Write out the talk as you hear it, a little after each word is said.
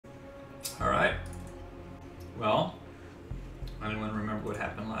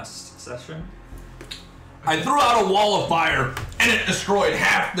last session. I threw out a wall of fire, and it destroyed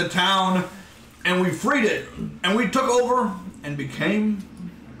half the town, and we freed it, and we took over and became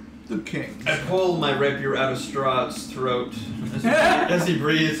the king. I pull my rapier out of Straw's throat as he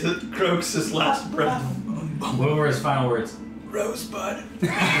breathes, croaks his last breath. What were his final words? Rosebud.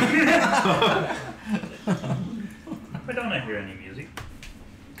 Why don't I hear any music?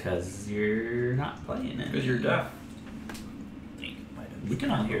 Because you're not playing it. Because you're deaf. We can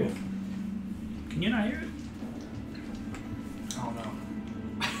all hear it. Can you not hear it? Oh no.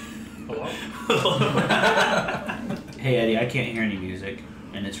 Hello? Hey Eddie, I can't hear any music,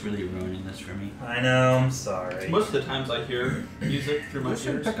 and it's really ruining this for me. I know, I'm sorry. Most of the times I hear music through my This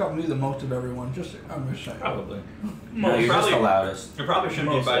should ears. pick up me the most of everyone. I'm just saying. Probably. No, you're just the loudest. It probably shouldn't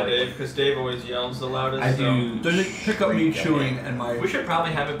Most be by likely. Dave, because Dave always yells the loudest. I so. do. Does it pick up me chewing and my? We should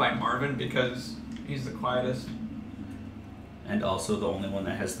probably have it by Marvin, because he's the quietest. And also the only one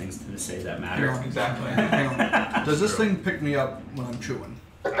that has things to say that Hang matter. on. Exactly. Hang on. Does this thing pick me up when I'm chewing?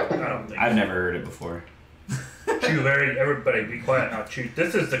 I don't think I've never heard it before. Everybody be quiet now. Chew.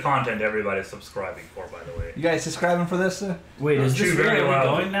 This is the content everybody's subscribing for, by the way. You guys subscribing for this? Wait, is Chew this very really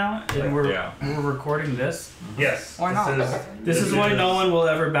loudly. going now? And we're Yeah. recording this? Yes. Why not? This is why no one will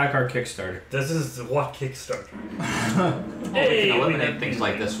ever back our Kickstarter. This is what Kickstarter. We can eliminate things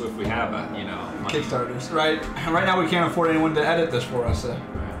like this if we have a, money. Kickstarters, right? Right now we can't afford anyone to edit this for us.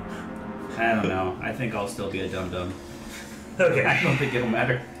 I don't know. I think I'll still be a dum-dum. Okay. I don't think it'll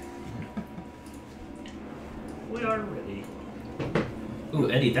matter. We are ready. Ooh,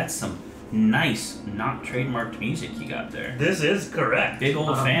 Eddie, that's some nice, not trademarked music you got there. This is correct. Big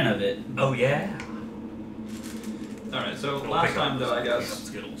old fan of it. Oh yeah. Alright, so We'll last pick up time though, I pick up guess,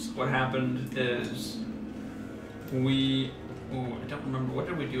 Skittles. what happened is we... Ooh, I don't remember. What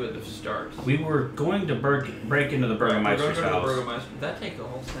did we do at the start? We were going to break into the Burgermeister's We're going to house. the Burgomeister. Did that take the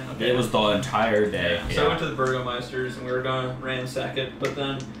whole thing? Okay. It was the entire day. Yeah. So I went to the Burgomeister's and we were going to ransack it, but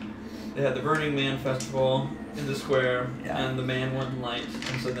then they had the Burning Man Festival in the square, and the man wouldn't light,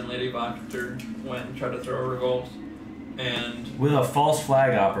 and so then Lady Voctor went and tried to throw a revolt, and... With a false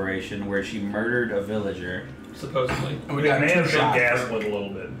flag operation where she murdered a villager. Supposedly. And we We got may two have been shots. gaslit a little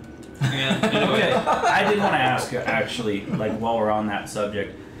bit. And Okay, anyway, I did want to ask you, actually, like, while we're on that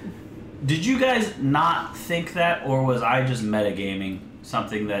subject. Did you guys not think that, or was I just metagaming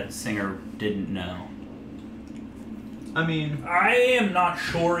something that Singer didn't know? I mean... I am not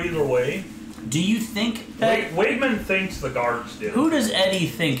sure either way. Do you think that... Wakeman thinks the guards did. Who does Eddie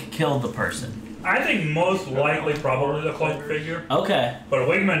think killed the person? I think most likely probably the cloak figure, Okay. but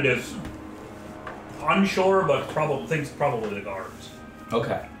Wigmund is unsure, but thinks probably the guards.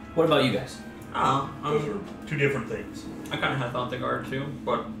 Okay. What about you guys? Those are two different things. I kind of had thought the guard too,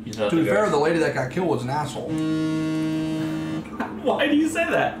 but... You thought To be the fair, guards- the lady that got killed was an asshole. Why do you say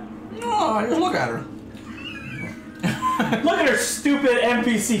that? No, just look at her. Look at her stupid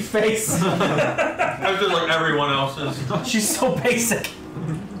NPC face. I just like everyone else's. She's so basic.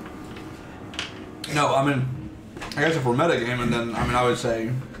 No, I mean, I guess if we're metagaming, then I would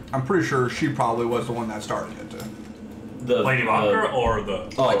say I'm pretty sure she probably was the one that started it. The Lady Walker or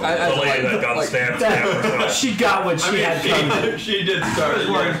the Oh, Like, I- the lady that got like- stabbed? she got what she had coming. she did start it.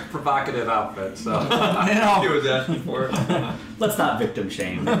 Wearing Yeah. provocative outfits, so. I know. She was asking for it. Let's not victim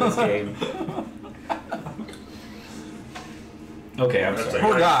shame in this game. Okay, I'm That's sorry. a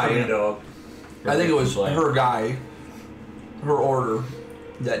Her guy. stray dog. I think it was Like- her guy, her order,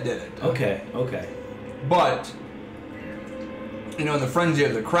 that did it. Okay, okay. But, in the frenzy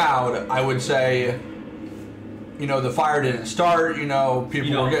of the crowd, I would say, the fire didn't start,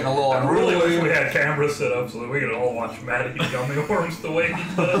 people were getting a little I really wish we unruly. had cameras set up so that we could all watch Maddie gummy worms the way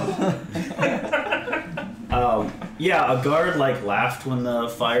he does. Yeah, a guard laughed when the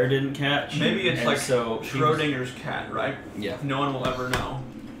fire didn't catch. Maybe it's and like so he was- Schrodinger's cat, right? Yeah. No one will ever know.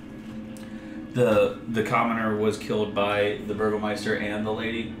 The commoner was killed by the Burgomeister and the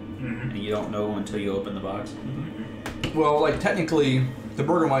lady, and you don't know until you open the box. Well, technically, the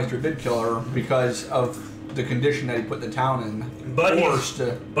Burgomeister did kill her because of the condition that he put the town in. But Forced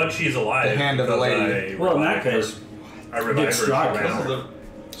to... But she's alive. The hand of the because lady. I Well, in that revived case, her. I revived her. Straw and she This ran is over. the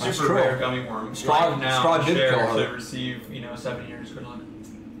That's super true. rare gummy worm. Straw- right now, Straw did share kill her. to receive, 7 years good luck.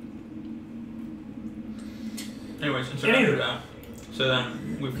 Anyways, so after that, so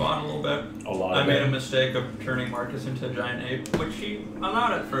then we fought a little bit. a lot I of made it. a mistake of turning Marcus into a giant ape, which he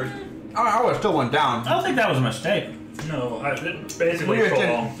allowed at first. I would have still went down. I don't think that was a mistake. No, it basically We just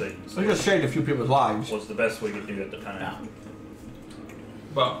prolonged things. We just saved a few people's lives. Was the best we could do at the time.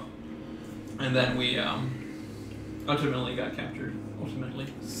 But, and then we ultimately got captured ultimately.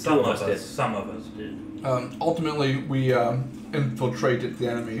 Some of of us us did. Some of us did. Ultimately, we infiltrated the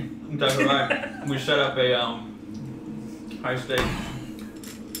enemy. Exactly right. We set up a high stake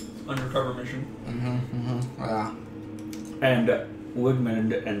undercover mission. Yeah. And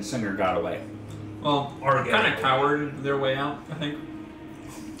Wigman and Singer got away. Well, Or kind of cowered their way out, I think.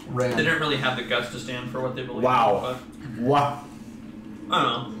 Ran. They didn't really have the guts to stand for what they believed Wow. Wow. in, but I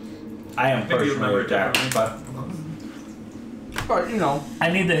don't know. I am Maybe you personally remember it attacked, differently. But, you know. I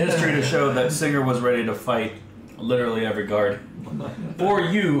need the history to show that Singer was ready to fight literally every guard. For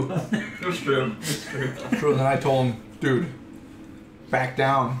you. It's true. It's true. True, then I told him, dude, back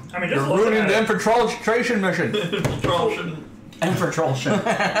down. I mean, just You're looking ruining at the it- infiltration mission. Troll shouldn't. Infiltration.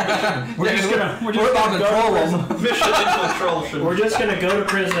 We're We're about to troll them. Mission infiltration. We're just gonna go to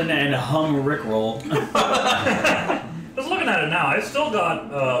prison and hung Rickroll. Just looking at it now, I still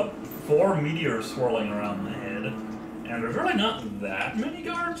got 4 meteors swirling around my head, and there's really not that many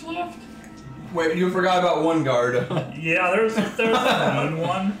guards left. Wait, you forgot about one guard. Yeah, there's a mean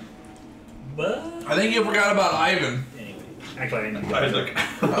one, but I think you forgot about Ivan. anyway, actually, I know you Isaac.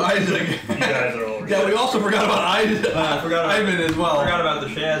 Isaac. guys are over. Yeah, we also forgot about Isaac. I forgot about, Ivan as well. I forgot about the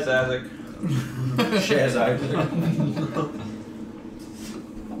Shaz Isaac. Shazai.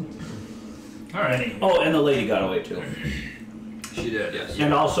 All right. Oh, and the lady got away too. She did, yes.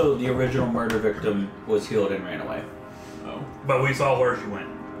 And also, the original murder victim was healed and ran away. Oh. But we saw where she went.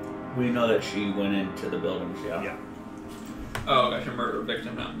 We know that she went into the buildings, yeah. Yeah. Oh, gotcha. Murder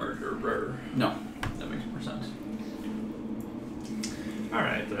victim, not murderer. No. That makes more sense. All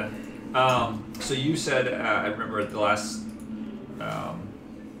right. So you said, I remember the last.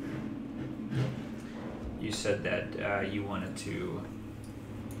 You said that you wanted to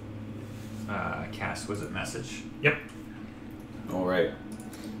cast. Was it message? Yep. All right.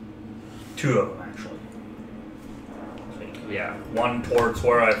 2 of them actually. Yeah. One towards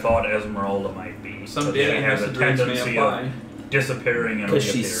where I thought Esmeralda might be. Some but dating they have a message rates may tendency apply. of disappearing and Because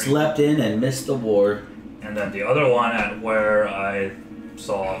she reappearing. slept in and missed the war. And then the other one at where I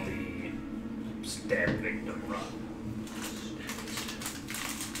saw the stab victim run.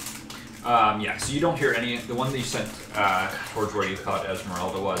 Yeah, so you don't hear any. The one that you sent towards where you thought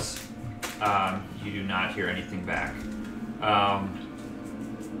Esmeralda was, you do not hear anything back.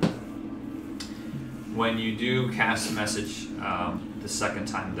 When you do cast a message the second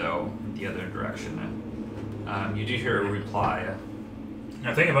time, though, the other direction, you do hear a reply.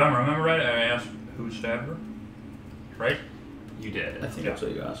 I think if I remember right, I asked who stabbed her. Right? You did. I think that's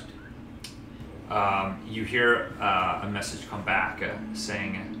what you asked. You hear a message come back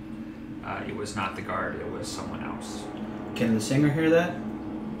saying it was not the guard, it was someone else. Can the singer hear that?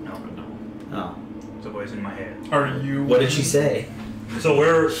 No. Oh. It's a voice in my head. Are you? What did she say? So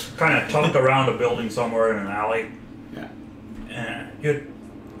we're kind of tucked around a building somewhere in an alley. Yeah. And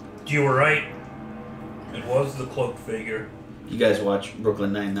you were right. It was the cloaked figure. You guys watch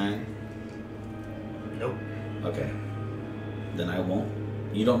Brooklyn Nine-Nine? Nope. Okay. Then I won't.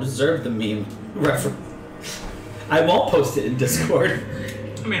 You don't deserve the meme reference. I won't post it in Discord.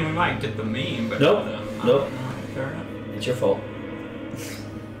 I mean, we might get the meme, but Nope. Nope. Fair enough. It's your fault.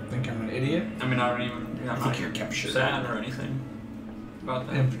 Think I'm an idiot? I mean, I don't even. I'm think not you're captured. sad or anything about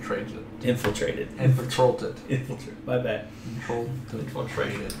that. Infiltrated. Infiltrated. Infiltrated. Infiltrated. My bad.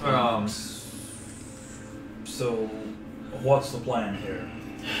 Infiltrated. So, what's the plan here?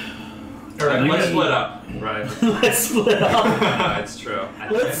 Alright, let's We- split up. Right. Let's split up. It's true.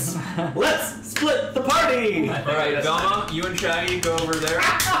 Let's split the party. Alright, Velma, you and Shaggy go over there.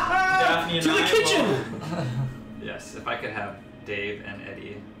 Daphne and To the I kitchen. will- Yes, if I could have Dave and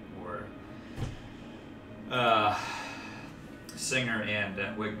Eddie, or Singer and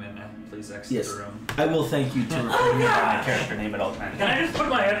Wigman, please exit Yes. the room. I will thank you to refer to me by my character name at all times. Can I just put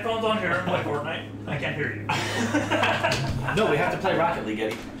my headphones on here and play Fortnite? I can't hear you. No, we have to play Rocket League,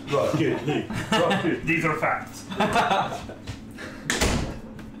 Eddie. Rocket League. Rocket. These are facts.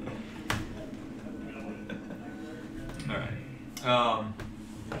 Alright.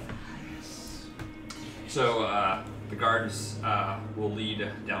 So, the guards will lead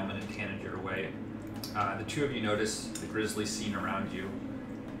Delman and Tanager away. The two of you notice the grisly scene around you.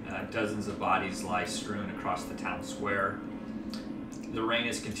 Dozens of bodies lie strewn across the town square. The rain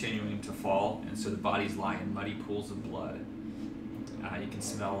is continuing to fall, and so the bodies lie in muddy pools of blood. You can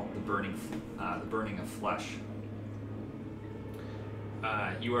smell the burning of flesh.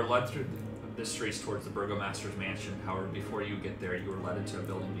 You are led through the streets towards the burgomaster's mansion. However, before you get there, you are led into a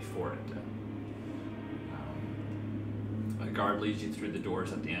building before it. A guard leads you through the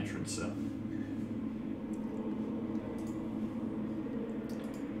doors at the entrance.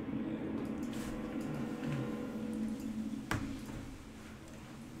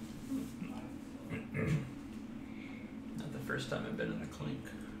 first time I've been in a clink.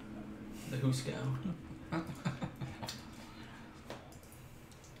 The Hooskow.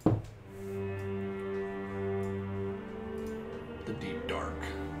 The deep dark.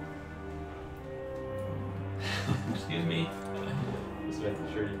 Excuse me. Just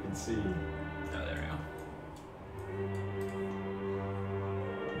making sure you can see. Oh, there we go.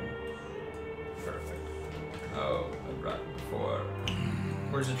 Perfect. Oh, I brought it before.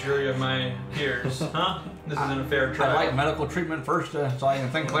 Where's the jury of my peers? Huh? This isn't a fair trial. I'd like medical treatment first so I can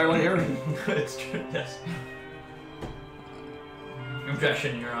think clearly here. It's true, yes.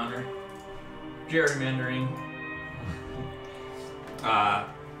 Objection, Your Honor. Gerrymandering.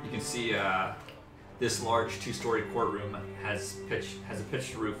 You can see this large two-story courtroom has a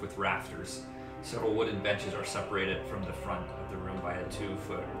pitched roof with rafters. Several wooden benches are separated from the front of the room by a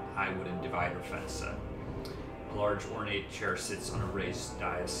 2-foot high wooden divider fence. A large ornate chair sits on a raised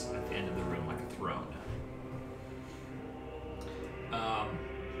dais at the end of the room like a throne.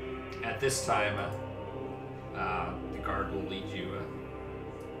 At this time, the guard will lead you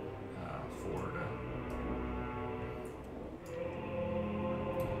forward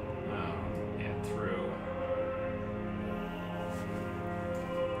and through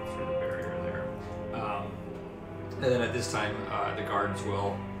the barrier there. And then at this time, the guards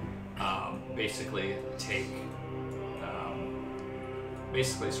will basically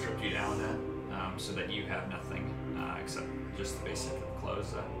basically strip you down so that you have nothing except just the basic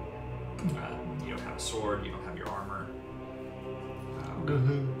clothes. You don't have a sword, you don't have your armor.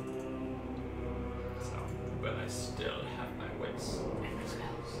 So, But I still have my wits and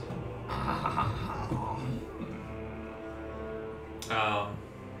spells.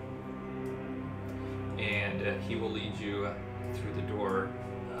 And he will lead you through the door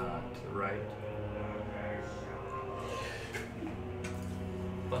to the right.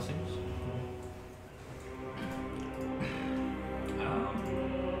 Blessings.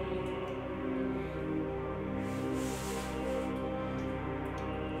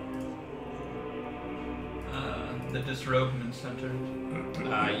 The disrobement center.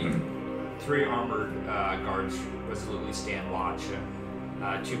 3 armored guards resolutely stand watch.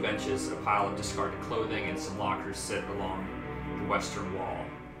 2 benches, a pile of discarded clothing, and some lockers sit along the western wall.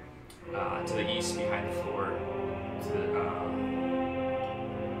 To the east, behind floor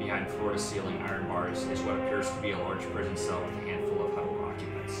to ceiling iron bars, is what appears to be a large prison cell with a handful of huddled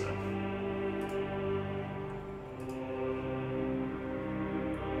occupants.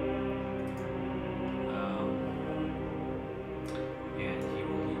 And he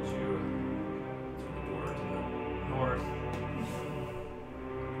will lead you through the door to the north.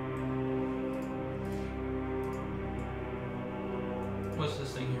 What's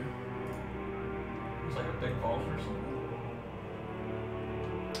this thing here? It's like a big vault or something.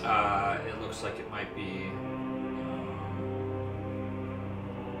 It looks like it might be.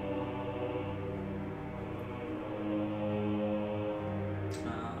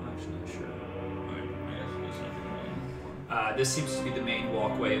 I'm actually not sure. I guess there's nothing really. This seems to be the main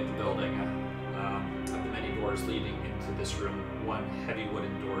walkway of the building. Of the many doors leading into this room, one heavy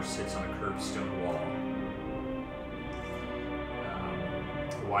wooden door sits on a curved stone wall.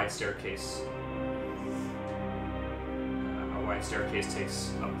 A wide staircase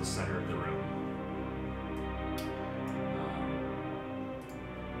takes up the center of the room.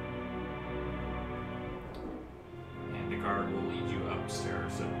 And the guard will lead you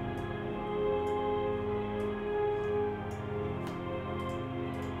upstairs.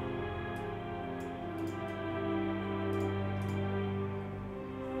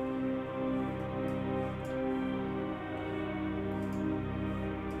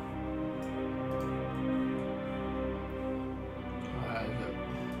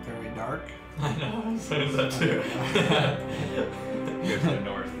 Dark. I know, I was saying that too. Go to the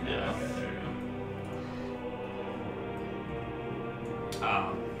north. Yeah, okay, there you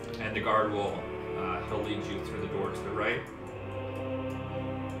go. And the guard will he'll lead you through the door to the right.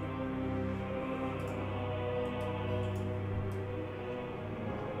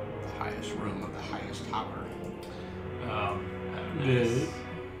 The highest room of the highest tower. Nice.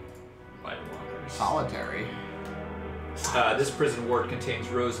 Light walkers. Solitary. This prison ward contains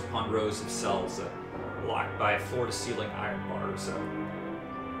rows upon rows of cells locked by floor-to-ceiling iron bars.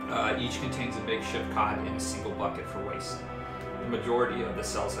 Each contains a makeshift cot and a single bucket for waste. The majority of the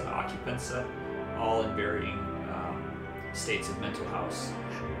cells have occupants, all in varying states of mental health.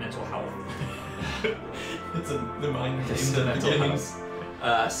 It's the mind It's games the at mental beginnings.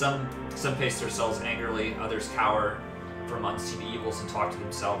 Some pace their cells angrily, others cower from unseen evils and talk to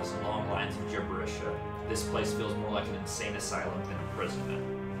themselves in long lines of gibberish. This place feels more like an insane asylum than a prison.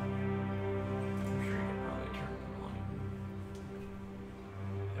 I'm sure you could probably turn the volume.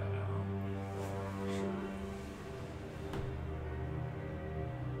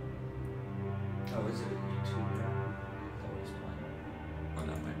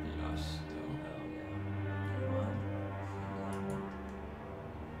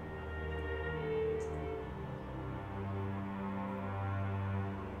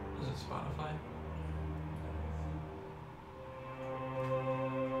 it Spotify? Is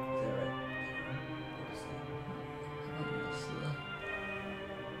that right? What is that? What's the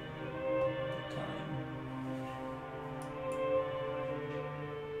time?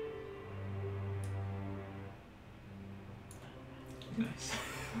 Nice.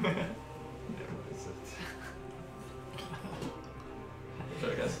 So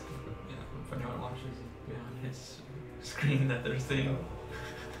I guess, if anyone watches beyond his screen that they're seeing.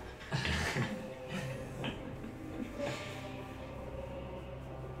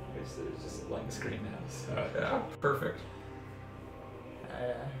 There's just a blank screen now. So. Yeah, perfect.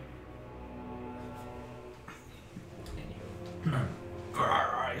 For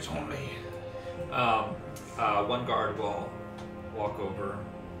our eyes only. One guard will walk over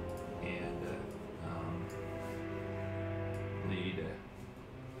and lead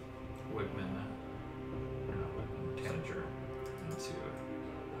Wigman, or not Wigman, Tanager into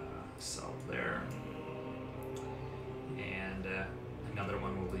a cell there. And another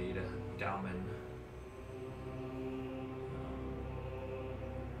one will lead Dalman.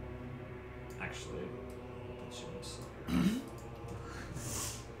 Actually, let's see what's here.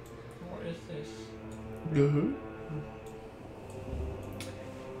 What is this?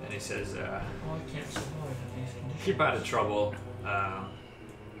 And he says, Oh, I can't survive in these conditions. keep out of trouble.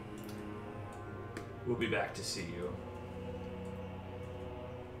 We'll be back to see you.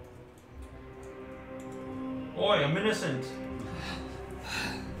 Boy, I'm innocent.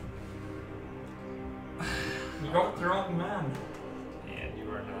 You got the wrong man. And you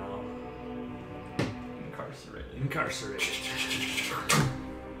are now Incarcerated. incarcerated.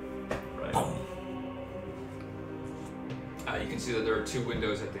 Right. You can see that there are two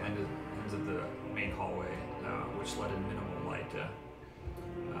windows at the ends of the main hallway, which let in minimal light.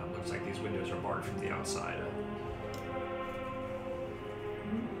 Looks like these windows are barred from the outside.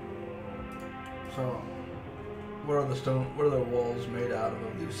 So, what are the walls made out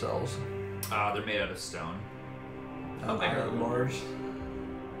of these cells? They're made out of stone. How big are the bars?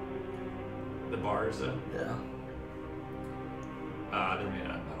 The bars, Yeah. they're made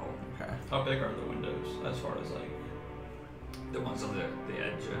out of metal. Okay. How big are the windows as far as like? The ones on the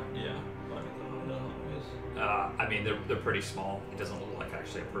edge. Yeah. Like the window is. I mean, they're pretty small. It doesn't look like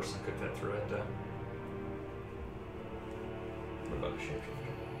actually a person could fit through it. What about a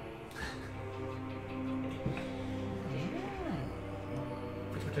shapeshifter?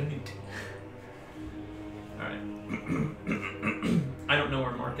 That's what I need. Alright. I don't know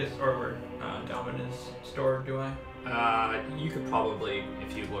where Marcus or where Dalvin is stored, do I? You could probably,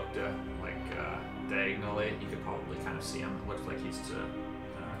 if you looked diagonally, you could probably kind of see him. It looks like he's to.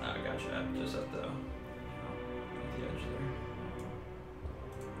 Gotcha. Just at the edge there.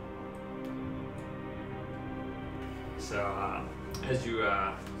 So as you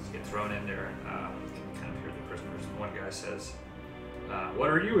get thrown in there, you can kind of hear the prisoners. One guy says, "What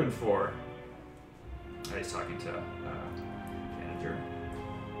are you in for?" He's talking to manager.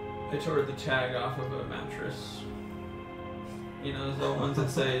 I tore the tag off of a mattress. You know, the ones that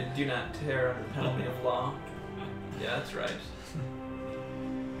say, "Do not tear under penalty of law." Yeah, that's right.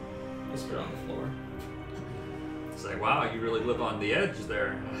 I spit on the floor. It's like, wow, you really live on the edge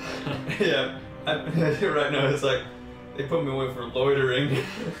there. Yeah, right now it's like they put me away for loitering.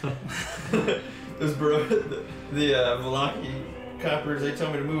 Those the Velaki coppers, they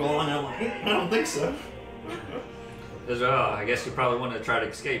told me to move along. I'm like, I don't think so. Says, well, I guess you probably want to try to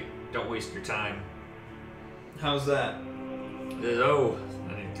escape. Don't waste your time. How's that? Says, oh,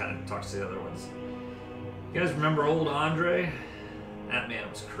 and he kind of talks to the other ones. You guys remember old Andre? That man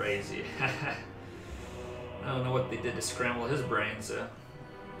was crazy. I don't know what they did to scramble his brains. Oh,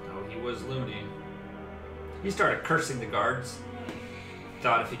 he was loony. He started cursing the guards.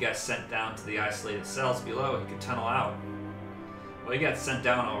 Thought if he got sent down to the isolated cells below, he could tunnel out. Well, he got sent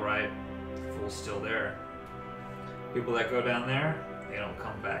down all right. The fool's still there. People that go down there, they don't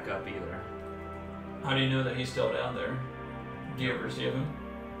come back up either. How do you know that he's still down there? Do you ever see him?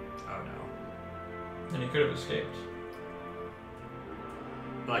 Oh no. Then he could have escaped.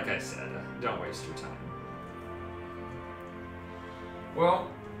 Like I said, don't waste your time. Well,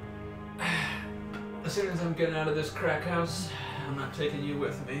 as soon as I'm getting out of this crack house, I'm not taking you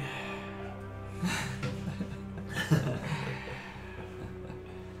with me.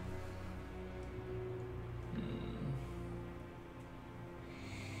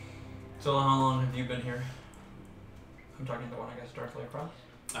 So how long have you been here? I'm talking to the one I guess directly across.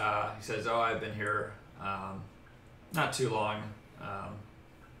 He says, oh, I've been here not too long.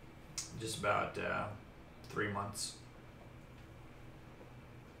 Just about 3 months.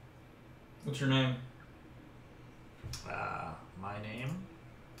 What's your name? My name?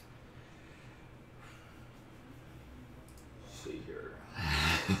 see here.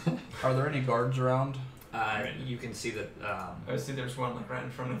 Are there any guards around? You can see that. I see there's one like right in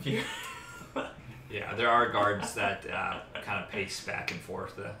front of you. Yeah, there are guards that kind of pace back and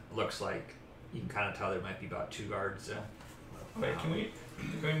forth. Looks like you can kind of tell there might be about 2 guards. Wait, can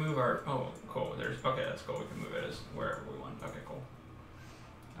we move our? Oh, cool. Okay, that's cool. We can move it as wherever we want. Okay, cool.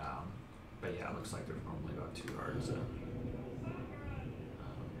 But yeah, it looks like there's normally about 2 guards.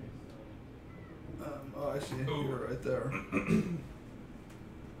 Oh, I see. Ooh. You're right there.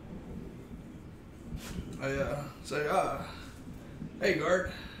 I say, hey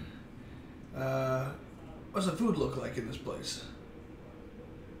guard. What's the food look like in this place?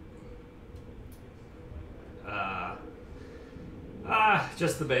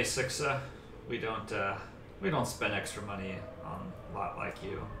 Just the basics. We don't spend extra money on a lot like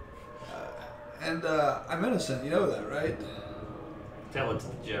you. And I'm innocent. You know that, right? Tell it to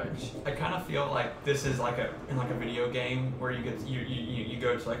the judge. I kind of feel like this is like in a video game where you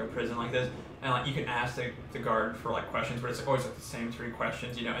go to like a prison like this, and like you can ask the guard for like questions, but it's always like the same 3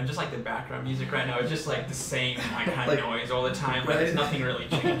 questions, you know, and just like the background music right now, it's just like the same like kind of Like, noise all the time. Like there's nothing really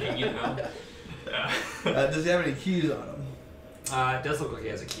changing, you know. Yeah. Does he have any keys on him? It does look like he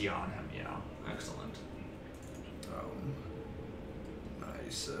has a key on him. Yeah. Excellent.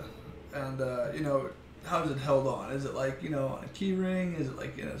 Nice. And you know, how is it held on? Is it like, you know, on a key ring? Is it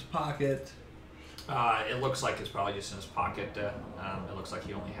like in his pocket? It looks like it's probably just in his pocket. It looks like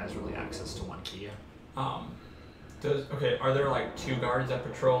he only has really access to 1 key. Are there like 2 guards that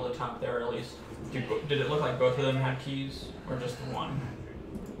patrol the top there at least? Did it look like both of them had keys, or just the one?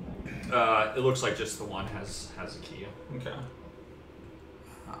 It looks like just the one has a key. Okay.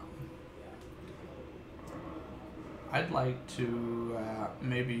 I'd like to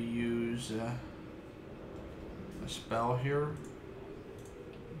maybe use a spell here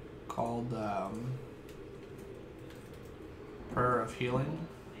called Prayer of Healing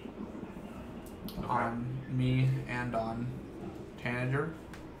on me and on Tanager.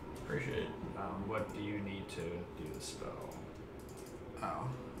 Appreciate it. What do you need to do the spell?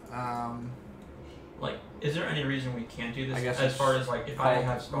 Like, is there any reason we can't do this? I guess as it's far as like if I called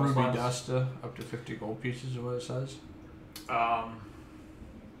have spell Ruby slots. Dust, up to 50 gold pieces is what it says.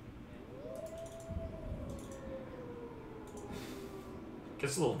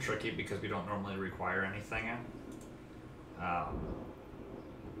 Gets a little tricky because we don't normally require anything.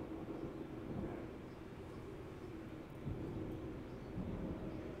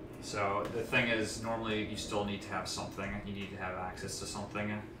 So the thing is, normally you still need to have something. You need to have access to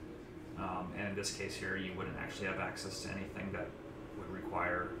something. And in this case here, you wouldn't actually have access to anything that would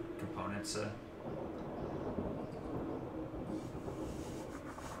require components.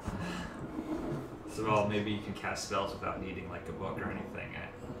 So, well, maybe you can cast spells without needing like a book or anything.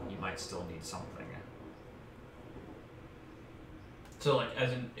 You might still need something. So like,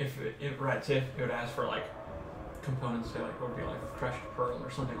 as in, if it would ask for like components, say like it would be like a crushed pearl or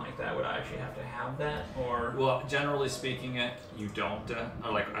something like that. Would I actually have to have that, or? Well, generally speaking, you don't.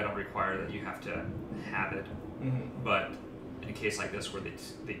 Or like, I don't require that you have to have it. Mm-hmm. But in a case like this where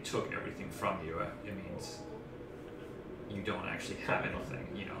they took everything from you, it means you don't actually have anything.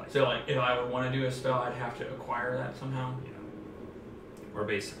 You know, like. So like, if I would want to do a spell, I'd have to acquire that somehow. You know, or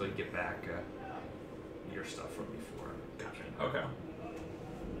basically get back your stuff from before. Gotcha. Okay.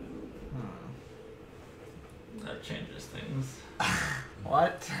 That changes things.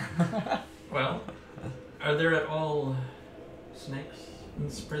 What? Well, are there at all snakes in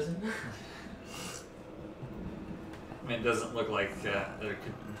this prison? I mean, it doesn't look like there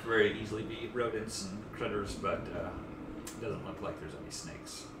could very easily be rodents and critters, but it doesn't look like there's any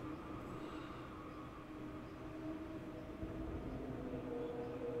snakes.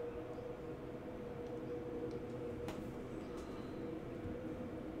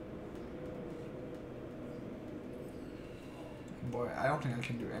 Boy, I don't think I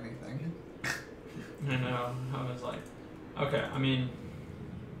can do anything. I know. I was like, okay. I mean,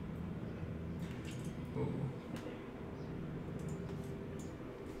 ooh.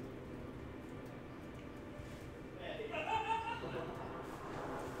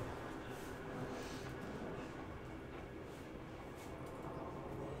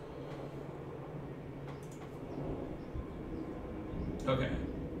 Okay.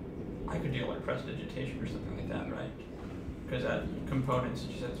 I could deal like prestidigitation or something like that, right? Because that components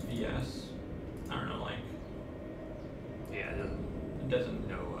just says VS. I don't know, like. Yeah, It doesn't.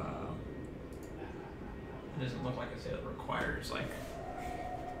 no. It doesn't look like it requires like.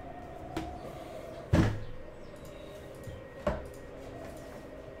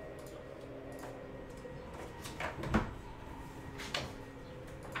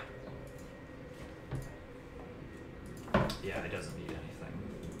 Yeah,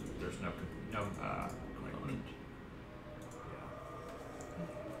 Component.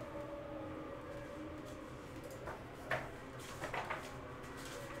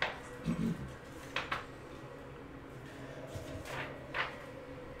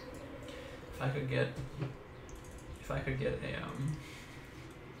 If I could get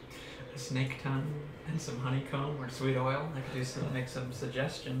a snake tongue and some honeycomb or sweet oil, I could make some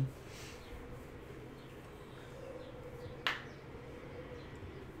suggestion.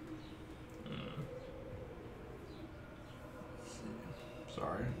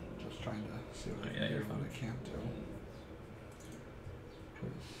 Sorry, just trying to see what I can do and what I can't do.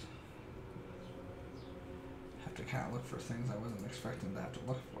 'Cause I have to kind of look for things I wasn't expecting to have to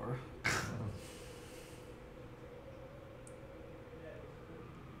look for.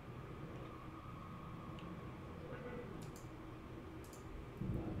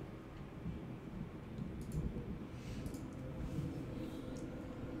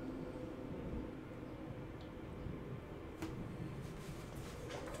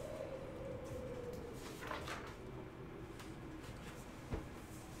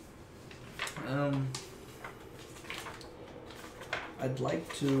 I'd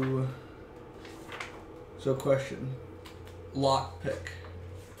like to. So, question: lockpick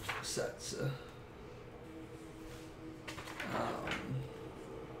sets.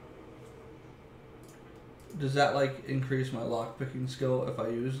 Does that like increase my lockpicking skill if I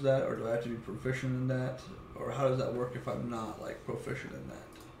use that, or do I have to be proficient in that, or how does that work if I'm not like proficient in that?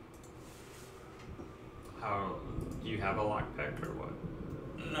 How do you have a lockpick or what?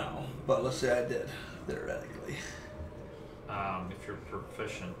 No, but let's say I did theoretically. If you're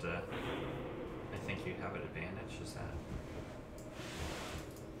proficient, I think you'd have an advantage. Is that?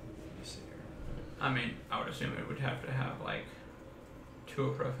 Let me see here. I mean, I would assume it would have to have like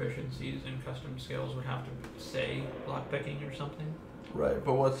 2 proficiencies in custom skills would have to say lockpicking or something. Right,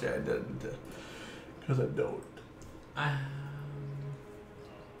 but let's say I didn't, because I don't. I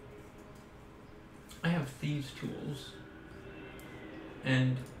have thieves' tools,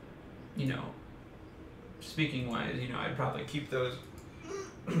 and you know, speaking wise, you know, I'd probably keep those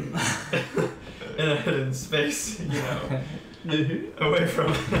in a hidden space, you know, away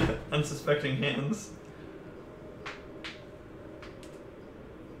from unsuspecting hands.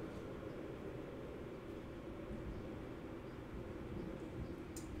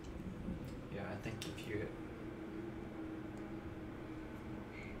 Yeah, I think if you.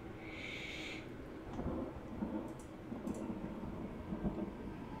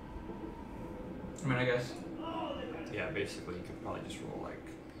 I mean, I guess. Yeah, basically you could probably just roll like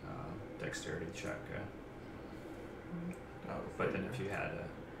dexterity check. But then if you had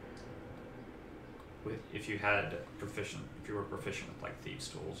if you were proficient with like thieves'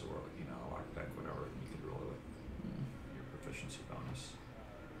 tools or you know lockpick, whatever, you could roll it with your proficiency bonus.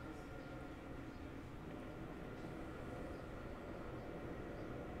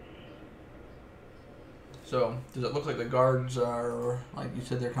 So, does it look like the guards are, like you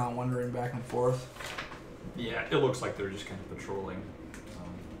said, they're kind of wandering back and forth? Yeah, it looks like they're just kind of patrolling.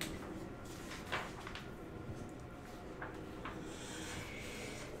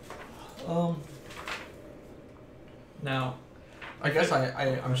 Now, I guess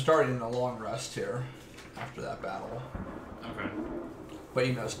I'm starting a long rest here after that battle. Okay. But,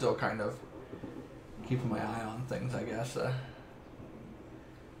 you know, still kind of keeping my eye on things, I guess. If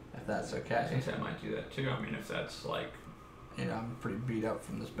that's I okay. think I might do that too. I mean, if that's like. You know, I'm pretty beat up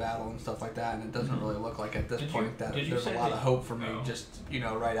from this battle and stuff like that, and it doesn't really look like at this Did point you- that did you there's a say lot that- of hope for me Oh. just, you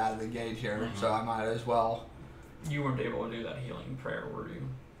know, right out of the gate here. Mhm. So I might as well. You weren't able to do that healing prayer, were you?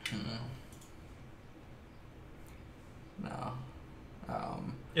 No.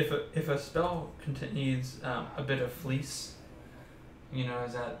 If a spell needs a bit of fleece, you know,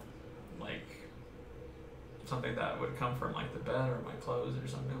 is that like something that would come from like the bed or my clothes or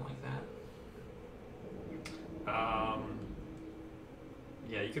something like that?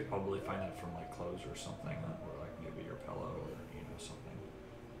 Yeah, you could probably find that from like clothes or something, or like maybe your pillow or you know something.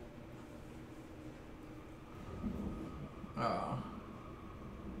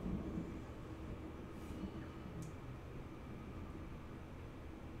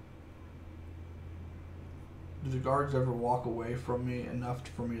 Do the guards ever walk away from me enough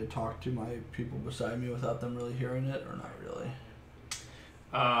for me to talk to my people beside me without them really hearing it, or not really?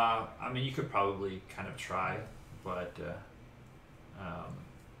 I mean, you could probably kind of try, but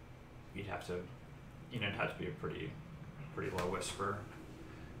you'd have to, you know, it'd have to be a pretty low whisper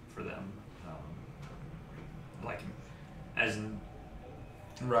for them, like, as in.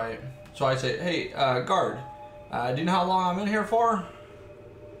 Right. So I say, hey, guard, do you know how long I'm in here for?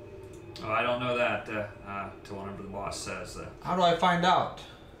 Oh, I don't know that till whenever the boss says. How do I find out?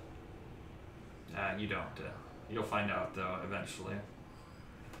 You don't. You'll find out though eventually.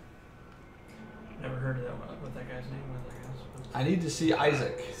 Never heard of that. What that guy's name was, I guess. I need to see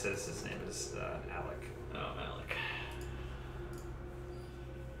Isaac. He says his name is Alec. Oh, Alec.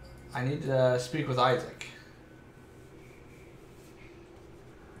 I need to speak with Isaac.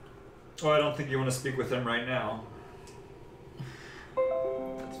 Oh, I don't think you want to speak with him right now.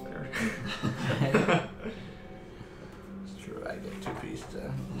 That's fair. It's true. I get 2 pieces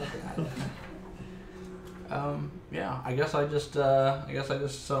to look at it. Yeah. I guess I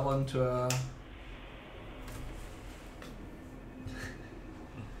just settle into a.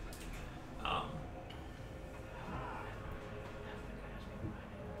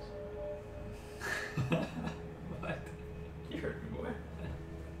 What? You heard me, boy.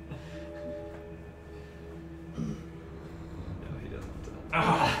 No, he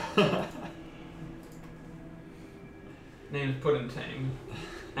doesn't. Name's Pudding.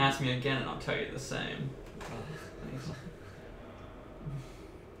 Ask me again and I'll tell you the same. Thanks.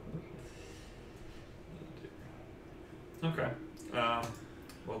 Okay.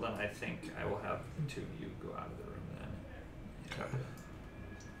 Well then, I think I will have the 2 of you go out of the room then. Okay.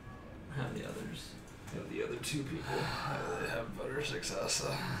 Have the others. Have the other 2 people. They have better success.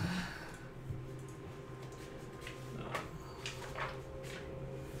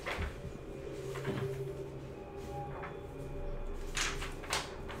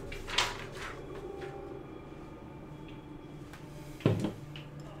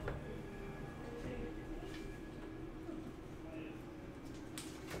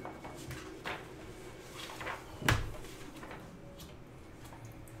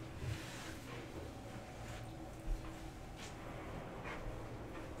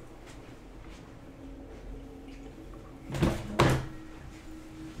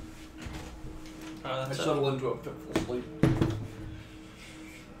 I settle into a fitful sleep.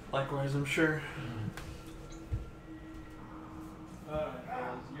 Likewise, I'm sure.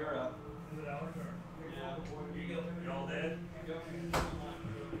 You're up. Is it Alex or? Yeah. You all dead?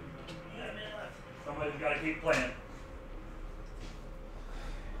 Somebody's got to keep playing.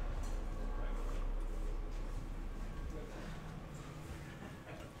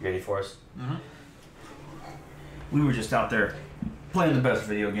 You ready for us? Mm-hmm. We were just out there playing the best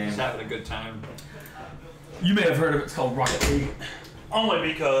video game. Just having a good time. You may have heard of it. It's called Rocket League.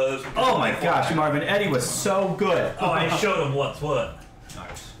 Only because. Oh my gosh, Marvin, Eddie was so good. Oh, I showed him what's what.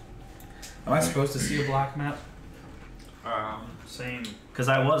 Nice. Am I supposed to see a black map? Same. Because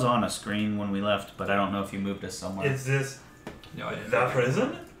I was on a screen when we left, but I don't know if you moved us somewhere. Is this No, I didn't. the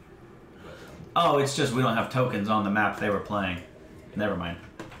prison? Oh, it's just we don't have tokens on the map they were playing. Never mind.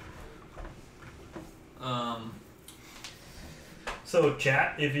 So,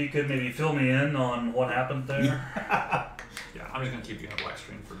 chat, if you could maybe fill me in on what happened there. Yeah, I'm just gonna keep you on a black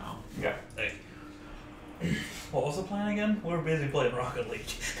screen for now. Yeah. Hey. What was the plan again? We were busy playing Rocket League.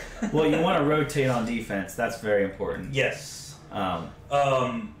 Well, you want to rotate on defense. That's very important. Yes. Yeah,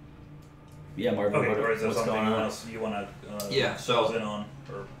 Marvin, Okay, or is there what's something going on? else you want to Yeah, so- close in on?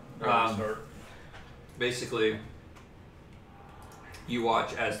 Or start? Basically, you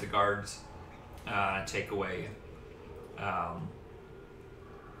watch as the guards take away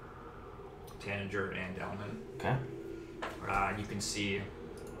Tanager and Delman. Okay. You can see.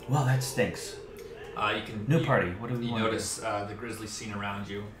 Well, that stinks. You can. New party. What do we You want notice the grisly scene around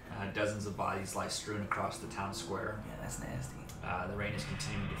you. Dozens of bodies lie strewn across the town square. Yeah, that's nasty. The rain is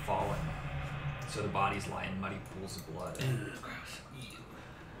continuing to fall, and so the bodies lie in muddy pools of blood.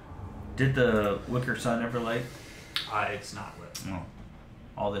 Did the wicker sun ever light? It's not lit. Oh,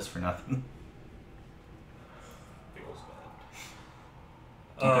 all this for nothing. Feels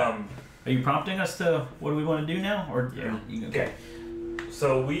bad. Okay. Are you prompting us to what do we want to do now, or Yeah. Okay.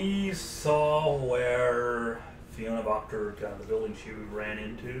 So we saw where Fiona Proctor got the building she ran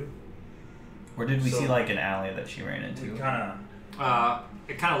into. Or did we So- see like an alley that she ran We into? kind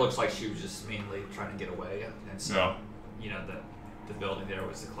It kind of looks like she was just mainly trying to get away, and so Yeah. you know the building there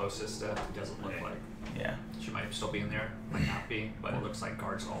was the closest. It doesn't look like Yeah. she might still be in there, might not be, but it looks like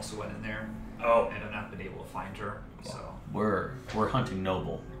guards also went in there of and have not been able to find her. So We're hunting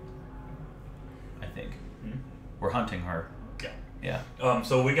Noble. I think. We're hunting her. yeah. Yeah.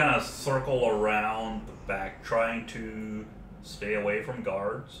 So we kind of circle around the back, trying to stay away from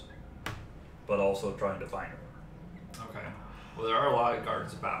guards, but also trying to find her. okay, well there are a lot of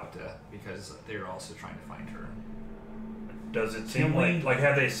guards about because they're also trying to find her. Does it seem Can we- like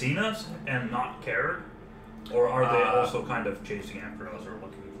have they seen us and not cared, or are they Uh, also kind of chasing after us or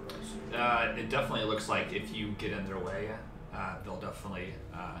looking for us? It definitely looks like if you get in their way, they'll definitely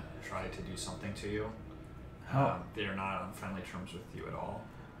try to do something to you. How? They're not on friendly terms with you at all.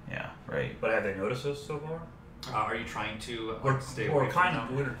 Yeah, right. But have they noticed us so far? Are you trying to stay We're away from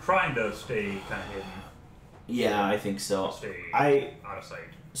them? we're trying to stay kind of hidden, Yeah, I think so. stay I out of sight.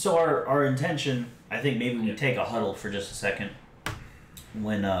 So our intention, I think maybe we Yeah. take a huddle for just a second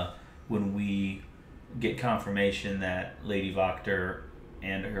when we get confirmation that Lady Voctor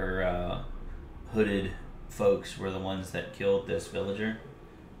and her hooded folks were the ones that killed this villager.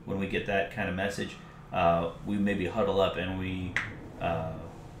 When we get that kind of message, we maybe huddle up and we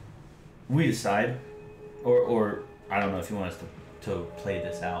decide, or I don't know if you want us to play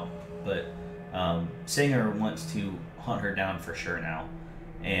this out, but Singer wants to hunt her down for sure now,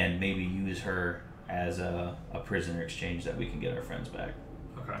 and maybe use her as a prisoner exchange that we can get our friends back.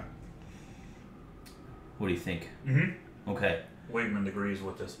 Okay. What do you think? Mm-hmm. Okay. Wigman agrees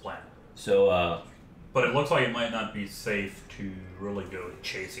with this plan. So, But it looks like it might not be safe to really go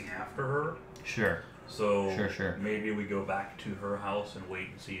chasing after her. sure. So Sure. maybe we go back to her house and wait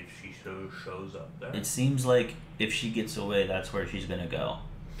and see if she shows up there. It seems like if she gets away, that's where she's gonna go.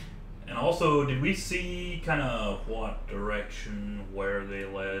 And also, did we see kind of what direction, where they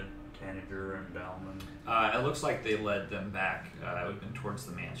led Tanager and Dalman? It looks like they led them back. It would have been towards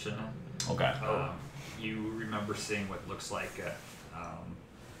the mansion. Okay. You remember seeing what looks like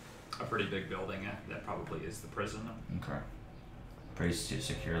a pretty big building. That probably is the prison. Okay. Pretty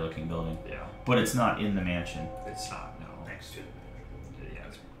secure looking building. Yeah, But it's not in the mansion. it's not. No. Next to. Yeah.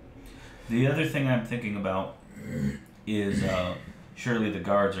 It's, The other thing I'm thinking about is surely the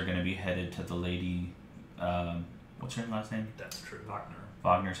guards are going to be headed to the lady, what's her last name? That's true.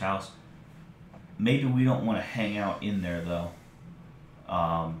 Wagner's house. Maybe we don't want to hang out in there though,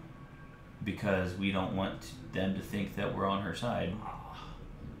 because we don't want them to think that we're on her side.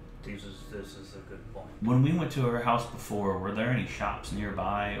 This is a good point. When we went to her house before, were there any shops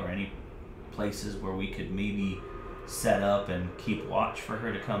nearby or any places where we could maybe set up and keep watch for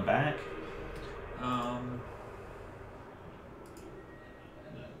her to come back?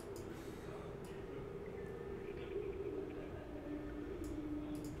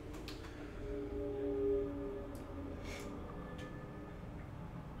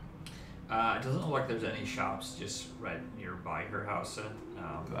 It doesn't look like there's any shops just right nearby her house.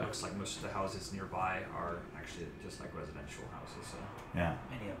 Okay. Looks like most of the houses nearby are actually just like residential houses. Yeah.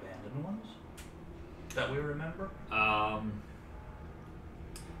 Any abandoned ones that we remember? I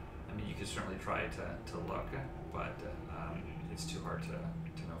mean, you could certainly try to look, but it's too hard to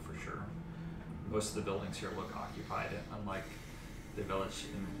know for sure. Most of the buildings here look occupied, unlike the village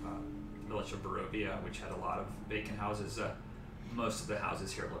of Barovia, which had a lot of vacant houses. Most of the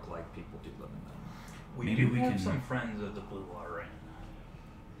houses here look like people do live in them. Maybe we have can- some friends at the Blue Water Inn.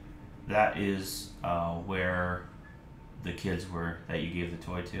 That is where the kids were that you gave the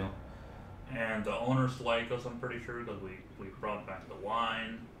toy to. And the owners like us, I'm pretty sure, because we brought back the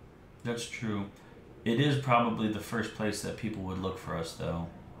wine. That's true. It is probably the first place that people would look for us, though,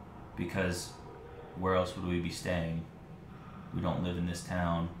 because where else would we be staying? We don't live in this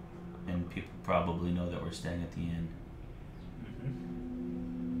town, and people probably know that we're staying at the inn.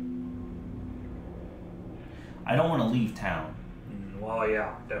 I don't want to leave town Well,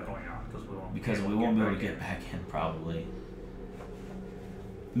 yeah, definitely not, because we won't be able to get back in, probably.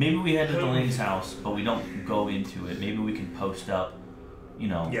 Maybe we head to the lady's house, but we don't go into it. Maybe we can post up,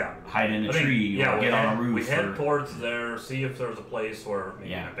 Yeah. hide in a I think, tree yeah, or we get on head- a roof. We head or, towards there, see if there's a place where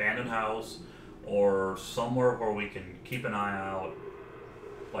maybe Yeah. an abandoned house or somewhere where we can keep an eye out,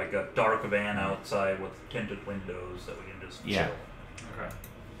 like a dark van outside with tinted windows that we can just Yeah. chill Okay.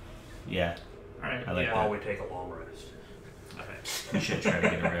 yeah, All right. I like yeah. while we take a long rest we should try to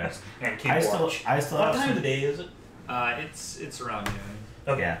get a rest. and keep I watch. still What have time some, of the day is it? It's around noon.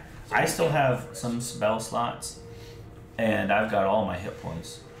 Okay. Yeah, I still have some spell slots, and I've got all my hit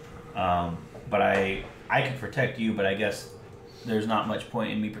points. But I can protect you, but I guess there's not much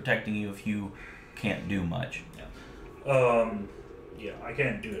point in me protecting you if you can't do much. Yeah, I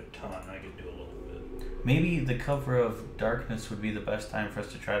can't do a ton. I could do a little bit. Maybe the cover of darkness would be the best time for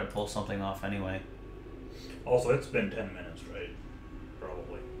us to try to pull something off anyway. Also, it's been 10 minutes, right?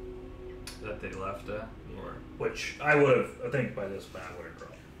 Probably. That they left, or Which I would have, I think by this point I would have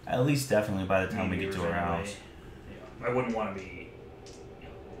dropped. At least definitely by the time we get to our Meteors anyway. house. Yeah, I wouldn't want to be.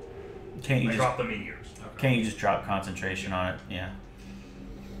 Can't you I just drop the meteors. can't you just drop concentration on it? Yeah.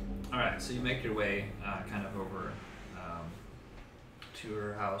 all right. So you make your way kind of over to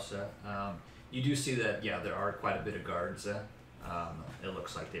her house. You do see that there are quite a bit of guards. It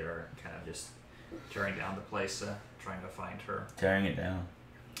looks like they are kind of just tearing down the place, trying to find her. Tearing it down.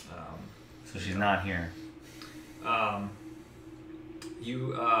 So she's not here.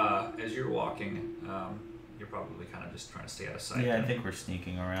 You as you're walking, you're probably kind of just trying to stay out of sight. Yeah, I think we're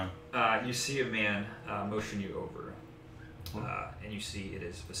sneaking around. You see a man motion you over, and you see it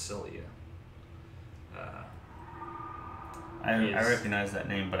is Vasilia. I recognize that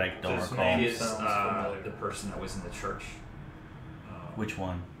name, but I don't His recall. name He is sounds familiar. the person that was in the church. Which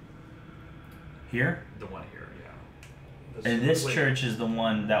one? Here? The one here, yeah. And this Wait, church is the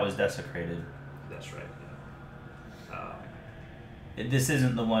one that was desecrated. That's right. Yeah. This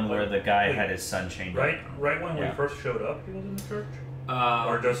isn't the one where the guy Wait. had his son chained Right, up. right when Yeah. we first showed up, he was in the church, Uh,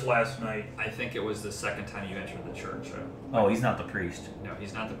 or just last night. I think it was the second time you entered the church. Oh, he's not the priest. No,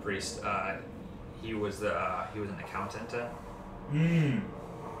 he's not the priest. He was an accountant.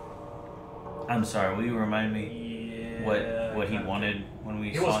 I'm sorry, will you remind me Yeah. what he wanted when we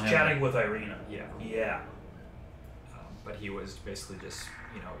He saw was him? chatting with Irina. Yeah. Yeah, But he was basically just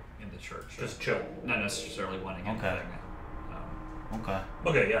in the church. just chill. Not necessarily wanting Okay. anything. Okay.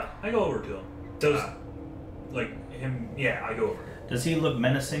 Okay, yeah, I go over to him. Does like him? Yeah, I go over. Does he look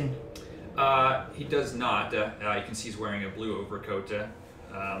menacing? He does not. You can see he's wearing a blue overcoat.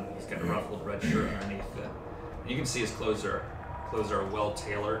 He's got a ruffled red shirt underneath. You can see his clothes are well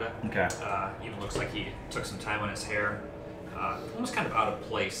tailored. Okay. Even looks like he took some time on his hair. Almost kind of out of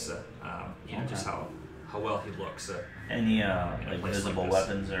place. Just how well he looks. Any a place visible like this.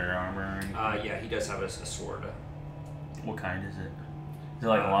 weapons or armor or anything? Yeah, he does have a sword. What kind is it? Is it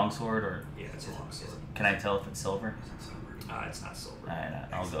like a longsword or? Yeah, it's a long sword. Can I tell if it's silver? It's not silver. Alright,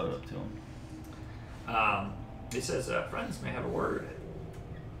 I'll go up to him. It says, friends may have a word.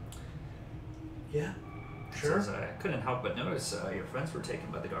 Yeah, It sure. says, I couldn't help but notice your friends were taken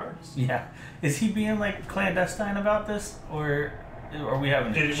by the guards. Yeah. Is he being like clandestine about this, or are we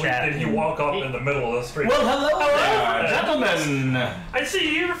having a Did chat? he walk up in the middle of the street? Well, hello there, gentlemen. I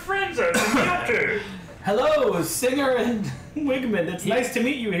see your friends are the Hello, Singer and Wigman. It's nice to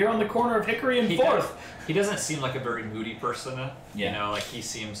meet you here on the corner of Hickory and Fourth. He doesn't seem like a very moody person. Yeah. Like he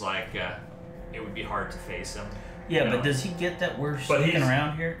seems like it would be hard to face him. Yeah, No. but does he get that we're But sneaking he's-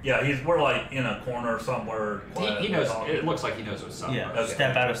 around here? Yeah, we're like in a corner somewhere. He quietly knows. talking. It looks like he knows what's up. Yeah. Okay.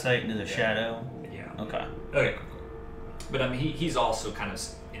 Step out of sight into the shadow. Yeah. Okay. Okay. But I mean, he's also kind of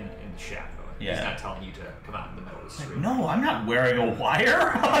in the shadow. Yeah. He's not telling you to come out in the middle of the street. No, I'm not wearing a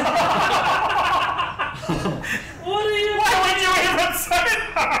wire. What are you? Why would you even say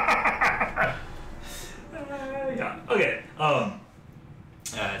that? Yeah. Okay.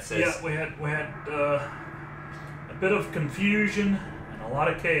 It says. Yeah, we had a bit of confusion and a lot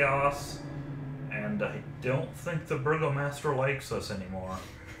of chaos, and I don't think the burgomaster likes us anymore.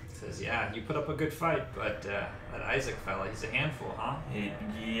 Says, yeah, you put up a good fight, but that Isaac fella, he's a handful, huh?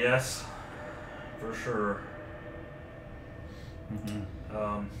 Yes, for sure.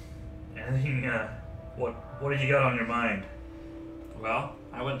 Mm-hmm. Anything? What do you got on your mind? Well,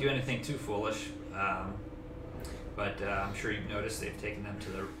 I wouldn't do anything too foolish, but I'm sure you've noticed they've taken them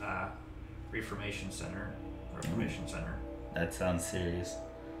to the Reformation Center. That sounds serious.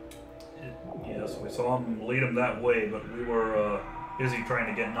 Yes, we saw him lead him that way, but we were busy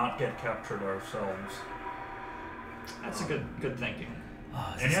trying to not get captured ourselves. That's a good thinking.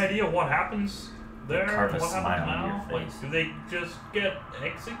 Oh, is Any this- idea what happens there? Carve a What smile happens on now? your face. Like, do they just get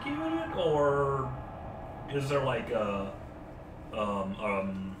executed, or is there like a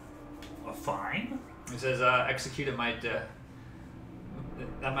fine? He says, executed might.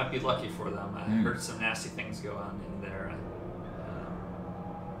 That might be lucky for them. I heard some nasty things go on in there.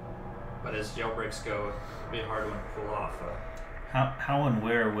 But as jailbreaks go, it'd be a hard one to pull off. How and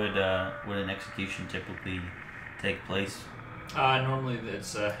where would an execution typically take place? Normally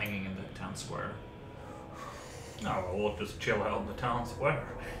it's hanging in the town square. No, well, we'll just chill out in the town square.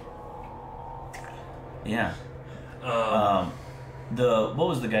 Yeah. What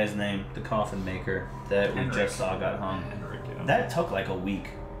was the guy's name? The coffin maker that we Henrik. just saw got hung. Henrik, yeah. That took like a week.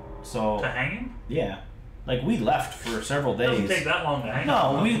 So to hang him? yeah, like we left for several It days. doesn't take that long to hang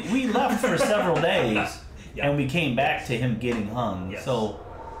No, him. we left for several days, Yeah. and we came back to him getting hung. Yes. So,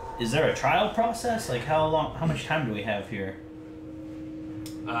 is there a trial process? Like how long? How much time do we have here?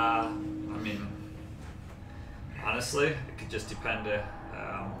 I mean, honestly, it could just depend.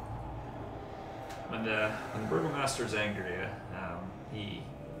 When the burgomaster's angry, he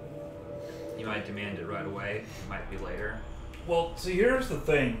might demand it right away. It might be later. Well, see, here's the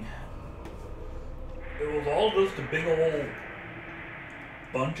thing. It was all just a big old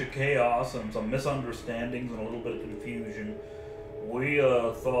bunch of chaos and some misunderstandings and a little bit of confusion. We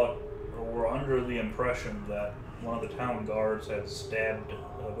thought, or were under the impression that one of the town guards had stabbed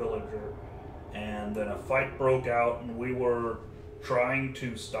a villager, and then a fight broke out, and we were trying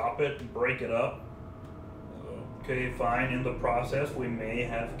to stop it and break it up. Okay, fine. In the process, we may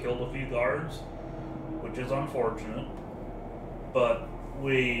have killed a few guards, which which is unfortunate. But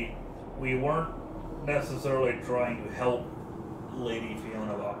we weren't necessarily trying to help Lady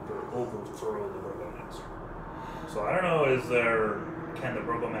Fiona Doctor overthrow the Burgomaster. So I don't know, can the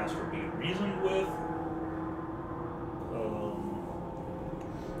Burgomaster be reasoned with?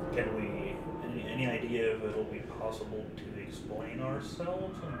 Can we, any idea if it'll be possible to explain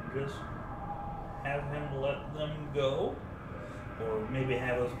ourselves and just have him let them go? Or maybe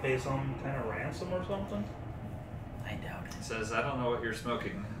have us pay some kind of ransom or something? I doubt it. He says, I don't know what you're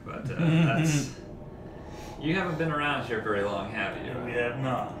smoking, but that's... You haven't been around here very long, have you? We have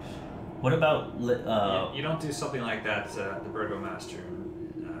not. What about you don't do something like that to the Burgomaster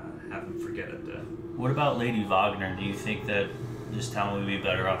and have him forget it. What about Lady Wagner? Do you think that this town would be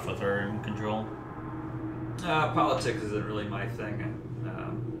better off with her in control? Politics isn't really my thing.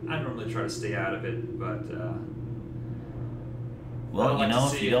 I normally try to stay out of it, but well, like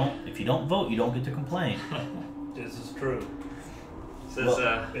if you don't vote, you don't get to complain. This is true. Says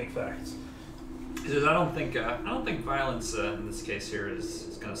Big facts. he says I don't think violence in this case here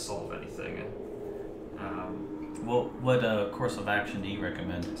is going to solve anything. Well, what course of action do you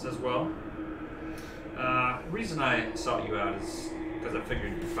recommend? He says, well, the reason I sought you out is because I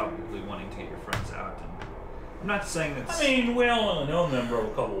figured you're probably wanting to get your friends out. And I'm not saying that. I mean, we only known them for a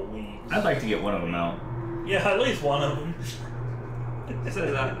couple of weeks. I'd like to get one of them out. Yeah, at least one of them. He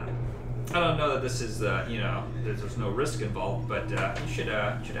says, I don't know that this is, there's no risk involved, but you should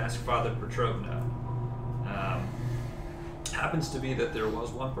ask Father Petrovna. Happens to be that there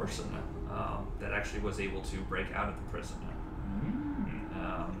was one person that actually was able to break out of the prison.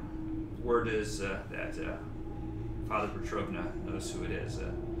 Word is that Father Petrovna knows who it is.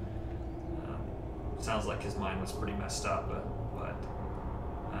 Sounds like his mind was pretty messed up, but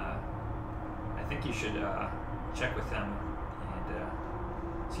I think you should check with him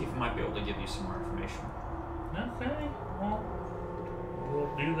and see if he might be able to give you some more information. Okay, well,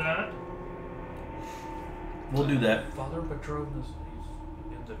 we'll do that. We'll do that. Father Petrovna's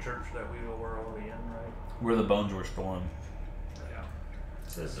in the church that we were already in, right? Where the bones were stolen. Yeah.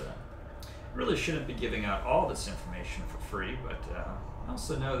 It says, really shouldn't be giving out all this information for free, but I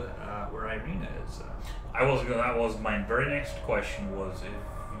also know that where Irina is. That was my very next question was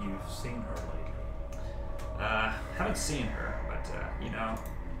if you've seen her lately. Haven't seen her, but,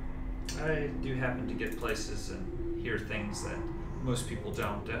 I do happen to get places and hear things that most people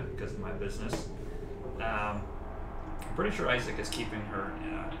don't because of my business. I'm pretty sure Isaac is keeping her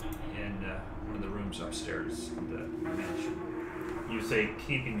in one of the rooms upstairs of the mansion. You say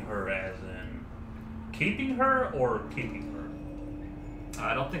keeping her as in keeping her or keeping her?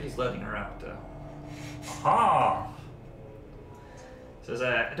 I don't think he's letting her out. Aha! Says,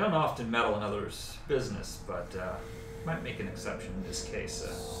 I don't often meddle in others' business, but might make an exception in this case.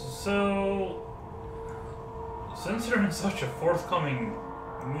 So, since you're in such a forthcoming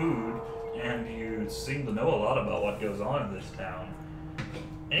mood, and you seem to know a lot about what goes on in this town,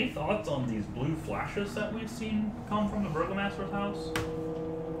 any thoughts on these blue flashes that we've seen come from the Burgomaster's house?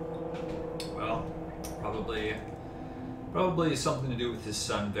 Well, probably something to do with his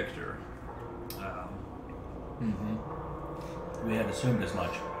son Victor. We had assumed as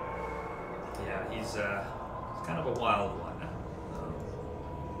much. Yeah, he's kind of a wild one.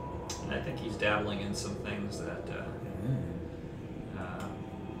 And I think he's dabbling in some things that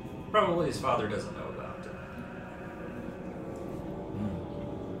probably his father doesn't know about.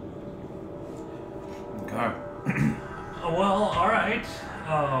 Okay. Well, alright.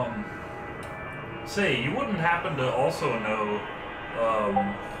 Say, you wouldn't happen to also know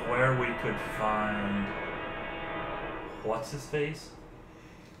where we could find what's his face?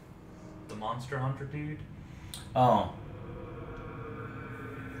 The monster hunter dude? Oh,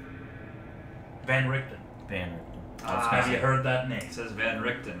 Van Richten. Banner. Have you heard that name? It says Van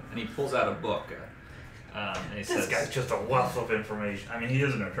Richten, and he pulls out a book. And he This says, guy's just a wealth of information. I mean, he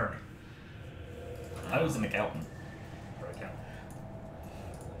is an attorney. I was an accountant. For account.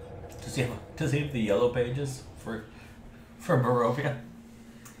 Does he have the yellow pages for Barovia?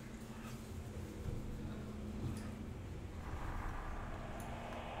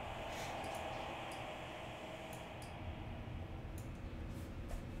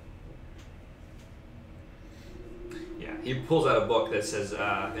 yeah, he pulls out a book that says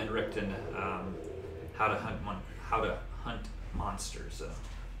Van Richten, how to hunt monsters.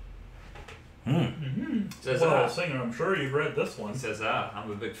 Says, Well, Singer, I'm sure you've read this one. he says,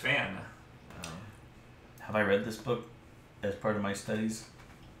 I'm a big fan. Have I read this book as part of my studies?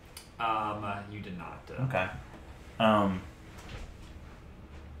 You did not. Okay.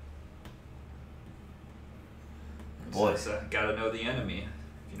 Boy, Says, gotta know the enemy,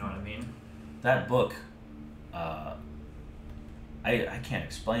 if you know what I mean. that book I can't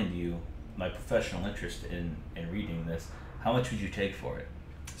explain to you my professional interest in reading this. How much would you take for it?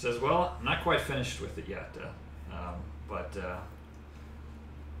 Says, well, I'm not quite finished with it yet, but I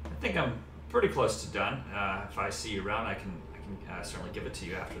think I'm pretty close to done. If I see you around, I can certainly give it to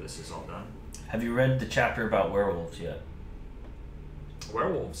you after this is all done. Have you read the chapter about werewolves yet?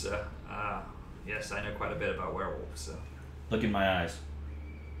 Werewolves? Yes, I know quite a bit about werewolves. Look in my eyes.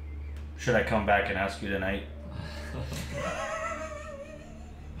 Should I come back and ask you tonight?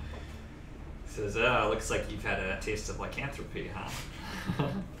 Says, looks like you've had a taste of lycanthropy, huh?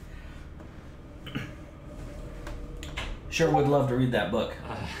 Sure would love to read that book.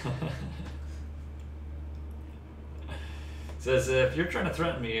 Says, if you're trying to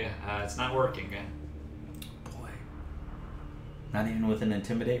threaten me, it's not working. Boy. Not even with an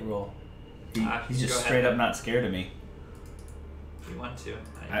intimidate roll. He's just go straight ahead. up not scared of me. If you want to.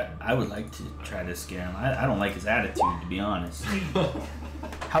 I would like to try to scare him. I don't like his attitude, to be honest.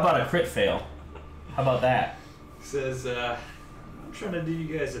 How about a crit fail? How about that? Says, I'm trying to do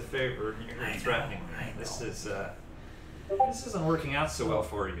you guys a favor. You're threatening me. This isn't working out so well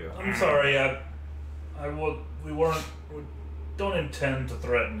for you. I'm sorry. We don't intend to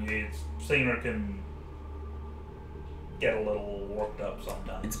threaten you. Singer can get a little worked up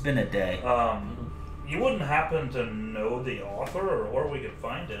sometimes. It's been a day. You wouldn't happen to know the author or where we could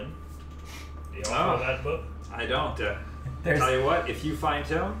find him? The author of that book? I don't. Tell you what, if you find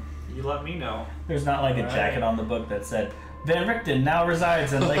him, you let me know. There's not like a jacket on the book that said, Van Richten now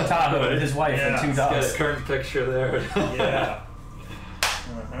resides in Lake Tahoe with his wife and 2 dogs. Got a current picture there. Yeah.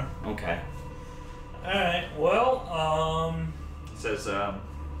 Okay. Alright, well, It says,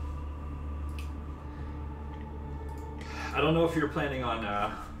 I don't know if you're planning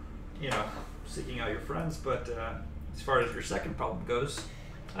on, seeking out your friends, but as far as your second problem goes,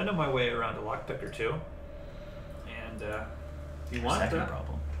 I know my way around a lockpick or two. And if you want Second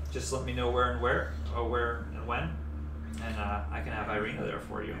problem. just let me know where and when, and I can have Irina there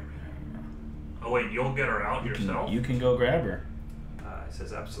for you. oh wait, you'll get her out yourself? You can go grab her. He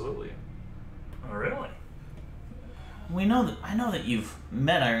says, absolutely. Oh, really? I know that you've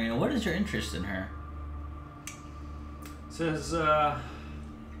met Irina. What is your interest in her? Says, I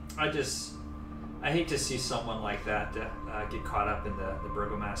hate to see someone like that get caught up in the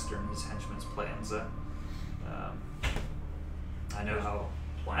burgomaster and his henchmen's plans. I know how.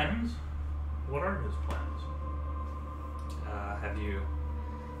 Plans? What are his plans?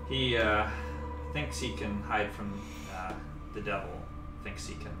 He thinks he can hide from the devil. Thinks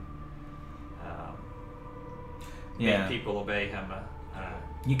he can make people obey him.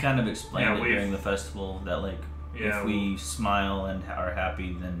 You kind of explained it we've- during the festival that if we smile and are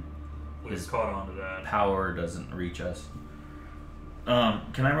happy, then We've his caught on to that. power doesn't reach us.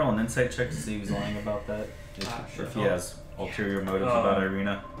 Can I roll an insight check to see if he's lying about that? Sure. If he has ulterior motives about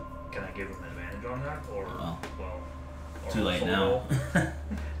Irina. Can I give him advantage on that? Or, or Too late full now.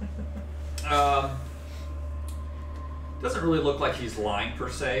 roll? Doesn't really look like he's lying per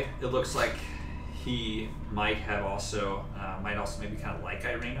se. It looks like he might also maybe kind of like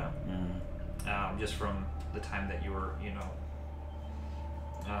Irina, just from the time that you were,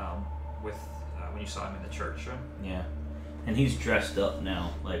 with when you saw him in the church. Right? Yeah. And he's dressed up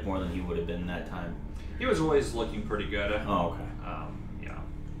now, like more than he would have been that time. He was always looking pretty good. Oh, okay. Yeah.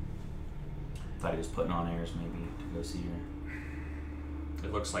 Thought he was putting on airs maybe to go see her.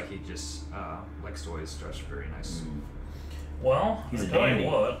 It looks like he just likes to always dress very nice. Well, He's I a tell dandy. you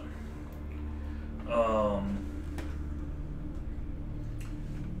what.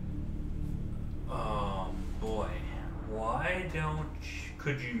 Boy, why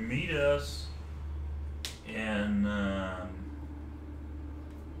could you meet us in the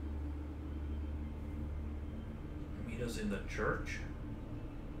church?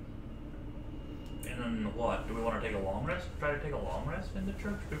 And then what? Do we want to take a long rest? Try to take a long rest in the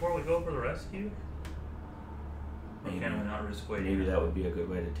church before we go for the rescue? Or can we not risk waiting? Maybe that would be a good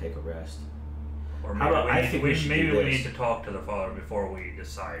way to take a rest. Or How about- I maybe think we should maybe do we this. need to talk to the father before we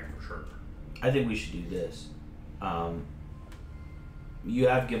decide for sure. I think we should do this. You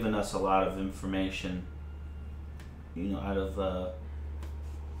have given us a lot of information, out of the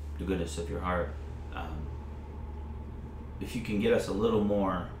goodness of your heart. If you can get us a little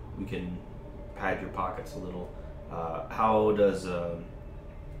more, we can pad your pockets a little. How does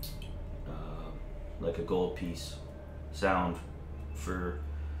like a gold piece sound for,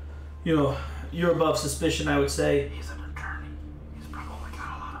 you're above suspicion, I would say. He's an attorney. He's probably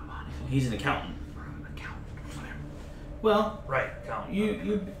got a lot of money. He's an accountant. An accountant. Whatever. Well, Right, count.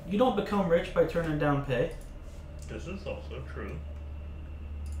 you don't become rich by turning down pay. This is also true.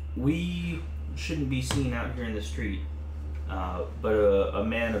 We shouldn't be seen out here in the street. But a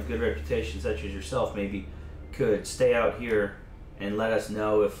man of good reputation such as yourself maybe could stay out here and let us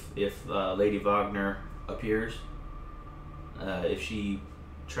know if Lady Wagner appears. If she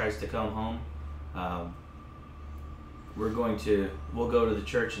tries to come home. We'll go to the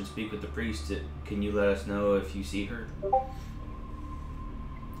church and speak with the priest. Can you let us know if you see her?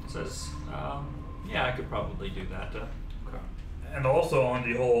 Says, yeah, I could probably do that. Okay. And also on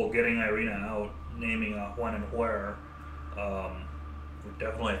the whole getting Irina out, naming when and where, we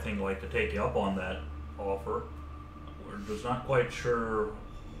definitely, I think, like to take you up on that offer. We're just not quite sure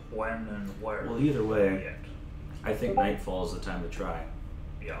when and where. Well, either way, yet. I think nightfall is the time to try.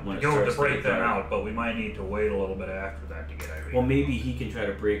 Yeah, When we it go starts to to break get them dark. out, but we might need to wait a little bit after that to get Irina. Well, maybe he can try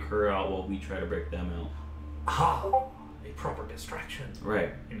to break her out while we try to break them out. A proper distraction.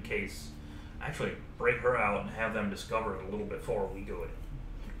 Right. In case, actually, break her out and have them discover it a little before we go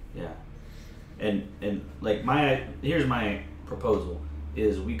in. Yeah. And like here's my proposal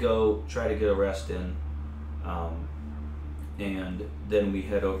is we go try to get a rest in, and then we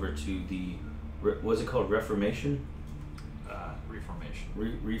head over to the what's it called, Reformation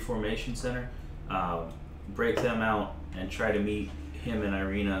Reformation Center, break them out and try to meet him and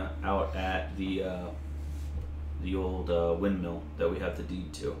Irina out at the old windmill that we have the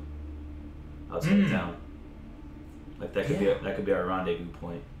deed to outside of town. Like that could be our rendezvous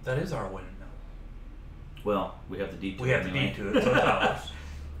point. That is our windmill. Well, we have the deed to We it have the anyway. deed to it, so it's ours.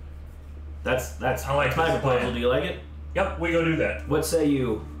 That's I like my this proposal. plan. Do you like it? Yep, we go do that. What say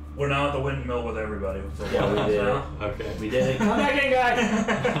you? We're now at the windmill with everybody. So Yeah, we did it. Okay. We did it. Come back in,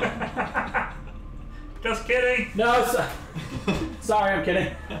 guys. Just kidding. No, sorry, I'm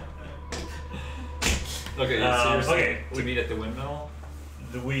kidding. Okay, seriously, okay, to meet at the windmill?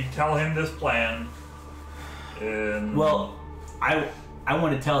 Do we tell him this plan? Well, I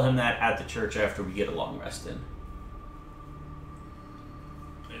want to tell him that at the church after we get a long rest in.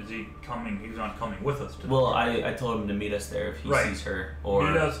 Is he coming? He's not coming with us today. Well, I told him to meet us there if he Right. sees her,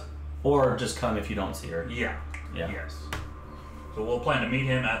 Meet us. or just come if you don't see her. Yeah. Yeah. Yes. So we'll plan to meet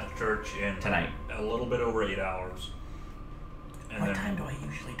him at the church in Tonight. a little bit over 8 hours. And What then, time do I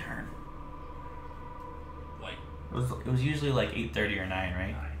usually turn? Like It was usually like 8:30 or 9,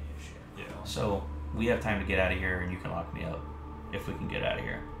 right? 9-ish. Yeah. So we have time to get out of here, and you can lock me up if we can get out of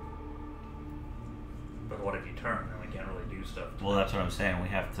here. But what if you turn? Then we can't really do stuff. Well, that's what I'm saying. We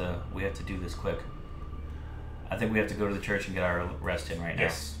have to do this quick. I think we have to go to the church and get our rest in right now.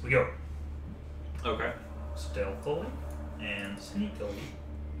 Yes, we go. Okay. Stealthily and sneakily,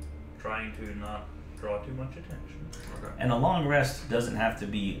 trying to not draw too much attention. Okay. And a long rest doesn't have to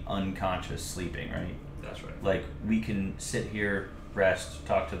be unconscious sleeping, right? That's right. Like, we can sit here, rest,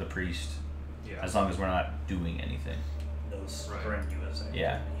 talk to the priest, Yeah. as long as we're not doing anything. No strenuous activity.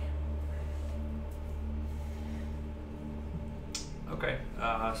 Yeah. Okay.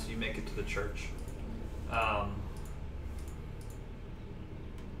 So you make it to the church.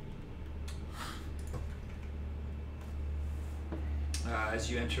 As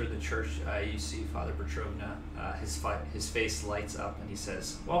you enter the church, you see Father Petrovna. His face lights up, and he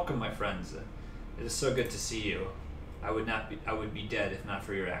says, "Welcome, my friends. It is so good to see you. I would be dead if not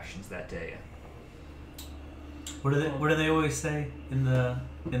for your actions that day." What do they always say in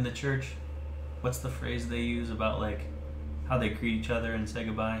the church? What's the phrase they use about like how they greet each other and say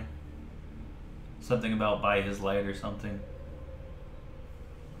goodbye? Something about by his light or something.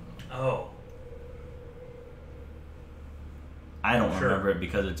 Oh. I don't Sure. remember it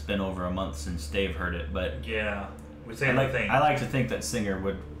because it's been over a month since Dave heard it, but Yeah. We say I the like thing. I like to think that Singer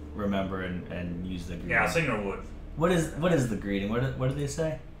would remember and use the greeting. Yeah, Singer would. What is the greeting? What do they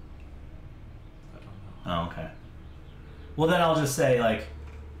say? I don't know. Oh, okay. Well, then I'll just say like,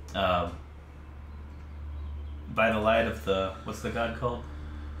 by the light of the what's the god called?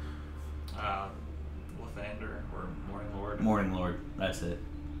 Lathander or Morning Lord. Morning Lord. That's it.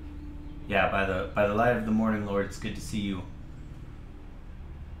 Yeah, by the light of the Morning Lord, it's good to see you.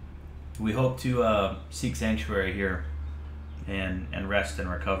 We hope to seek sanctuary here, and rest and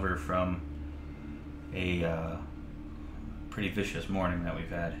recover from a pretty vicious morning that we've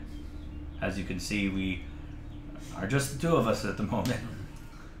had. As you can see, we are just the two of us at the moment.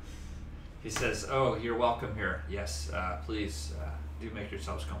 He says, "Oh, you're welcome here. Yes, please do make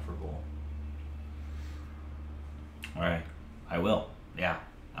yourselves comfortable." All right, I will. Yeah,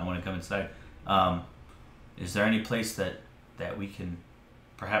 I want to come inside. Is there any place that we can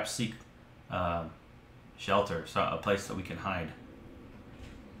perhaps seek shelter, so a place that we can hide,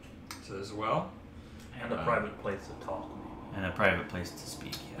 Says, "Well," And a private place to talk. and a private place to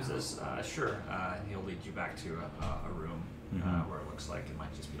speak? he Yeah. says, "Sure." He'll lead you back to a room. where it looks like it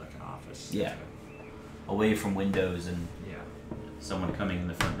might just be like an office. Yeah. Away from windows and Yeah. someone coming in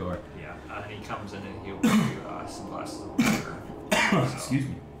the front door. Yeah. And he comes in and he'll give you some glasses of water. Excuse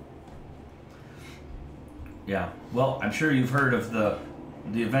me. Yeah. Well, I'm sure you've heard of the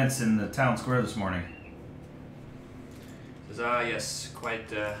events in the town square this morning. Says, yes,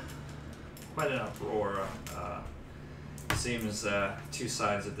 quite an uproar. It seems two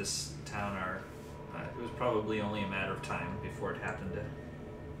sides of this town are. It was probably only a matter of time before it happened.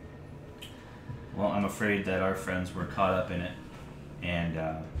 Well, I'm afraid that our friends were caught up in it,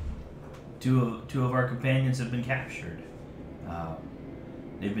 and two of our companions have been captured.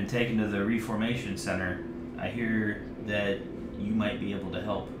 They've been taken to the Reformation Center. I hear that you might be able to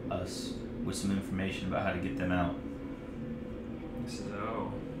help us with some information about how to get them out. He says,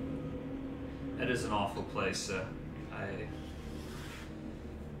 "Oh, that is an awful place.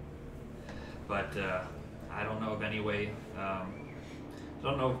 But I don't know of any way.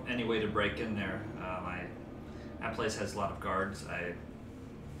 Don't know of any way to break in there. That place has a lot of guards. I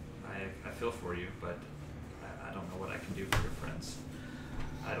feel for you, but I don't know what I can do for your friends.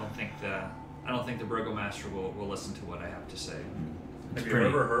 I don't think the burgomaster will listen to what I have to say." Have you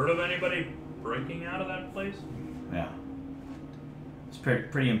ever heard of anybody breaking out of that place? Yeah. It's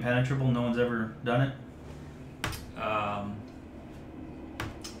pretty impenetrable. No one's ever done it.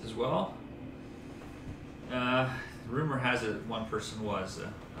 As well. Rumor has it one person was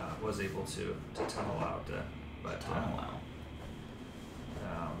able to tunnel out, but Tunnel out.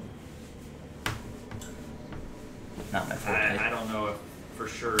 um, Not my forte. I don't know if for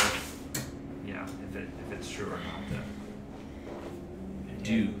sure. If it's true or not.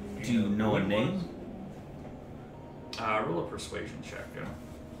 Do you know a name? Roll a persuasion check.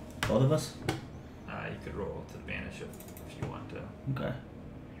 Both of us? You could roll with advantage if you want to. Okay.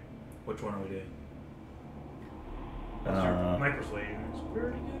 Which one are we doing? My persuasion is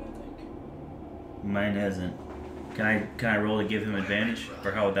pretty good, I think. Mine hasn't. Can I roll to give him advantage,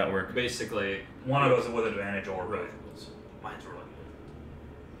 or how would that work? Basically, One of us with advantage or both of us. Mine's really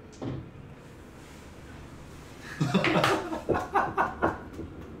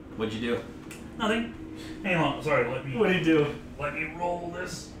What'd you do? good. Nothing. Hang on. Sorry. Let me do? let me roll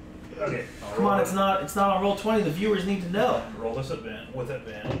this. Okay. I'll Come roll on, it. it's not on roll 20. The viewers need to know. Roll this with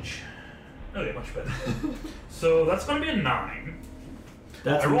advantage. Okay, much better. So that's going to be a 9.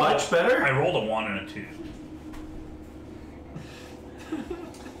 That's I rolled much better. I rolled a 1 and a 2.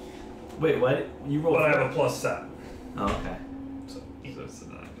 Wait, what? You rolled. But I four? have a plus 7. Oh, okay. So it's a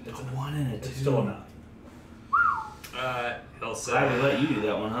 9. It's a 1 and a 2. It's still a 9. He'll say. I would let you do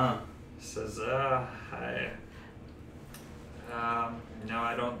that one, huh? Says, no,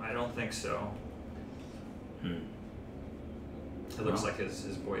 I don't think so. It looks like his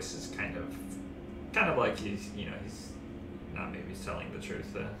voice is kind of like he's not maybe telling the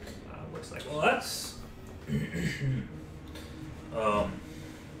truth. Looks like. Well, that's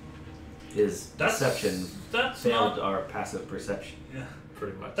His deception that's failed not, our passive perception. yeah,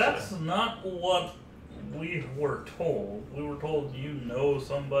 pretty much. that's not what we were told. We were told you know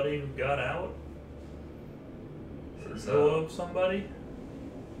somebody who got out. Or know of somebody.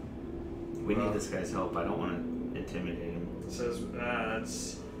 We need this guy's help. I don't want to intimidate him. Says,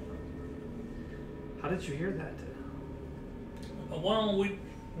 that's. How did you hear that? Well, we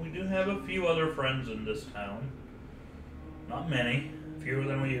do have a few other friends in this town. Not many. Fewer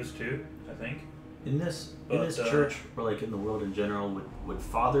than we used to, I think. In this But, church, or like in the world in general, would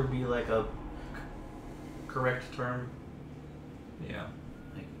father be like a correct term? Yeah.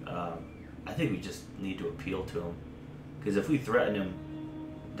 Like, I think we just need to appeal to him, because if we threaten him,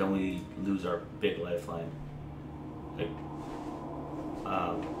 then we lose our big lifeline. Like,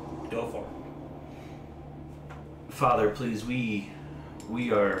 Go for it. Father, please, we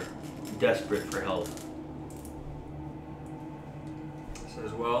are desperate for help.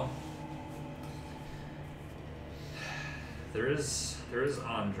 Says, well, there is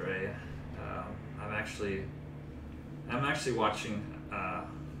Andre. I'm actually watching,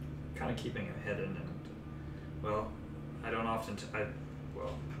 kind of keeping him hidden, and well, I don't often. I'm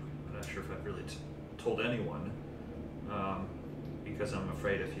not sure if I've really told anyone, because I'm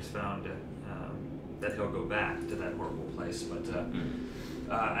afraid if he's found, that he'll go back to that horrible place. But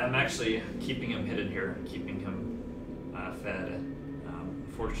I'm actually keeping him hidden here, keeping him fed.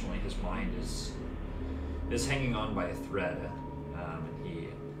 Unfortunately, his mind is hanging on by a thread, and he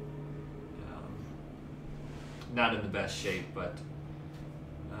not in the best shape. But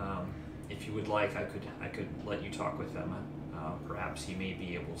if you would like, I could let you talk with him. Perhaps he may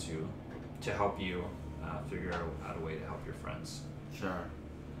be able to help you figure out a way to help your friends. Sure.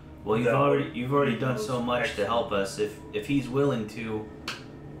 Well, you've That already would done be so much to excellent. help us. If he's willing to,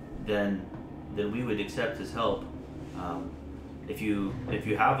 then we would accept his help. If you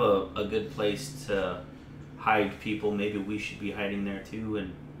have a good place to hide people, maybe we should be hiding there too.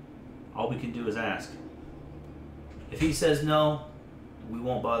 And all we can do is ask. If he says no, we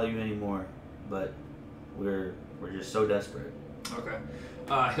won't bother you anymore. But we're just so desperate. Okay.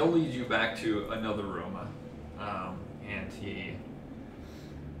 He'll lead you back to another room, and he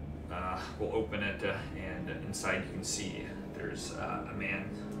will open it, and inside you can see there's a man,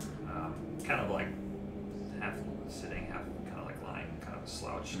 kind of like half sitting, half kind of like lying, kind of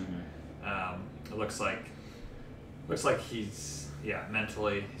slouched. It looks like he's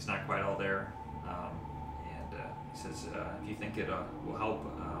mentally he's not quite all there, and he says if you think it will help,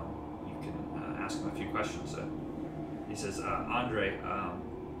 you can ask him a few questions. He says, Andre,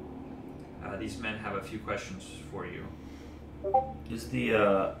 these men have a few questions for you. Is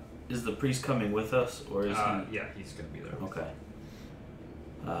the priest coming with us, or is he? Yeah, he's gonna be there. Okay.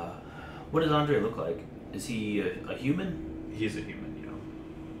 What does Andre look like? Is he a human? He's a human, you know.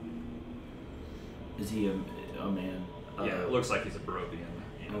 Is he a man? Yeah, it looks like he's a Barovian.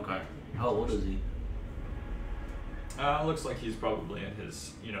 You know. Okay. How old is he? Looks like he's probably in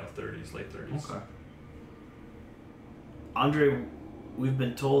his, 30s, late 30s. Okay. Andre, we've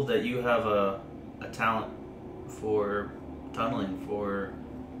been told that you have a talent for tunneling, for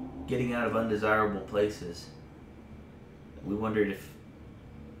getting out of undesirable places. We wondered if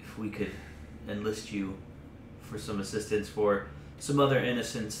we could enlist you for some assistance for some other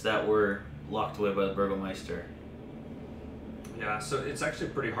innocents that were locked away by the Burgomeister. Yeah, so it's actually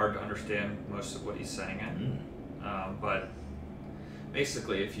pretty hard to understand most of what he's saying. But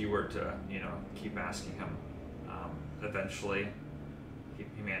basically, if you were to, keep asking him, eventually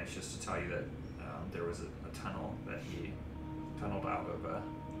he manages to tell you that there was a tunnel that he tunneled out of,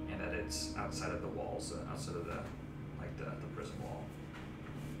 and that it's outside of the walls, outside of the prison wall.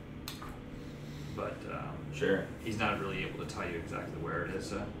 But Sure. he's not really able to tell you exactly where it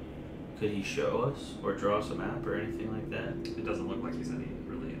is. Could he show us or draw us a map or anything like that? It doesn't look like he's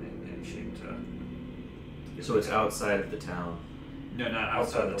really in any shape to get So it's outside of the town, No, not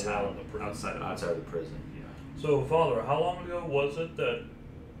outside of the wall town. of the prison. Outside outside of the prison. Yeah. So, Father, how long ago was it that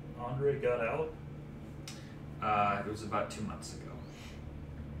Andre got out? It was about 2 months ago.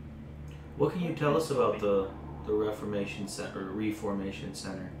 What can you tell us about the Reformation Center, or Reformation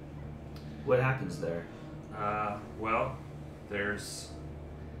Center? What happens there? Well, there's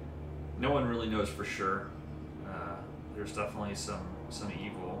no one really knows for sure. There's definitely some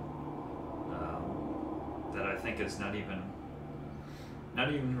evil that I think is not even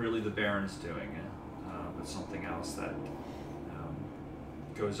really the Baron's doing, but something else that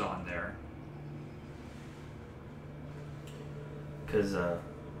goes on there. Because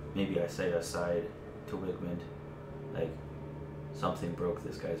maybe I say aside to Wigmund, like, something broke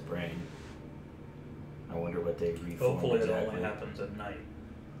this guy's brain. I wonder what they reformed Hopefully exactly. it only happens at night.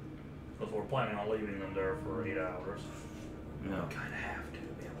 Because we're planning on leaving them there for 8 hours. No. Kind of have to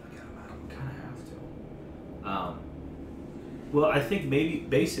be able to get them out. Kind of have to. Well, I think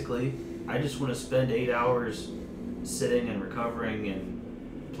basically, I just want to spend 8 hours sitting and recovering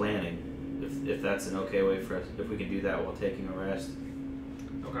and planning. If that's an okay way for us, if we can do that while taking a rest.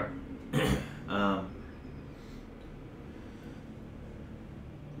 Okay.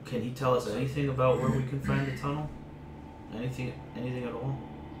 Can he tell us anything about where we can find the tunnel? Anything at all?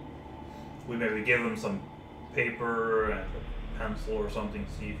 We maybe give him some paper and a pencil or something,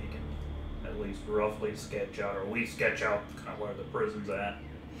 see if he can at least roughly sketch out, or we sketch out kind of where the prison's at.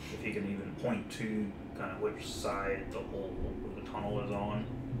 If he can even point to kind of which side the hole where the tunnel is on.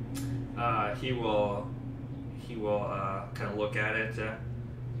 He will kind of look at it,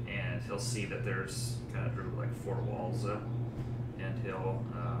 and he'll see that there's kind of like 4 walls, and he'll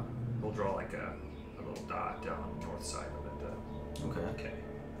draw like a little dot on the north side of it. Okay. Okay.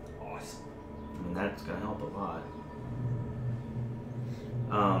 Awesome. I mean, that's gonna help a lot.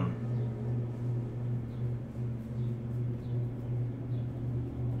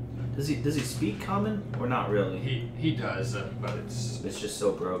 Does he speak common or not really? He does, but it's just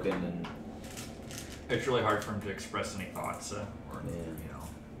so broken and really hard for him to express any thoughts, or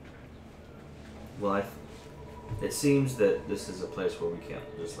well, it seems that this is a place where we can't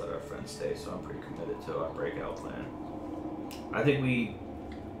just let our friends stay. So I'm pretty committed to our breakout plan. I think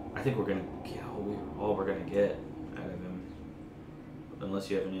we're gonna get all we're gonna get out of him. Unless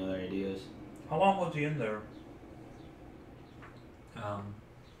you have any other ideas. How long was he in there?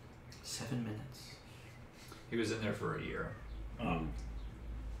 7 minutes. He was in there for a year.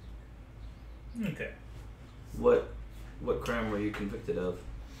 Okay. What crime were you convicted of?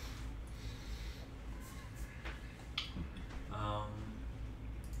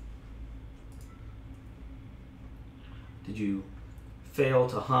 you fail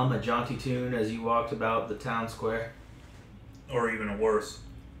to hum a jaunty tune as you walked about the town square? Or even worse,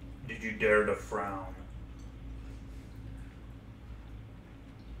 did you dare to frown?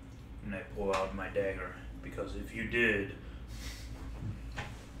 And I pull out my dagger, because if you did...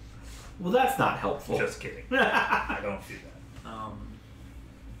 Well, that's not helpful. Just kidding. I don't do that.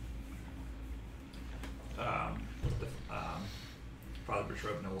 Father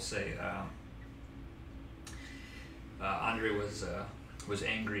Petrovna will say, Andre was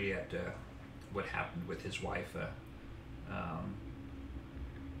angry at what happened with his wife,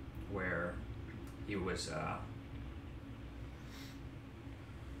 where he was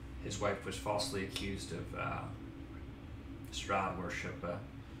his wife was falsely accused of Strahd worship,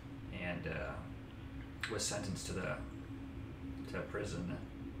 and was sentenced to prison,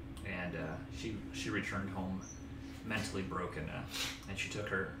 and she returned home mentally broken, and she took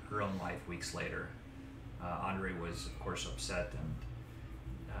her own life weeks later. Andre was, of course, upset and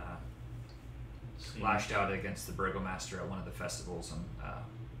lashed out against the burgomaster at one of the festivals and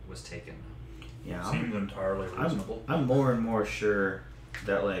was taken. Yeah, Seems entirely reasonable. I'm more and more sure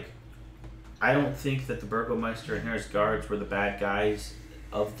that, like, I don't think that the burgomaster and his guards were the bad guys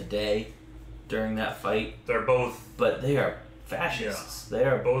of the day during that fight. They're both... But they are fascists. They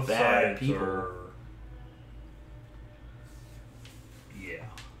are both bad sides people. are... Yeah.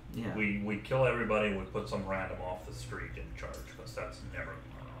 Yeah. We kill everybody and we put some random off the street in charge, because that's never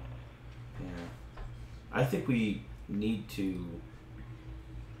going on. Yeah. I think we need to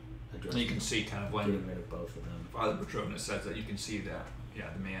address You can see kind of when getting rid of both of them. Father Petrovna says that, you can see that,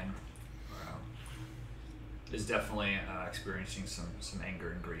 the man is definitely experiencing some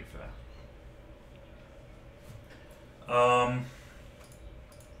anger and grief. Yeah.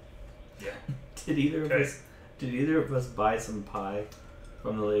 Did either of us buy some pie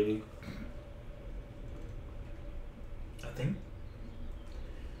from the lady? I think...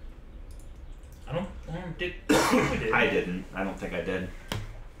 I don't did we did. I didn't. I don't think I did.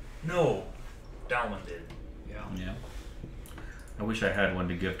 No. Dalman did. Yeah. Yeah. I wish I had one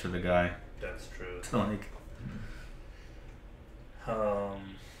to give to the guy That's true. to, like,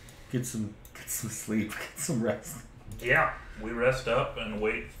 get some sleep, get some rest. Yeah. We rest up and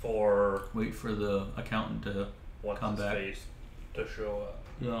wait for... Wait for the accountant to what's come his back. face to show up.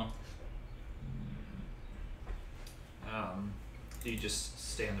 Yeah. Do you just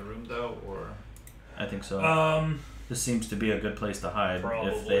stay in the room though, or? I think so. This seems to be a good place to hide if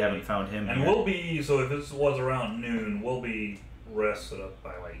Probably. they haven't found him And yet. we'll be, so if this was around noon, we'll be rested up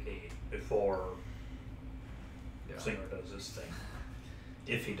by like 8 before Singer does his thing.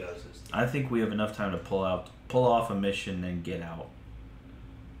 If he does his thing. I think we have enough time to pull off a mission and get out.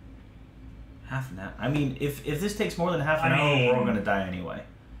 Half an hour. I mean, if this takes more than half an hour, we're all gonna die anyway.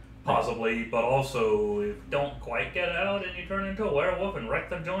 Possibly, but also if you don't quite get out and you turn into a werewolf and wreck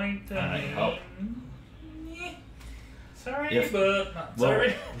the joint, I hope. Sorry, but not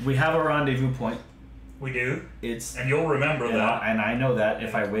sorry. We have a rendezvous point. We do, It's and you'll remember that. and I know that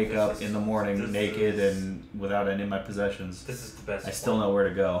if I wake This up is- in the morning this naked is- and without any of my possessions, This is the best. I still plan. know where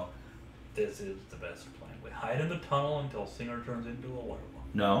to go. This is the best plan. We hide in the tunnel until Singer turns into a werewolf.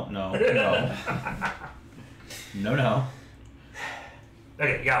 No. No.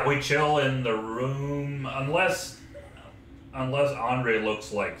 Okay, yeah, we chill in the room unless Andre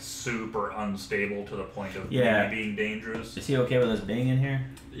looks like super unstable to the point of Yeah. maybe being dangerous. Is he okay with us being in here?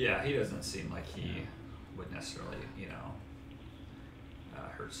 Yeah, he doesn't seem like he would necessarily,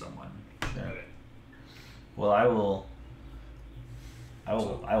 hurt someone. Sure. Okay. Well, I will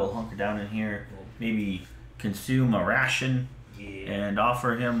hunker down in here, maybe consume a ration, Yeah. and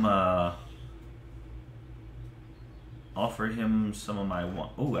offer him some of my one.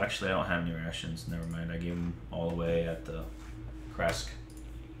 Oh, actually, I don't have any rations. Never mind. I gave him all away at the Kresk.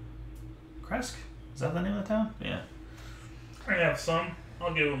 Kresk? Is that the name of the town? Yeah. I have some.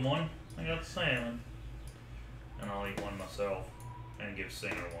 I'll give him one. I got salmon. And I'll eat one myself. And give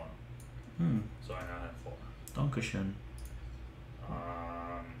Singer one. So I now have 4. Dankeschön.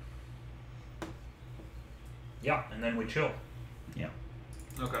 Yeah, and then we chill. Yeah.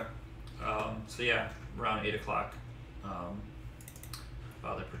 Okay. Around 8 o'clock,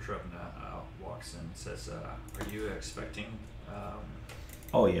 Father Petrovna walks in and says, "Are you expecting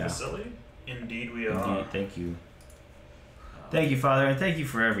Oh yeah. Vasily?" Indeed we are. Indeed. Thank you. Thank you, Father, and thank you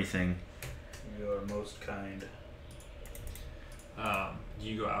for everything. You are most kind. Do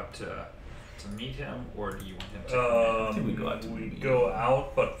you go out to meet him, or do you want him to I think we go out to we meet go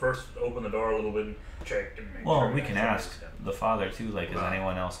out, but first open the door a little bit and check and make Well, sure. we can ask the Father too. Like, is Wow.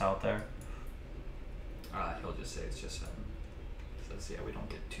 anyone else out there? come in? He'll just say it's just him. Says, "Yeah, we don't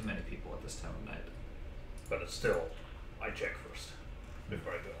get too many people at this time of night." But it's still I check first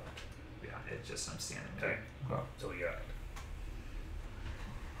before I go out. Yeah, it's just I'm standing Okay. there. So we got it.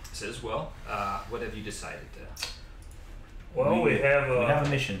 Says, well, what have you decided to? Well, we have we have a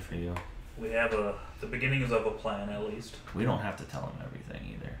mission for you. the beginnings of a plan at least. We don't have to tell him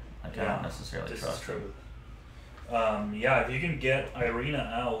everything either. Like I don't necessarily This trust is him. true. Yeah, if you can get Irina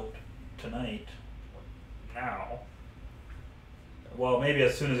out tonight, now. Well, maybe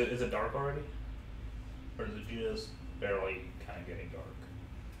as soon as is it dark already, or is it just barely kind of getting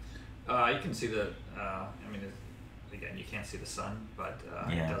dark? You can see the. I mean, again, you can't see the sun, but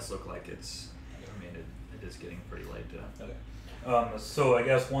Yeah. it does look like it's. I mean, it is getting pretty late. Okay. So I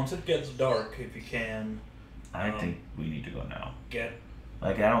guess once it gets dark, if you can. I think we need to go now. Get.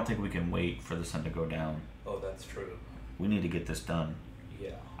 Like I don't think we can wait for the sun to go down. Oh, that's true. We need to get this done.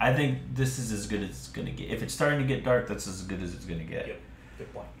 Yeah. I think this is as good as it's gonna get. If it's starting to get dark, that's as good as it's gonna get. Yep.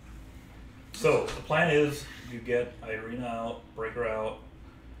 Good point. So the plan is you get Irina out, break her out,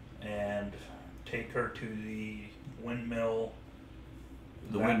 and take her to the windmill.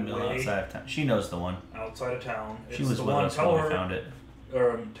 The that windmill way, outside of town. She knows the one. outside of town. She It's was the with one. us Tell when her, we found it.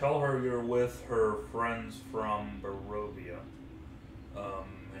 Tell her you're with her friends from Barovia.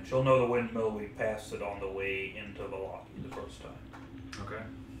 And she'll know the windmill. We passed it on the way into Valaki the first time. Okay.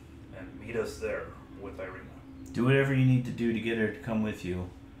 And meet us there with Irina. Do whatever you need to do to get her to come with you.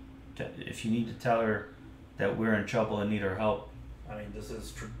 If you need to tell her that we're in trouble and need her help. I mean, this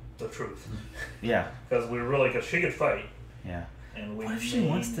is the truth. Yeah. Because she could fight. Yeah. And we What if she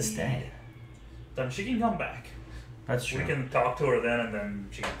wants to need- stay? Then she can come back. That's true. We can talk to her then, and then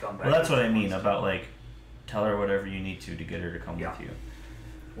she can come back. Well, that's if what she I mean wants about like, tell her whatever you need to get her to come Yeah. with you. to.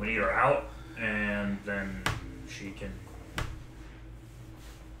 We need her out, and then she can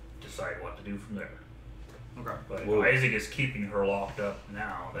decide what to do from there. Okay. But Whoa. if Isaac is keeping her locked up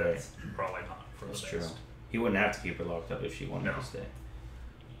now, that's probably not for That's the true. best. He wouldn't have to keep her locked up if she wanted No. to stay.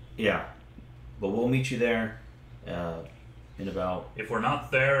 Yeah, but we'll meet you there in about. If we're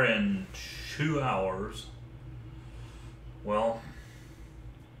not there in 2 hours, well,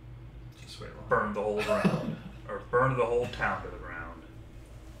 Just wait a little. burn the whole ground, or burn the whole town to the ground,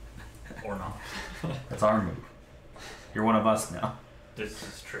 or not. That's our move. You're one of us now. This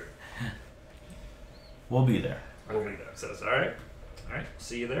is true. We'll be there. We'll be there. Says, all right.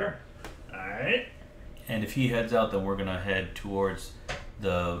 See you there. All right. And if he heads out, then we're gonna head towards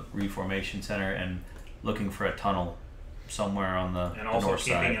the Reformation Center and looking for a tunnel somewhere on the, And the also north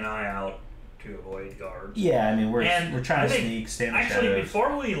keeping side. an eye out to avoid guards. Yeah, I mean we're And trying I to think- sneak, stay in the Actually, shadows.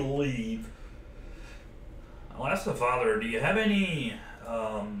 before we leave, I'll ask the father, do you have any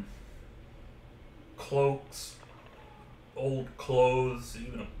cloaks, old clothes,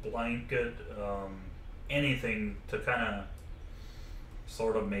 even a blanket, anything to kind of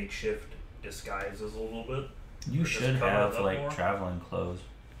sort of makeshift disguises a little bit? You or just should cover it have up like more? traveling clothes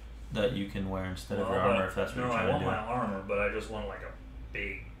that you can wear instead of Well, your armor but- if that's what no, you're I trying want to do. my armor, but I just want like a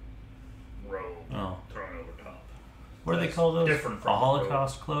big robe Oh. thrown over top. What do they That's call those? different A from the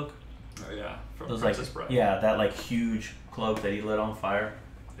Holocaust cloak? Oh yeah. From Those Princess like Bride. yeah, that like huge cloak that he lit on fire.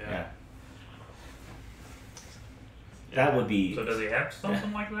 Yeah. That would be So does he have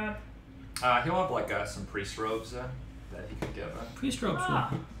something like that? He'll have like some priest robes that he could give. priest robes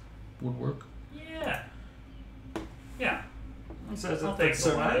Ah. would work. Yeah. Yeah. He says I'll if take it's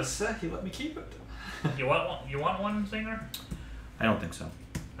so one of nice, he let me keep it. You want one? You want one, Singer? I don't think so.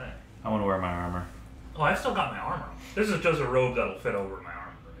 Hey. I want to wear my armor. Oh, I've still got my armor. This is just a robe that'll fit over my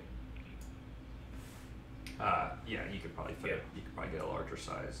armor, right? Yeah, you could probably fit Yeah. it. You could probably get a larger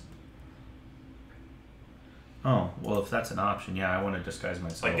size. Oh, well if that's an option, yeah, I want to disguise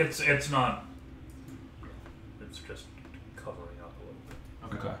myself. Like it's not. It's just covering up a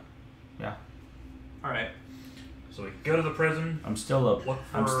little bit. Okay. Yeah. All right. So we go to the prison. I'm still a Look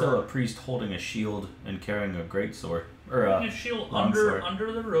I'm for- still a priest holding a shield and carrying a great sword. Or a a shield long sword.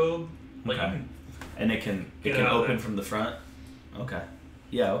 under the robe. Like Okay. you can, And it can Get out of open there. from the front. Okay.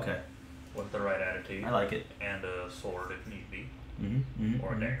 Yeah, okay. with the right attitude. I like it. And a sword if need be, Mm-hmm.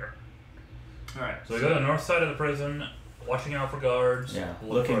 or a dagger. All right. So we go to the north side of the prison, watching out for guards. Yeah.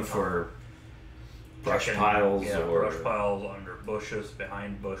 look Looking a for brush checking- piles yeah, or brush piles under bushes,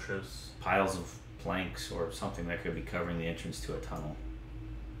 behind bushes. piles of planks or something that could be covering the entrance to a tunnel.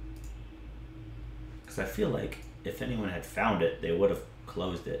 Because I feel like if anyone had found it, they would have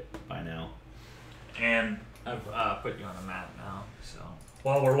closed it by now. And I've put you on the map now, so.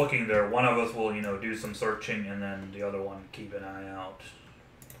 while we're looking there, one of us will, do some searching, and then the other one keep an eye out.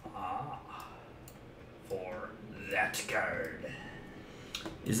 For that guard.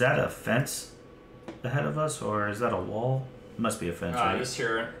 Is that a fence ahead of us, or is that a wall? It must be a fence, right? This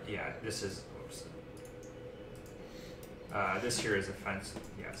here, yeah, this is. Oops. This here is a fence.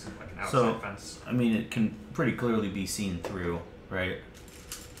 Yeah, it's like an outside So, fence. I mean, it can pretty clearly be seen through, right?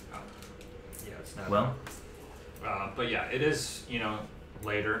 Yeah, it's not. Well, But yeah, it is,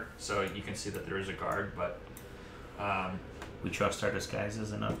 later, so you can see that there is a guard, but we trust our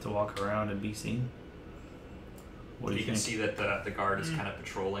disguises enough to walk around and be seen. What do you can think? see that the guard is kind of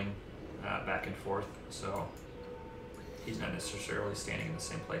patrolling back and forth, so he's not necessarily standing in the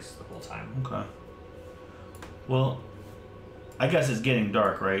same place the whole time. Okay. Well, I guess it's getting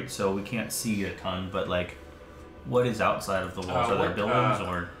dark, right? So we can't see a ton, but like, what is outside of the walls? Are there what, buildings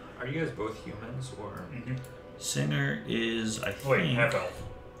or? Are you guys both humans, or? Mm-hmm. Singer is, I think. Wait, half elf.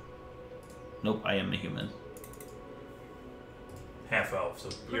 Nope, I am a human. Half elf, so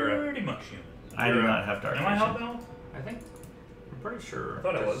You're a- pretty much human. I do not have dark Am I half vision. elf? I think. I'm pretty sure. I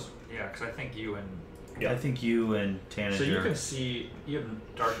thought I was. Yeah, because I think you and. Yeah. I think you and Tanager. So you can see. You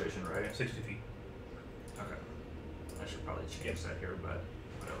have dark vision, right? 60 feet. Okay. I should probably change that here, but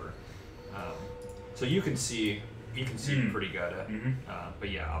whatever. So you can see. You can see pretty good. Mm-hmm. But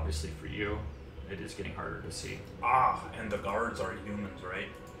yeah, obviously for you, it is getting harder to see. Ah, and the guards are humans, right?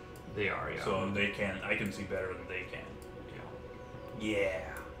 They are, yeah. So they can. I can see better than they can. yeah. Yeah.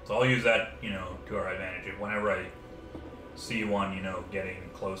 So I'll use that, to our advantage. Whenever I see one, getting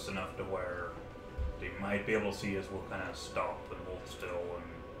close enough to where they might be able to see us, we'll kind of stop and hold still and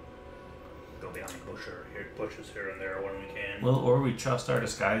go behind bushes here and there when we can. Well, or we trust our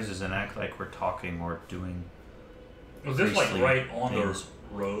disguises and act like we're talking or doing. Was this like priestly right on things.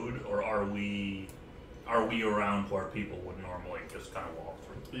 the road, or are we around where people would normally just kind of walk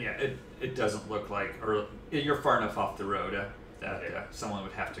through? Yeah, it doesn't look like, or you're far enough off the road that someone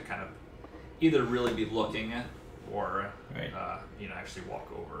would have to kind of either really be looking at or Right. actually walk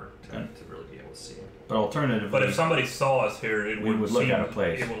over to really be able to see. But alternatively, But if somebody saw us here, it We would would look seem, out of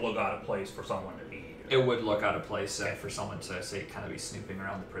place. It would look out of place for someone to be It would look out of place for someone to say kind of be snooping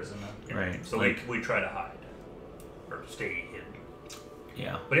around the prison. right? So like, we try to hide or stay hidden.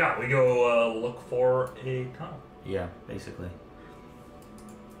 yeah, But yeah, we go look for a tunnel. yeah, basically.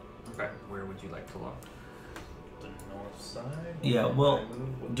 Okay, where would you like to look? The north side. Yeah. Well, I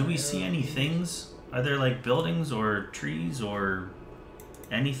move with do we my see arrow. any things? Are there like buildings or trees or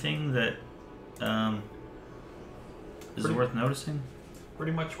anything that is Pretty- worth noticing?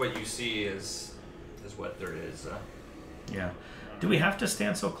 Pretty much what you see is what there is. Yeah. Do we have to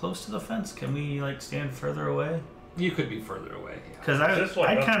stand so close to the fence? Can we like stand further away? You could be further away. Yeah, Because Is this, like,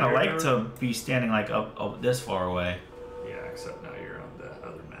 I'd up kind of here? like to be standing like up this far away. yeah, except now you're on the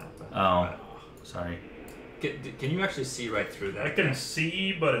other map. Oh, sorry. Can you actually see right through that? I can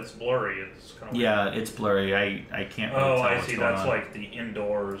see, but it's blurry. It's kind of Yeah, it's blurry. I can't really Oh, tell I what's see. going That's on. like the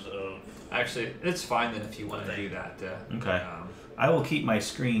indoors of. Actually, it's fine then if you want to do that. Okay. I will keep my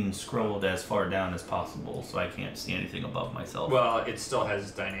screen scrolled as far down as possible so I can't see anything above myself. Well, it still has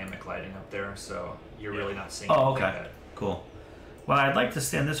dynamic lighting up there, so you're really not seeing. Oh, anything okay. Cool. Well, I'd like to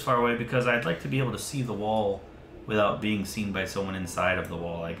stand this far away because I'd like to be able to see the wall without being seen by someone inside of the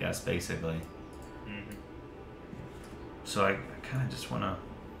wall, I guess, basically. Mhm. So I kind of just want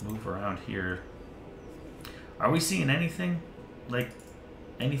to move around here. Are we seeing anything? Like,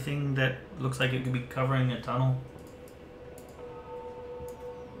 anything that looks like it could be covering a tunnel?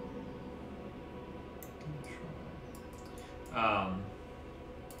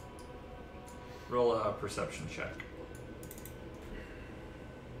 Roll a perception check.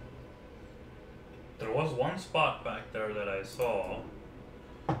 There was one spot back there that I saw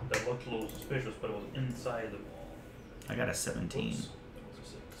that looked a little suspicious, but it was inside the wall. I got a 17.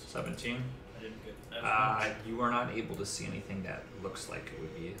 Oops. 17. I didn't get as much. You are not able to see anything that looks like it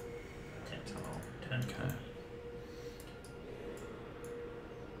would be a tunnel. 10. Okay.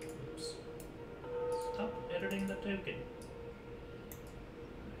 Oops. Stop editing the token.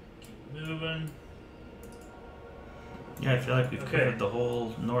 Keep moving. Yeah, I feel like we've Okay. covered the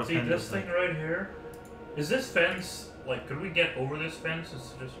whole north See end this of the... thing right here? Is this fence, like, could we get over this fence?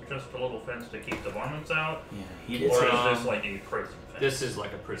 Is this just a little fence to keep the varmints out? Yeah, he Or did. is this like a prison fence? This is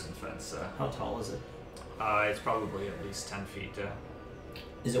like a prison fence. How tall is it? It's probably at least 10 feet.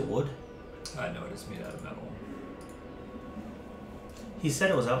 Is it wood? No, it is made out of metal. He said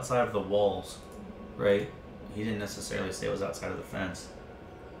it was outside of the walls, right? He didn't necessarily say it was outside of the fence.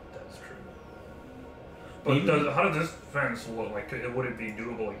 That's true. But Maybe- how does this fence look like? Would it be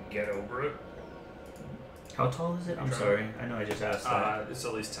doable to get over it? How tall is it? I'm Sure. sorry. I know I just asked that. It's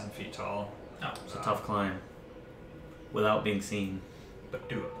at least 10 feet tall. No. It's a tough climb. Without being seen. But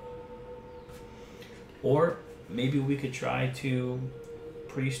do it. Or maybe we could try to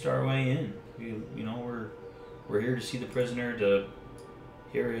priest our way in. We're here to see the prisoner, to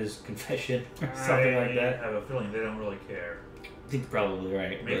hear his confession or something like I that. have a feeling they don't really care. I think you're probably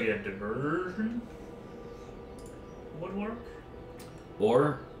right. Maybe a diversion would work.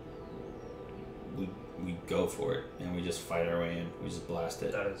 Or we go for it and we just fight our way in. We just blast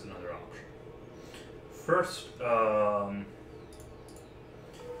it. That is another option. First, I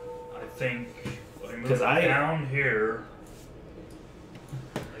think I move down here.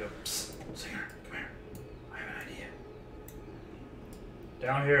 I go, psst, Singer, come here. I have an idea.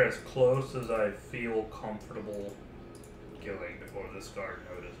 Down here as close as I feel comfortable going before this guard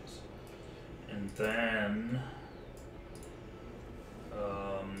notices. And then,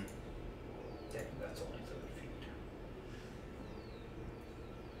 dang, that's only 30 feet.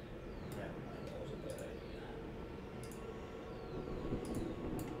 Never mind, that was a bad idea.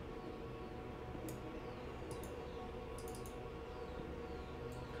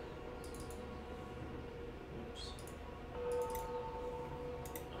 Oops.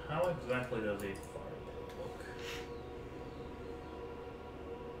 How exactly does a firebolt look?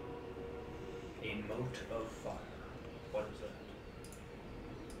 A mote of fire. What is that?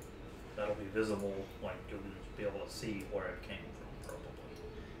 That'll be visible, like you'll just be able to see where it came from, probably.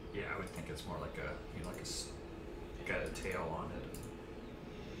 Yeah, I would think it's more like got a tail on it.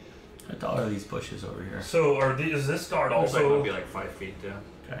 How tall are these bushes over here? So, is this guard Looks like it also? would be like 5 feet down.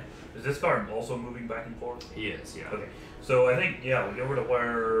 Okay. Is this guard also moving back and forth? He is, yeah. Okay. So I think we go over to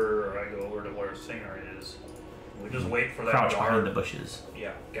where Singer is. We just wait for that Crouch behind guard. the bushes.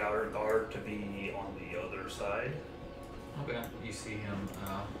 Yeah, guard to be on the other side, Okay. You see him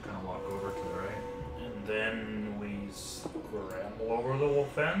kind of walk over to the right. and then we scramble over the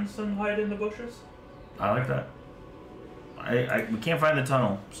fence and hide in the bushes. I like that. We can't find the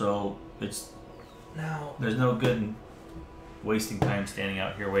tunnel, so Now, there's no good in wasting time standing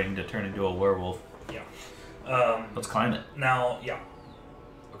out here waiting to turn into a werewolf. Let's climb it. now,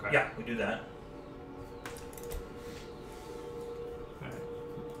 Okay. yeah, we do that. Alright.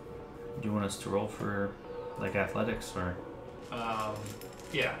 Do you want us to roll for like athletics or?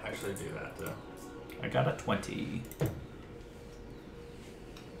 Yeah, actually do that though. I got a 20.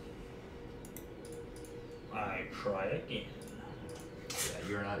 I try again. Yeah,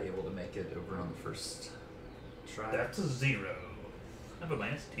 you're not able to make it over on the first try. That's a 0. I have a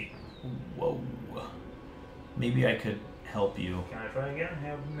 -2. Whoa. Maybe I could help you. Can I try again?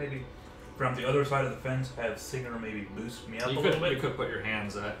 Have maybe from the other side of the fence have Singer maybe boost me up a you little bit. could put your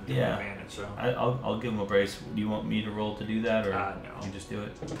hands at and give Yeah. him advantage. So. I'll give him a brace. Do you want me to roll to do that or No. you just do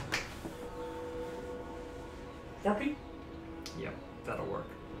it? 14? Yep, that'll work.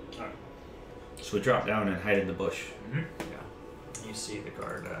 Alright. So we drop down and hide in the bush. Mm-hmm. Yeah. You see the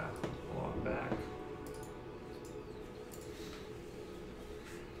guard along back.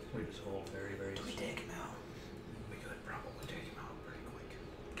 We just hold very, very Do we slow. take him out? We could probably take him out pretty quick.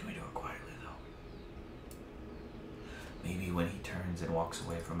 Can we do it quietly though? Maybe when he turns and walks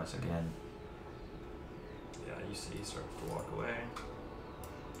away from us again. Yeah, you see he starts to walk away.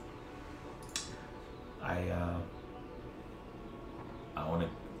 I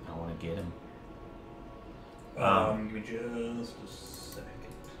wanna get him. Give me just a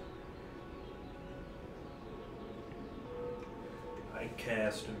second. I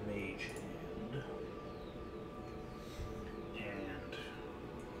cast a mage hand. And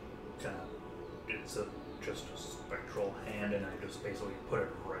kind of, it's just a spectral hand, and I just basically put it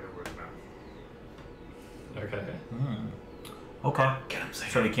right over his mouth. Okay. Okay. Get him,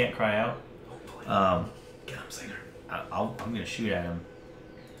 Singer. So he can't cry out. Hopefully. Get him, Singer. I'm gonna shoot at him.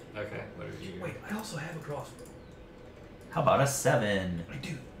 Okay. What did you do? Wait, I also have a crossbow. How about a 7? I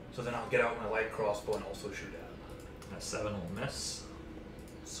do. So then I'll get out my light crossbow and also shoot at him. A 7 will miss.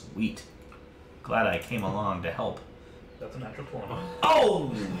 Sweet. Glad I came along to help. That's a natural 20. Oh!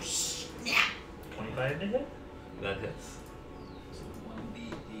 25 to hit? That hits. So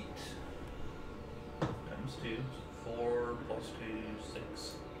 1d8 times 2, so 4 plus 2,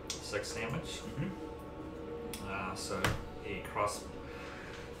 6. 6 damage. Mm-hmm. So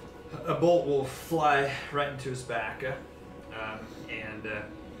a bolt will fly right into his back, and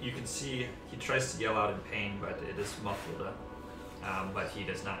you can see he tries to yell out in pain, but it is muffled. But he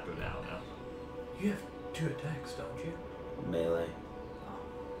does not go down now. You have 2 attacks, don't you? Melee.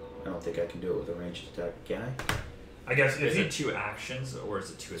 I don't think I can do it with a ranged attack. Can I? I guess if Is he... it 2 actions or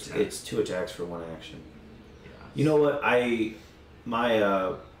is it 2 attacks? It's 2 attacks for 1 action. Yeah. You know what?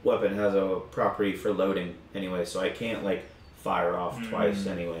 My weapon has a property for loading anyway, so I can't like fire off twice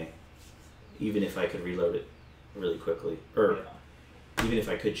anyway. Even if I could reload it really quickly, or even if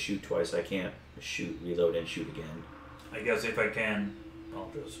I could shoot twice, I can't shoot, reload, and shoot again. I guess if I can,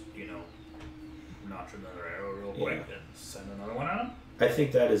 I'll just, notch another arrow real quick and send another one at him. I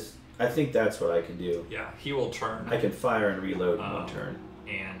think that's what I can do. Yeah, he will turn. I can fire and reload in one turn.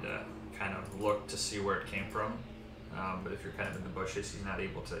 And kind of look to see where it came from. But if you're kind of in the bushes, he's not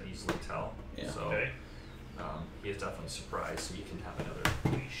able to easily tell. Yeah. So Okay. he is definitely surprised. So you can have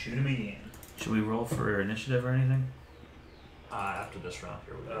another We shoot him again. Should we roll for initiative or anything? after this round.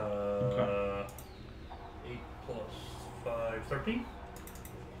 Here we go. 8 plus 5, 13?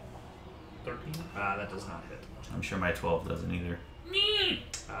 13? That does not hit. I'm sure my 12 doesn't either. No,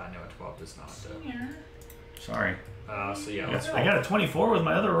 a 12 does not. Sorry. So yeah, let's roll. I got a 24 with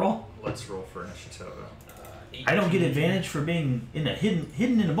my other roll. Let's roll for initiative. I don't get advantage for being in a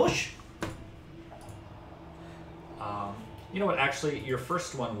hidden in a bush. You know what? Actually, your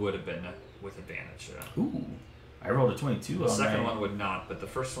first one would have been with advantage. Ooh. I rolled a 22 The on second my... one would not, but the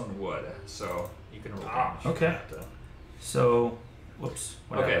first one would. So you can roll Ah, damage. for okay. that, So, whoops.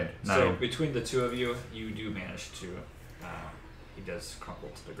 What Okay, happened? so 9. between the two of you, you do manage to. He does crumple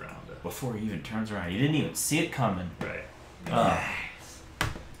to the ground. Before he even turns around. You didn't even see it coming. Right. Alright.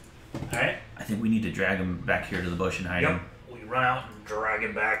 I think we need to drag him back here to the bush and hide Yep. him. We run out and drag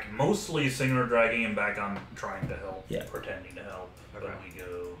him back. Mostly Singer dragging him back on trying to help. Yeah. Pretending to help. Okay. But we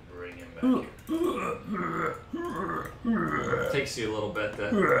go bring him back here. It takes you a little bit.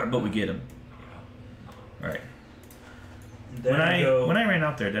 But we get him. Right. Then When we go, I ran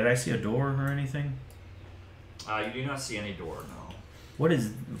out there, did I see a door or anything? You do not see any door. No. What is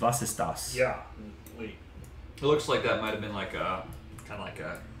Vasistas? Yeah. Wait. It looks like that might have been like a kind of like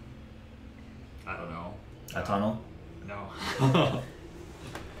a. I don't know. A tunnel? No.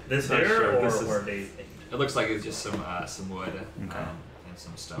 This Not here sure. or This is- where Dave think? It looks like it's just some wood Okay. and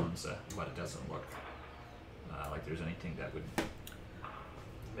some stones, but it doesn't look like there's anything that would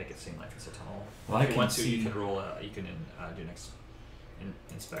make it seem like it's a tunnel. Well, I if you can want to, see- you can roll. You can do an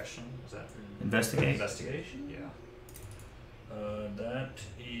inspection. Is that Investigate. investigation? Yeah. That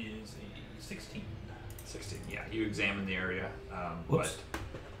is a 16. 16. Yeah, you examine the area, Whoops.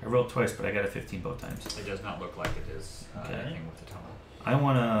 I rolled twice, but I got a 15 both times. but it does not look like it is Okay. anything with the tunnel. I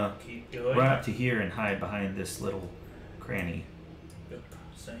want to Keep going. run up to here and hide behind this little cranny. Yep.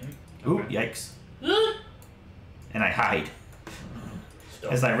 Same. Ooh, Okay. yikes. And I hide.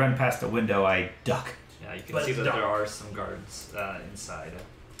 Stealth. As I run past the window, I duck. Yeah, you can Let's see that duck. there are some guards inside.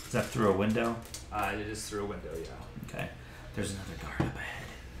 Is that through a window? It is through a window. Yeah. Okay. There's another guard up ahead.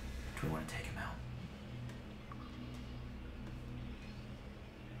 Do we want to take him out?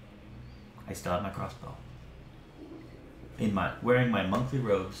 I still have my crossbow. Wearing my monthly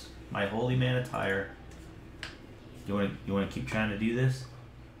robes, my holy man attire. You want to keep trying to do this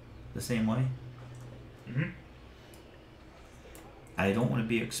the same way? Mm-hmm. I don't want to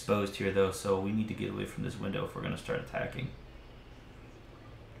be exposed here though, so we need to get away from this window if we're going to start attacking.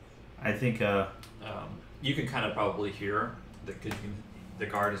 I think You can kind of probably hear the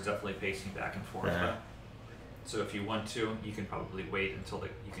guard is definitely pacing back and forth. Yeah. So if you want to, you can probably wait until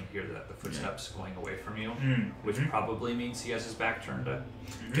you can hear the footsteps going away from you, which probably means he has his back turned.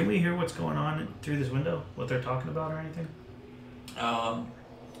 Can we hear what's going on through this window? What they're talking about or anything?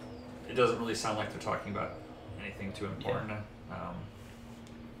 It doesn't really sound like they're talking about anything too important.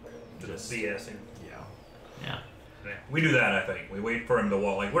 Just BSing. Yeah. Yeah. Yeah. We do that, I think. We wait for him to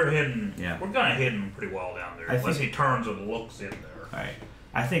walk. Like, we're hidden. Yeah. We're kind of hidden pretty well down there. I Unless think- he turns and looks in there. Alright.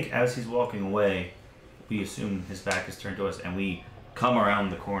 I think as he's walking away, we assume his back is turned to us and we come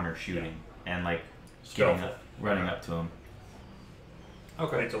around the corner shooting and like getting Stealth. up, running up to him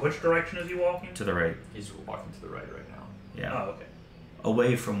Okay. Wait, so which direction is he walking? to the right. He's walking to the right now. Yeah. Oh, okay.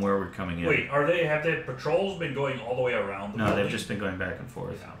 Away from where we're coming in. Wait, have the patrols been going all the way around the No, building? they've just been going back and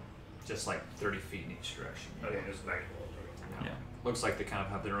forth. Yeah. Just like 30 feet in each direction. Okay, just back to the Yeah. Looks like they kind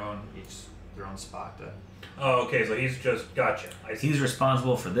of have their own spot. Oh, okay, so he's just gotcha. I see. He's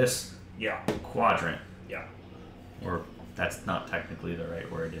responsible for this Yeah, quadrant. yeah. Or that's not technically the right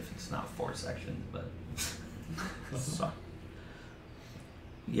word if it's not 4 sections, but so.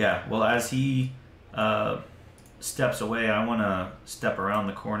 Yeah, well as he steps away, I wanna step around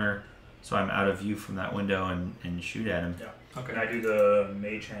the corner so I'm out of view from that window and shoot at him. Yeah. Okay. And I do the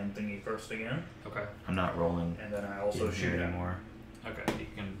mage hand thingy first again, Okay. I'm not rolling and then I also in shoot here at him. anymore. Okay. You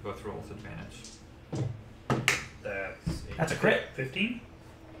can both roll with advantage. That's a crit. 15?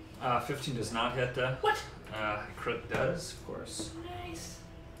 15 does not hit. What? Crit does, of course. Nice.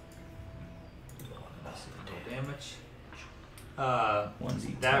 No damage.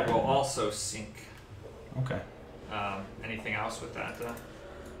 1d10. That will also sink. Okay. Anything else with that?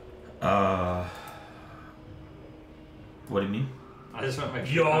 What do you mean? I just want to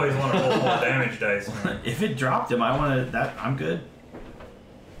make You always want to roll more damage dice, man. If it dropped him, I want to. I'm good.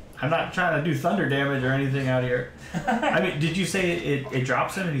 I'm not trying to do thunder damage or anything out here. I mean, did you say it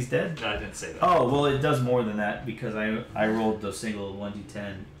drops him and he's dead? No, I didn't say that. Oh, well, it does more than that because I rolled the single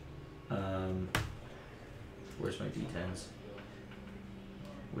 1d10. Where's my d10s?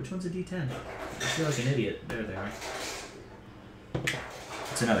 Which one's a d10? I feel like an idiot. There they are.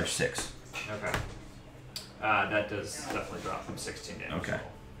 It's another 6. Okay. That does definitely drop from 16 damage. Okay.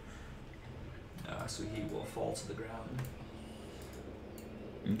 So he will fall to the ground.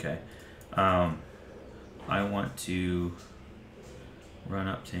 Okay. I want to run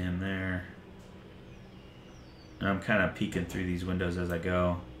up to him there. And I'm kind of peeking through these windows as I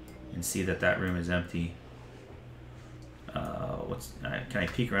go and see that room is empty. Can I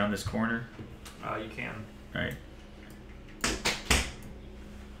peek around this corner? You can. All right.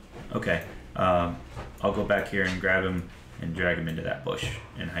 Okay. I'll go back here and grab him and drag him into that bush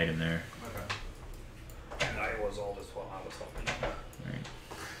and hide him there. Okay. And I was all this while I was helping. All right.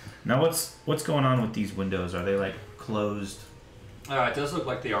 Now what's going on with these windows? Are they like closed? It does look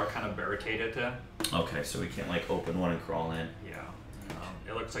like they are kind of barricaded. Okay, so we can't like open one and crawl in. Yeah.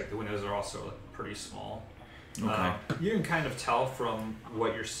 It looks like the windows are also pretty small. Okay. You can kind of tell from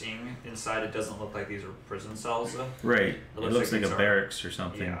what you're seeing inside. It doesn't look like these are prison cells. Right. It looks like these a are- barracks or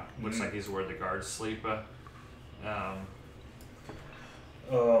something. Yeah. Looks like these are where the guards sleep. But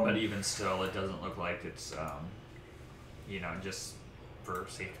But even still, it doesn't look like it's, just for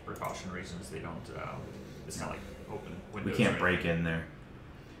safety precaution reasons, they don't, it's not like open We windows. can't or break anything. in there.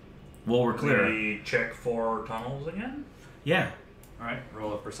 Well, we're clear. we check for tunnels again? Yeah. Alright,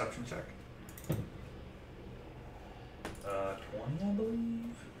 roll a perception check. 20, I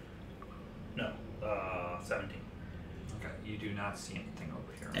believe? No, 17. Okay, you do not see anything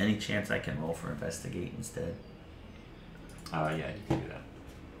over here. Any chance I can roll for investigate instead? Yeah, you can do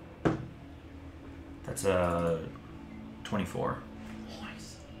that. That's 24.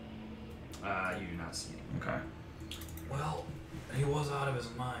 Nice. You do not see anything. Okay. Well, he was out of his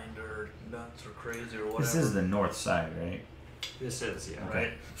mind, or nuts, or crazy, or whatever. This is the north side, right? This is, yeah.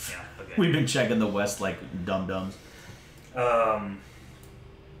 Right? Yeah, okay. We've been checking the west like dum-dums. I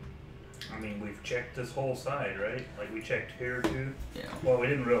mean, we've checked this whole side, right? Like, we checked here, too? Yeah. Well, we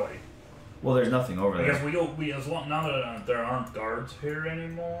didn't really. Well, there's nothing over I there. guess as long, now that there aren't guards here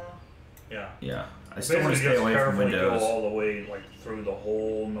anymore. Yeah. Yeah. I still want to Basically stay away from carefully windows. go all the way, like, through the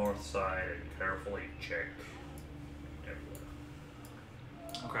whole north side and carefully check everywhere.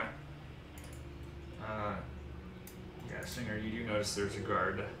 Okay. Yeah, Singer, you do notice there's a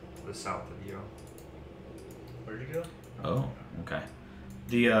guard to the south of you. Where'd you go? Oh, okay.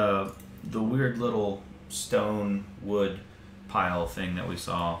 The weird little stone wood pile thing that we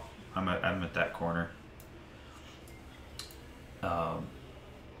saw. I'm at that corner.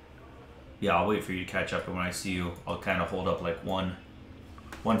 Yeah, I'll wait for you to catch up, and when I see you, I'll kind of hold up like one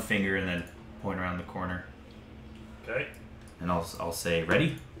finger and then point around the corner, Okay. and I'll say,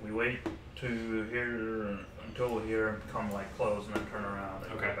 "Ready?" We wait to hear until we hear him come like close and then turn around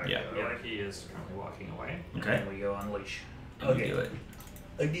and Okay. go back Yeah. the other Yeah, way. he is currently walking away. Okay. And then we go unleash. And we do it.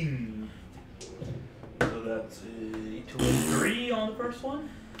 Again. So that's 23 on the first one.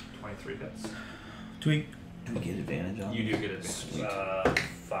 23 hits. Do we get advantage on? You do get advantage.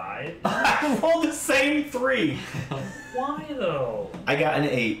 5. I rolled the same 3. Why though? I got an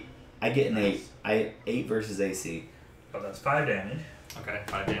 8. I get an 8. 8 versus AC. Oh, that's 5 damage. Okay,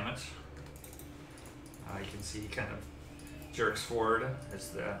 5 damage. You can see he kind of jerks forward as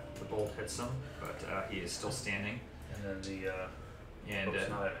the bolt hits him, but he is still standing. And then the And it's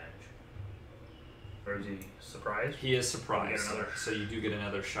not advantage. Or is he surprised? he is surprised, You get another. so you do get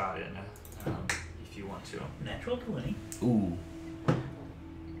another shot in if you want to. Natural 20. Ooh.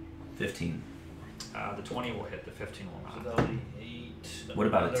 15. The 20 will hit, the 15 will So not. that'll be 8. What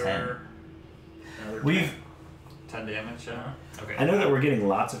about a Another We've 10 damage? Uh-huh. Okay. I know that we're getting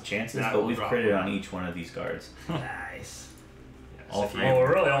lots of chances, That but will we've drop critted one. on each one of these guards. Nice. Yeah, all so three. Well,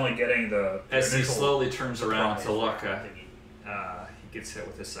 we're really only getting the as he initial slowly turns around to surprise. look, he gets hit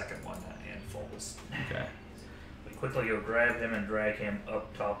with his second one and falls. Okay. We quickly go grab him and drag him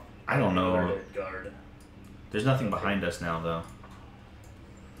up top. I don't know. Another dead guard. There's nothing behind us now, though.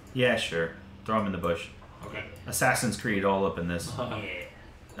 Yeah, sure. Throw him in the bush. Okay. Assassin's Creed all up in this.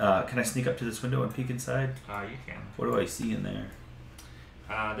 Yeah. Can I sneak up to this window and peek inside? You can. What do I see in there?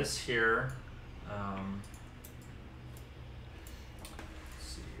 This here. Let's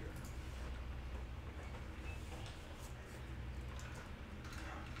see here.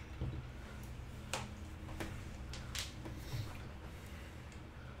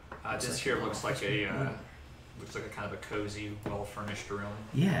 This here looks like a kind of a cozy, well-furnished room.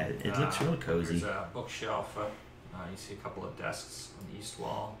 Yeah, it looks real cozy. There's a bookshelf. You see a couple of desks on the east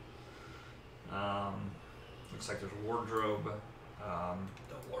wall. Looks like there's a wardrobe.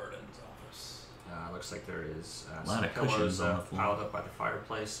 The warden's office. Looks like there is A lot some of cushions pillows on the floor. piled up by the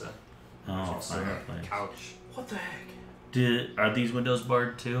fireplace. Oh, also fireplace. a couch. What the heck? Are these windows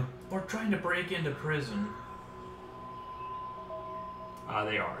barred too? We're trying to break into prison.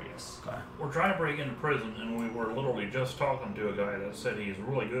 They are, yes. Okay. We're trying to break into prison, and we were literally just talking to a guy that said he's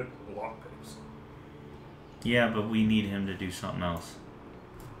really good with lockpicks. Yeah, but we need him to do something else.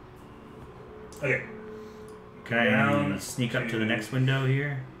 Okay. Can I Down sneak up to the to- next window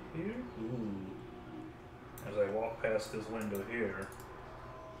here? Here? Ooh. As I walk past this window here.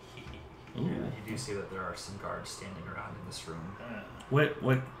 Ooh. You do see that there are some guards standing around in this room.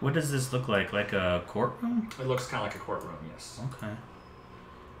 What does this look like? Like a courtroom? It looks kind of like a courtroom, yes. Okay.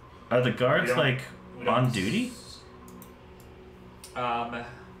 Are the guards We don't- like we don't on s- duty?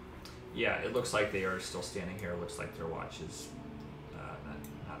 Yeah, it looks like they are still standing here. It looks like their watch is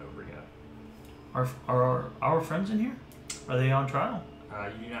not over yet. Are our friends in here? Are they on trial?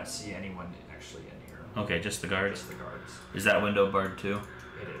 You do not see anyone actually in here. Okay, just the guards. Just the guards. Is that window barred too?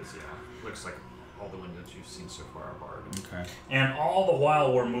 It is, yeah. Looks like all the windows you've seen so far are barred. Okay. And all the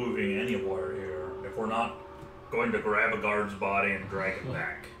while we're moving anywhere here, if we're not going to grab a guard's body and drag it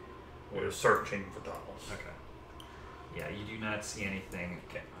back, we're searching for tunnels. Okay. Yeah, you do not see anything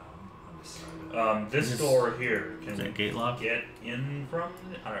on this side. This Is- door here, can Is we that gate locked? get in from,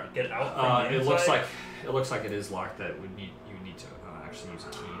 or get out from the It inside? looks like it is locked. That you would need to actually use a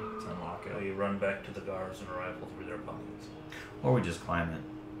key to unlock it. We run back to the guards and rifle through their pockets. Or we just climb it?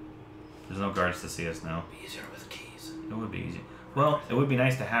 There's no guards to see us now. Easier with keys. It would be easy. Well, it would be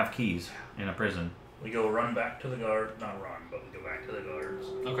nice to have keys in a prison. We go run back to the guard, not run, but we go back to the guards.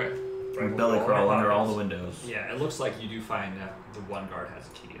 Okay. We Rifle belly through crawl our under all the pockets. windows. Yeah, it looks like you do find the one guard has a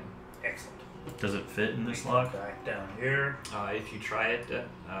key. Excellent. Does it fit in this We lock? come back down here. If you try it, it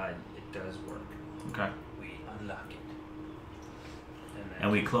does work. Okay. We unlock it. And then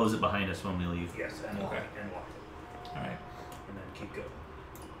And we close it behind us when we leave. yes, and lock Okay. it, and lock it, All right. and then keep going.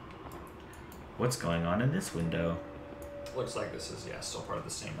 What's going on in this window? Looks like this is still part of the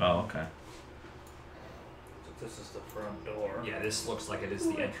same. Oh, okay. So this is the front door. Yeah, this looks like it is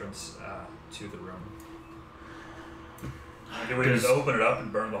the entrance to the room. Do we just open it up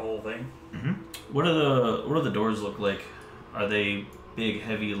and burn the whole thing? What do the doors look like? Are they big,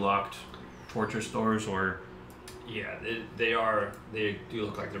 heavy, locked fortress doors, or? Yeah, they are. They do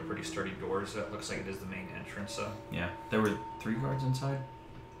look like they're pretty sturdy doors. It looks like it is the main entrance. Yeah, there were 3 guards inside.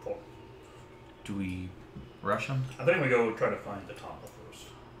 4. Do we rush them? I think we go try to find the tunnel first.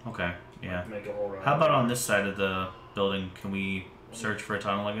 Okay. Yeah. Make a whole round. How about on this side of the building? Can we search for a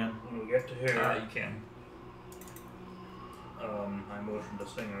tunnel again? When we get to here, You can. I motion to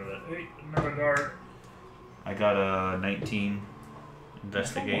Singer that, hey, another guard. I got a 19.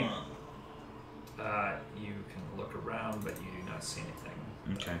 Investigate. You can look around, but you do not see anything.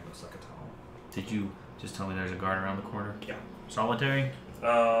 Okay. Looks like a tunnel. Did you just tell me there's a guard around the corner? Yeah. Solitary?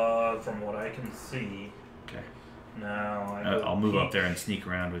 From what I can see. Okay. Now I go I'll move up peek, there and sneak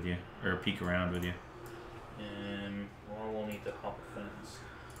around with you, or peek around with you. And well, we'll need to hop a fence.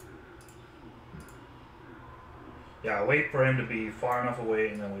 Yeah, wait for him to be far enough away,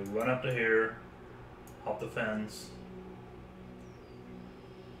 and then we run up to here, hop the fence,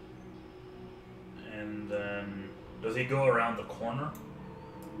 and then does he go around the corner?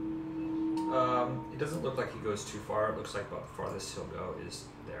 It doesn't look like he goes too far. It looks like about the farthest he'll go is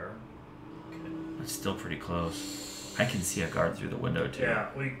there. That's still pretty close. I can see a guard through the window too. Yeah,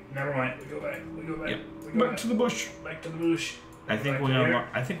 we never mind. We go back. We go back. Yep. We go back the bush. Back to the bush. I think Back we to here. unlock.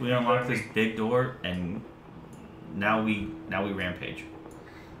 I think we unlocked this big door, and now we rampage.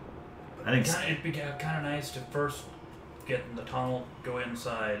 I think It'd be kind of nice to first get in the tunnel, go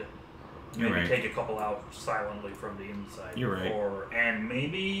inside, You're maybe right. take a couple out silently from the inside. You're right. before, and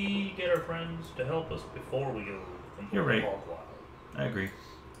maybe get our friends to help us before we go completely You're right. hog wild. I agree.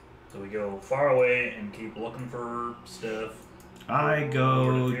 So we go far away and keep looking for stuff. I go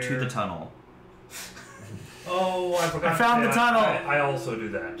Over to here. the tunnel. Oh, I forgot. I found to the say, tunnel. I also do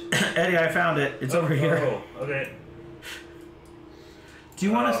that. Eddie, I found it. It's over here. Oh, okay. Do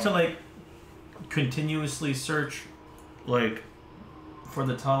you want us to like continuously search, like, for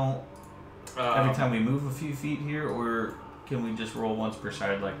the tunnel every time we move a few feet here, or can we just roll once per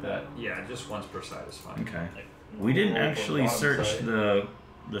side like that? Yeah, just once per side is fine. Okay. We didn't Roll for actually bottom search side.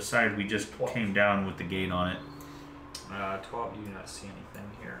 the side we just 12. came down with the gate on it. 12, you do not see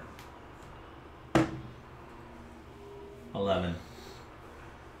anything here. 11.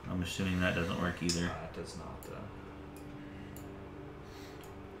 I'm assuming that doesn't work either. It does not.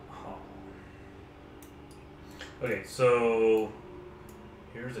 Okay, so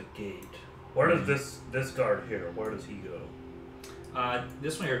here's a gate. Where does this guard here? Where does he go?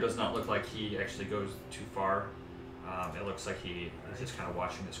 This one here does not look like he actually goes too far. It looks like he is just kind of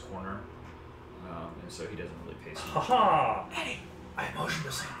watching this corner, and so he doesn't really pay so much. Haha! Eddie, I motioned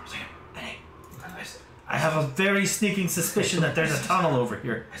to Sam. Sam, Eddie. I have a very sneaking suspicion that there's a tunnel over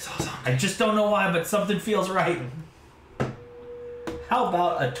here. I saw something. I just don't know why, but something feels right. How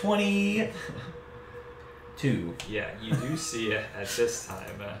about a 22? Yeah, you do see at this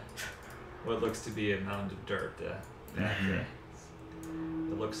time what looks to be a mound of dirt.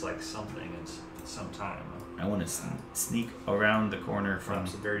 It looks like something at some time. I want to sneak around the corner from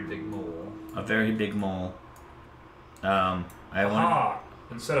Perhaps a very big mole. a very big mole. I want. Aha!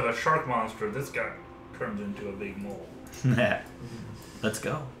 Instead of a shark monster, this guy turns into a big mole. Let's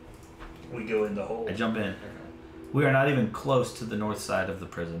go. We go in the hole. I jump in. We are not even close to the north side of the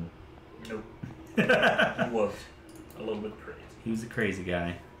prison. Nope. He was a little bit crazy. He was a crazy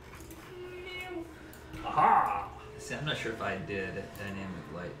guy. Aha! See, I'm not sure if I did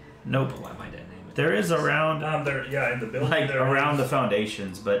dynamic light. Nope. I don't know why my dynamic. There is around, There, in the building. like, there around the is-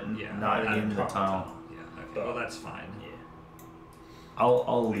 foundations, but Yeah, not not in the top tunnel. Yeah. Okay. Well, that's fine.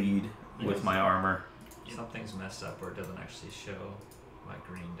 I'll lead with my armor. Something's messed up, or it doesn't actually show my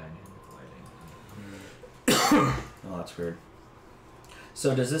green dynamic lighting. Oh, that's weird.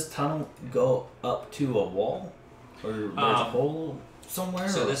 So does this tunnel go up to a wall, or there's a hole somewhere?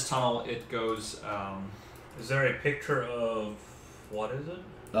 So or- this tunnel, it goes. Is there a picture of what is it?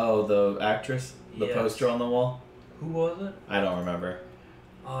 Oh, the actress, the Yes. poster on the wall. Who was it? I don't remember.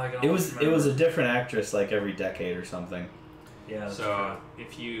 Oh, I can It always was remember. a different actress, like every decade or something. Yeah. That's So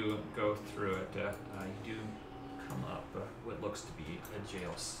if you go through it, you do come up what looks to be a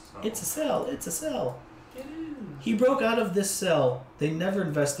jail cell. It's a cell. It's a cell. true. It is. He broke out of this cell. They never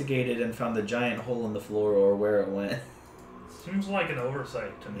investigated and found the giant hole in the floor or where it went. Seems like an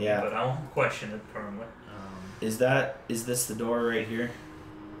oversight to me, Yeah. but I won't question it currently. Is this the door right here?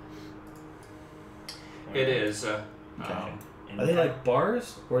 It is. Okay. Are they like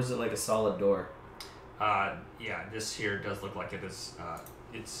bars, or is it like a solid door? Yeah, this here does look like it is.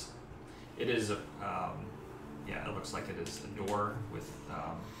 It is. Yeah, it looks like it is a door with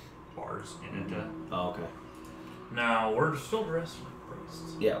bars in it. Oh, okay. Now we're still dressed like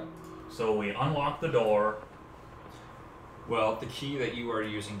priests. Yeah. So we unlock the door. Well, the key that you are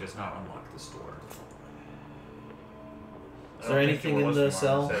using does not unlock this door. I Is don't there think you anything were in the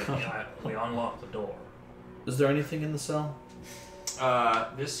listening when I cell? said, yeah, we unlock the door. Is there anything in the cell?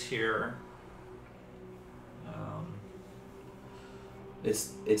 This here.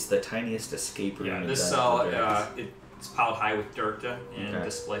 It's the tiniest escape room. Yeah, in this Dungeons cell. and Dragons. It's piled high with dirt and Okay.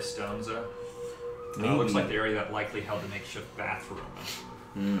 displaced stones. Maybe. Looks like the area that likely held the makeshift bathroom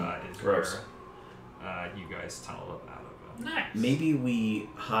is gross. where you guys tunneled up out of. Nice. Maybe we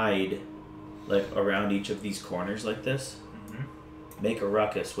hide, like around each of these corners like this. Mhm. Make a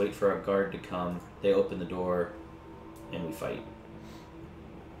ruckus. Wait for a guard to come. They open the door, and we fight.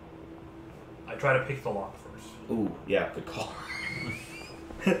 I try to pick the lock first. Ooh, yeah, good call.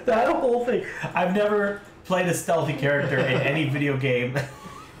 That whole thing. I've never played a stealthy character in any video game.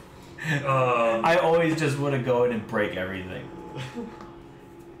 I always just want to go in and break everything.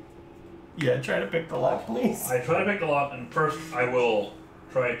 Yeah, try to pick the lock, please. I try to pick the lock, and first I will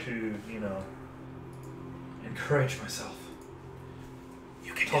try to, encourage myself.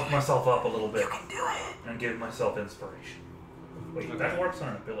 You can Talk do it. myself up a little bit You can do it. and give myself inspiration. Wait, Okay. that works on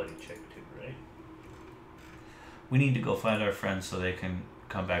an ability check too, right? We need to go find our friends so they can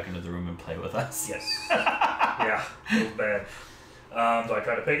come back into the room and play with us. Yes. Yeah, feels bad. So I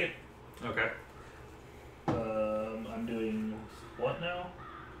try to pick it. Okay. I'm doing what now?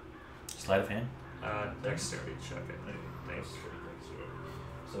 Sleight of hand. Dexterity check it. Thanks.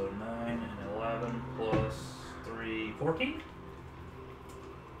 So 9 and 11 plus 3, 14?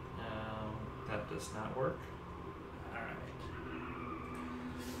 That does not work.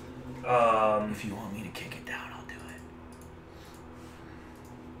 Alright. If you want me to kick it down, I'll do it.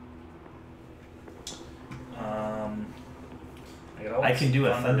 I can do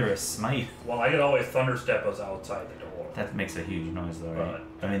a thunderous smite. Well, I could always thunderstep us outside the door. That makes a huge noise, though, right?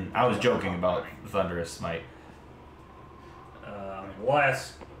 But- I mean, I was joking about thunderous smite.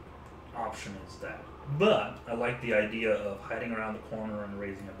 Last option is that. But I like the idea of hiding around the corner and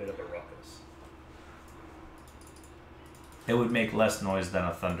raising a bit of a ruckus. It would make less noise than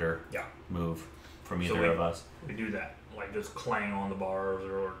a thunder Yeah. move from So either of us. We do that. Like just clang on the bars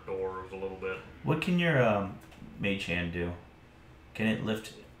or doors a little bit. What can your mage hand do? Can it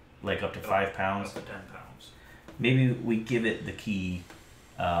lift like up to 5 pounds? Up to 10 pounds. Maybe we give it the key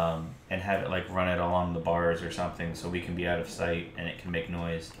and have it like run it along the bars or something so we can be out of sight and it can make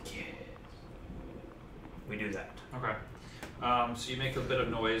noise. Yeah. we do that. Okay. So you make a bit of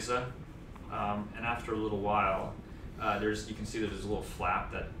noise, and after a little while, you can see there's a little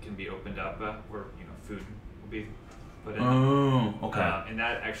flap that can be opened up where food will be put in. Oh, okay. And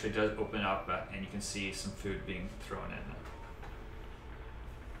that actually does open up, and you can see some food being thrown in.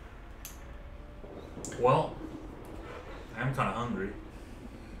 Well, I'm kind of hungry.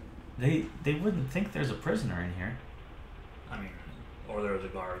 They wouldn't think there's a prisoner in here. I mean, or there's a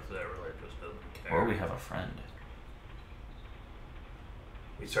guard that really just doesn't care. Or we have a friend.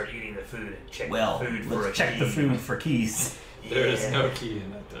 We start eating the food and check Well, the food for let's a check the key. food for keys. There is no key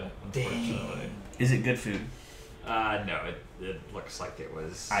in it, unfortunately. Is it good food? No, it looks like it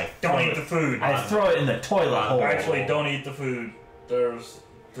was. Don't eat the food. I throw it in the toilet hole. Actually, don't eat the food. This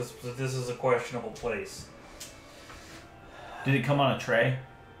is a questionable place. Did it come on a tray?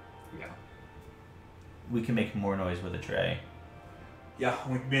 Yeah. We can make more noise with a tray. Yeah,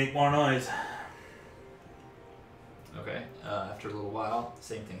 we can make more noise. Okay. After a little while,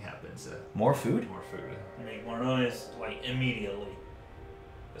 same thing happens. More food? More food. Make more noise, like, immediately.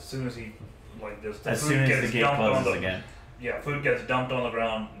 As soon as he, like, this, the As food soon as gets the gate dumped on closes the, again. Yeah, food gets dumped on the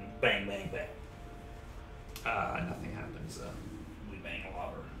ground, and bang, bang, bang. Nothing happens. We bang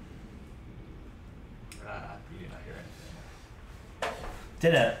louder. You do not hear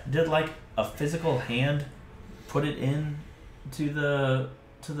anything. Did like a physical hand put it in to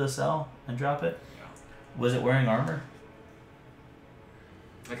the cell and drop it? Yeah. Was it wearing armor?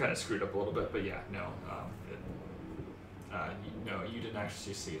 I kind of screwed up a little bit, but yeah, no. You didn't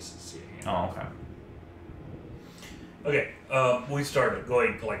actually see a hand. Oh, okay. Okay, we started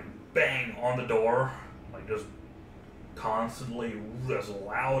going, like, bang on the door, like, just constantly as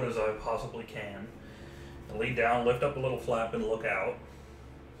loud as I possibly can. I lean down, lift up a little flap, and look out.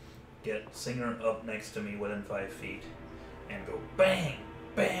 Get Singer up next to me within 5 feet, and go bang,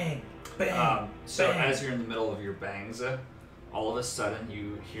 bang, bang. So bang. as you're in the middle of your bangs, all of a sudden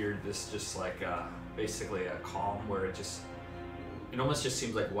you hear this just like basically a calm where it almost just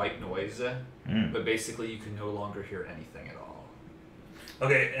seems like white noise, but basically you can no longer hear anything at all.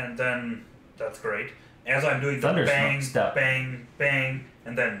 Okay, and then that's great. As I'm doing the Thunder bang, step. bang, bang,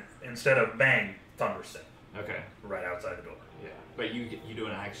 and then instead of bang, thunder step Okay. right outside the door. Yeah, but you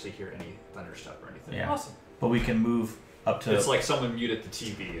don't actually hear any thunderstep or anything. Yeah. Awesome. But we can move up to. It's like someone muted the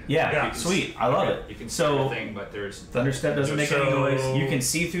TV. Yeah, Yeah. sweet. I love it. You can see So everything, but there's thunderstep doesn't make any So- noise. You can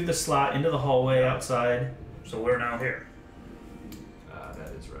see through the slot into the hallway outside. So we're now here. that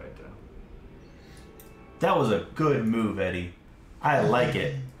is right. That was a good move, Eddie. I like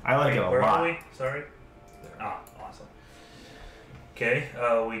it. I like it a Where lot. are we? Sorry. Ah, awesome. Okay,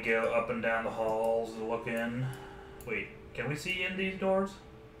 we go up and down the halls to look in. Wait, can we see in these doors?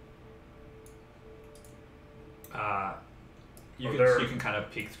 You Oh, can kind of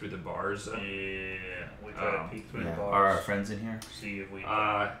peek through the bars. Yeah, we try to peek through the Yeah. bars. Are our friends in here? See if we.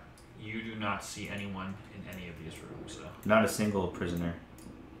 You do not see anyone in any of these rooms. Not a single prisoner.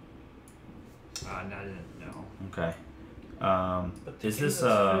 Not in no. Okay. But they Is gave this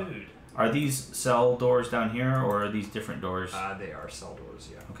us food. Are these cell doors down here, or are these different doors? They are cell doors.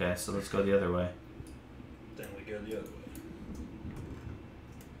 Yeah. Okay, so let's go the other way. Then we go the other way.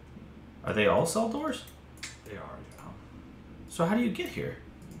 Are they all cell doors? They are. So how do you get here?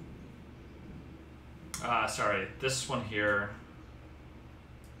 Sorry. This one here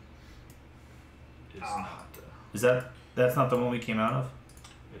is not. Is that's not the one we came out of?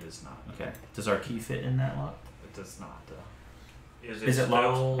 It is not. Okay. Does our key fit in that lock? It does not. Is Is it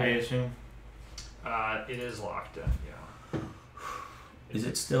still- locked? I assume. It is locked. Yeah. Is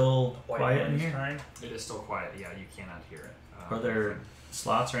it still quiet in this here? time? It is still quiet. Yeah, you cannot hear it. Are there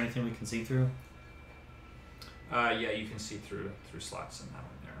slots or anything we can see through? Yeah, you can see through slots in that one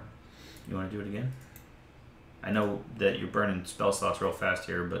there. You want to do it again? I know that you're burning spell slots real fast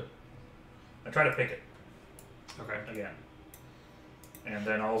here, but I try to pick it Okay. again. And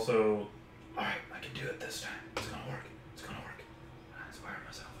then also, alright, I can do it this time. It's gonna work. It's gonna work. I inspire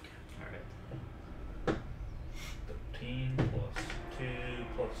myself again. All right. 13 plus 2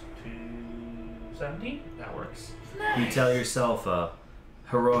 plus 2, 17? That works. you tell yourself a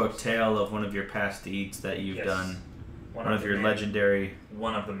heroic tale of one of your past deeds that you've Yes. done. One of the your many. legendary.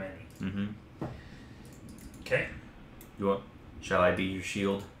 One of the many. Mm-hmm. Okay. You want? Shall I be your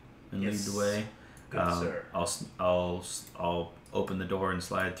shield and Yes. lead the way? Good, sir. I'll open the door and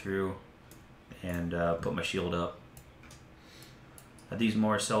slide through, and put my shield up. Are these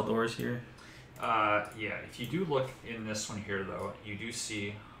more cell doors here? Yeah. If you do look in this one here, though, you do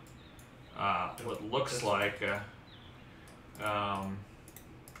see what looks like. They're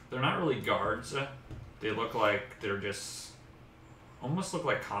not really guards. They look like they're just almost look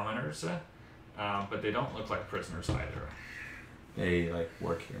like commoners. but they don't look like prisoners either. They like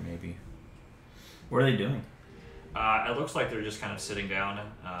work here, maybe. What are they doing? It looks like they're just kind of sitting down.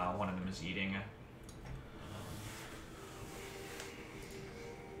 One of them is eating.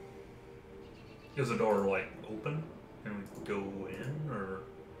 Is the door like open? Can we go in or?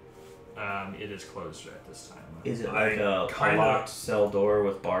 It is closed at this time. Is it like a locked cell door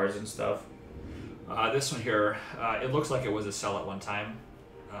with bars and stuff? This one here, it looks like it was a cell at one time,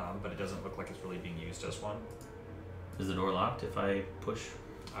 but it doesn't look like it's really being used as one. Is the door locked if I push?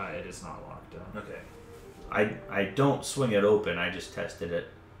 It is not locked. Okay. I don't swing it open. I just tested it.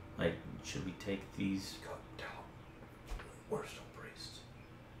 Like, should we take these? We're still priests.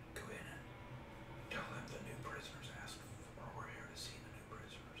 Go in and tell them the new prisoners asked for. We're here to see the new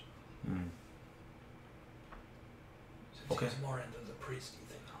prisoners. Since Okay. he's more into the priesty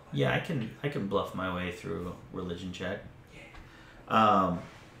thing, I'll let Yeah, I can bluff my way through a religion check. Yeah.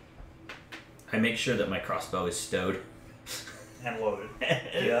 I make sure that my crossbow is stowed. And loaded.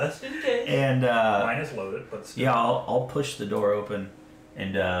 Just in case. And Mine is loaded, but still. yeah, I'll push the door open,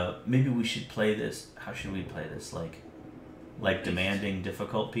 and maybe we should play this. How should we play this? Like demanding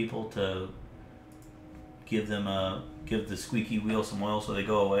difficult people to give the squeaky wheel some oil so they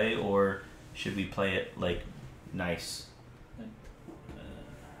go away, or should we play it like nice?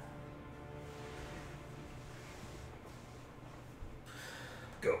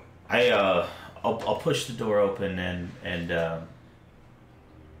 Go. I'll push the door open and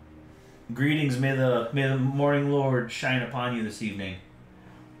greetings, may the morning Lord shine upon you this evening.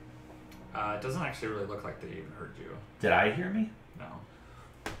 It doesn't actually really look like they even heard you. Did I hear me? No.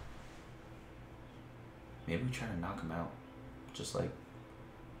 Maybe we try to knock them out. Just like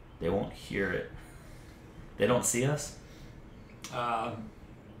they won't hear it. They don't see us?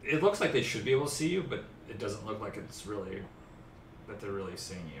 It looks like they should be able to see you, but it doesn't look like it's really that they're really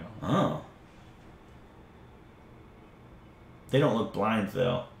seeing you. Oh. They don't look blind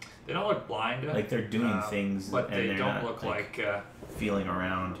though. They don't look blind. Like they're doing things, but and they they're don't not, look like feeling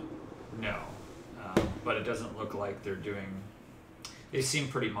around. no. But it doesn't look like they're doing. They seem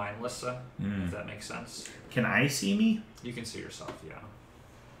pretty mindless. If that makes sense. Can I see me? You can see yourself, yeah.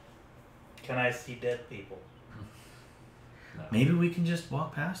 Can I see dead people? No. Maybe we can just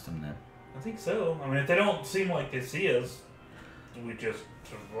walk past them then. I think so. I mean, if they don't seem like they see us, we just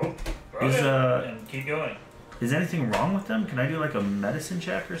Is, and keep going. Is anything wrong with them? Can I do like a medicine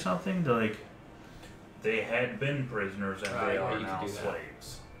check or something to like? They had been prisoners and they yeah, are you now can do that.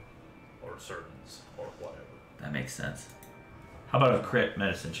 slaves. Or servants. Or whatever. That makes sense. How about a crit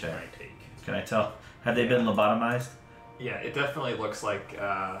medicine check? I take. Can I tell? Have they been lobotomized? Yeah, it definitely looks like.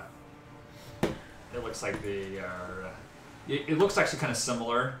 It looks like they are. It looks actually kind of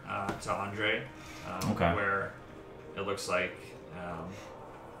similar to Andre, Okay. where it looks like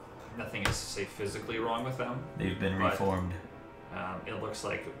nothing is, say, physically wrong with them. They've been But- reformed. It looks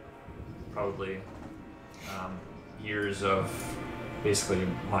like probably years of basically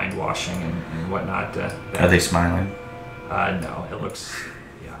mind washing and whatnot. Are they smiling? No, it looks.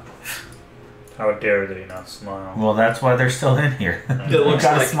 Yeah. How dare they not smile? Well, that's why they're still in here. It You looks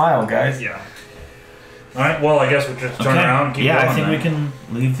gotta like- smile, guys. Yeah. Alright, well, I guess we'll just turn around and keep yeah, going. I think then. we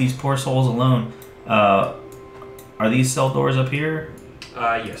can leave these poor souls alone. Are these cell doors up here?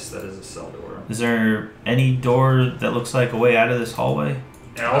 Yes, that is a cell door. Is there any door that looks like a way out of this hallway?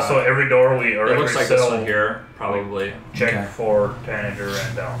 And also, every door we or It every looks like cell this one here, probably. check Okay. for tanager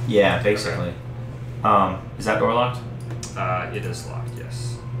and down. Yeah, basically. Is that door locked? It is locked,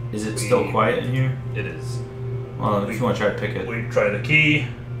 yes. Is it still quiet in here? It is. Well, if you want to try to pick it. We try the key,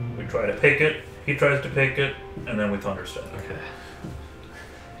 we try to pick it, he tries to pick it, and then we thunderstep. Okay.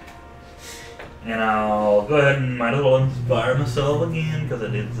 And I'll go ahead and might as well inspire myself again, because I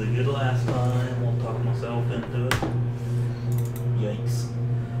did so good last time. I'll talk myself into it. Yikes.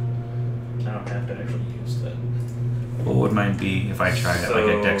 I don't have to actually use that. What would mine be if I tried it? Like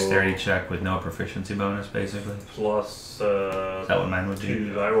a So- dexterity check with no proficiency bonus, basically? Plus, Is that what mine would be?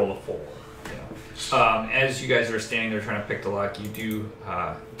 2, I roll a 4. As you guys are standing there trying to pick the lock, you do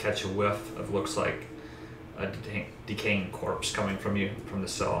catch a whiff of looks like a decaying corpse coming from the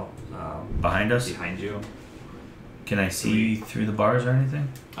cell Behind us? behind you. Can I see through the bars or anything?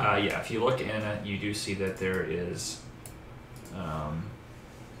 Yeah, if you look in it, you do see that there is.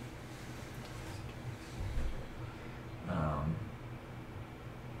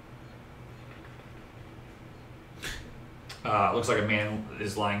 Looks like a man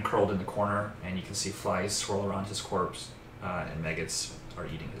is lying curled in the corner, and you can see flies swirl around his corpse, and maggots are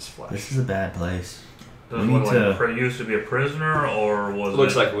eating his flesh. This is a bad place. Does We it look need like to- it used to be a prisoner, or was It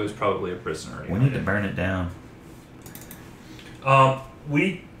looks it... like it was probably a prisoner. We need to burn it down.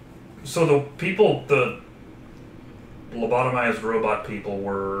 We So the people, the lobotomized robot people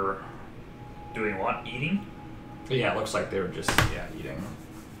were doing what? Eating? Yeah, it looks like they were just eating.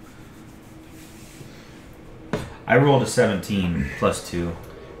 I rolled a 17 plus 2.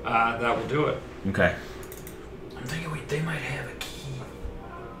 That will do it. Okay. I'm thinking they might have a key.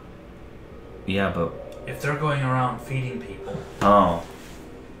 Yeah, but If they're going around feeding people, oh,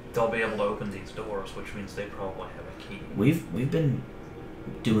 they'll be able to open these doors, which means they probably have a key. we've been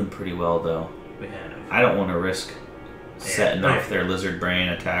doing pretty well though. We have. I don't want to risk setting Yeah. off their lizard brain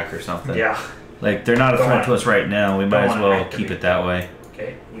attack or something. Yeah. Like they're not a Don't threat wanna- to us right now. We might don't as wanna well activate. keep it that way.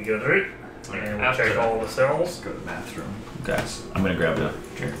 Okay, we go through it. And we'll After check that. all the cells. Let's go to the bathroom. Okay, I'm gonna grab the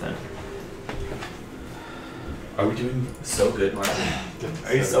drink then. Are we doing so good, Martin?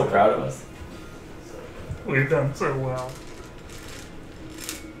 Are you so proud of us? We've done so well.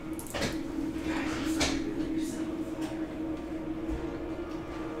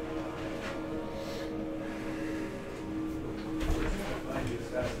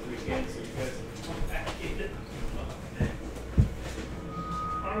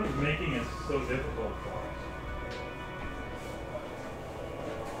 I was making it so difficult for us.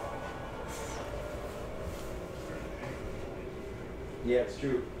 Yeah, it's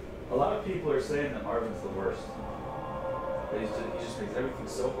true. A lot of people are saying that Marvin's the worst. That he just makes everything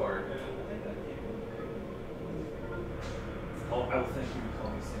so hard. Oh, I would think you would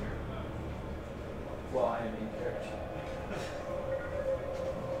call me singer. Well, I am in character.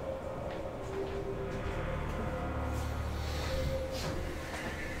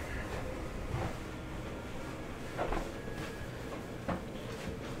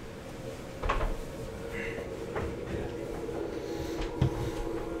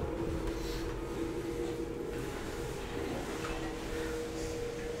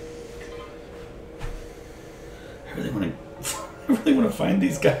 I really want to. I really want to find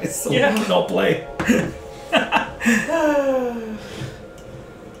these guys so Yeah. we can all play.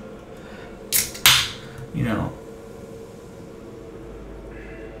 You know,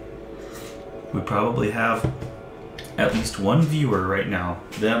 we probably have at least one viewer right now.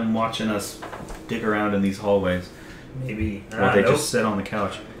 Them watching us dig around in these hallways, Maybe. or they nope. just sit on the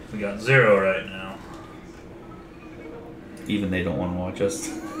couch. We got 0 right now. Even they don't want to watch us.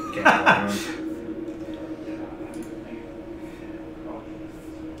 Can't blame 'em.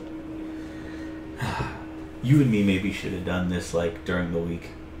 You and me maybe should have done this like during the week,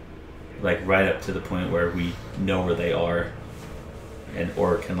 like right up to the point where we know where they are, and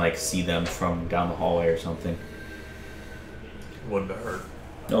or can like see them from down the hallway or something. Wouldn't have hurt.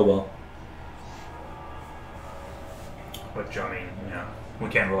 Oh well. Which, I mean, yeah. We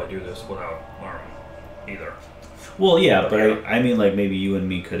can't really do this without Lauren either. Well, yeah, but I mean like maybe you and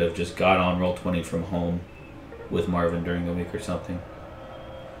me could have just got on Roll20 from home with Marvin during the week or something.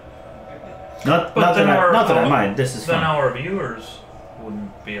 Not that I mind. This is then fun. our viewers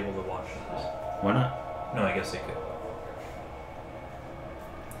wouldn't be able to watch this. Why not? No, I guess they could.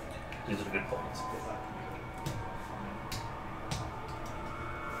 These are the good points.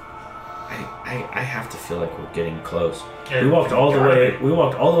 I have to feel like we're getting close. Yeah, We walked all the gotta way. be. We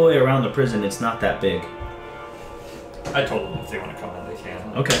walked all the way around the prison. It's not that big. I told them if they want to come in, they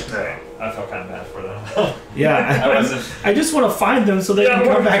can. Okay. Right. I felt kind of bad for them. Yeah, I wasn't. I just want to find them so they can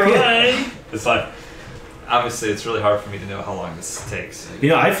come back in. It's like, obviously, it's really hard for me to know how long this takes. You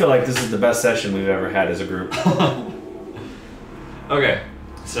know, I feel like this is the best session we've ever had as a group. Okay,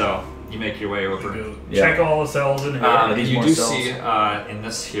 so you make your way over. Yeah. Check all the cells in here. these You more do cells? see in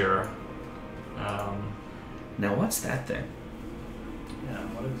this here. Now, what's that thing? Yeah,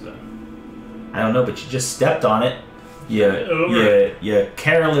 what is that? I don't know, but you just stepped on it. Over You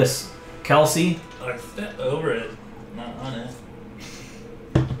careless Kelsey. I stepped over it, not on it.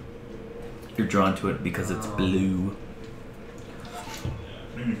 You're drawn to it because it's blue.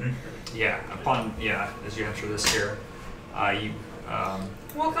 Mm-hmm. Yeah, as you enter this here, you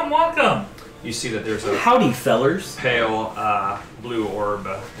Welcome. you see that there's a Howdy, fellers. pale blue orb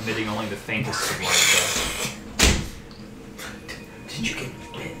emitting only the faintest of light. Did you get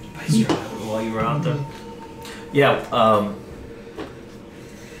bitten by Strahd while you were out there? Yeah.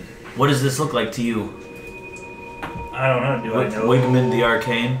 What does this look like to you, I don't know. Do I know? Wigman the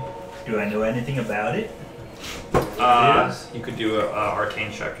Arcane? Do I know anything about it? You could do an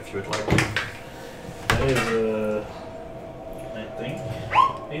arcane check if you would like. That is I think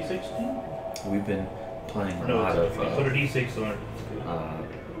A16. We've been playing a No, lot of. put a D6 on it.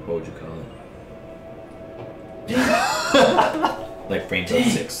 What would you call it? Like Rainbow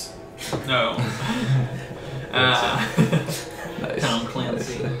Six. No. Nice. Tom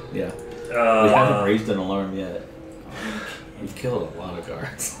Clancy. Yeah. We haven't raised an alarm yet. We've killed a lot of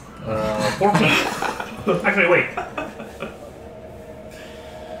guards. 14. Actually, wait.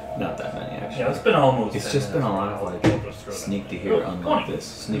 Not that many, actually. Yeah, it's been almost. It's 10 just been a minutes. lot of I'll just throw that sneak to in. here, Oh, unlock 20. this.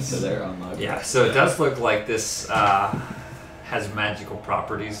 Sneak to there, unlock Yeah, that. so it does look like this has magical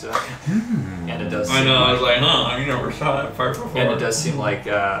properties, and it does. I seem know. I like- was like, huh? I never saw that part before. And it does seem like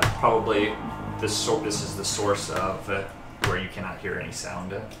probably this is the source of where you cannot hear any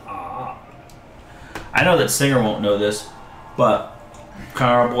sound. Ah. I know that Singer won't know this, but can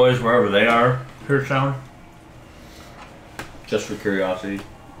our boys, wherever they are, hear sound? Just for curiosity.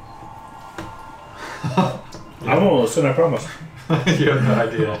 I won't listen, I promise. You have no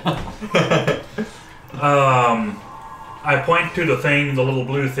idea. I point to the thing, the little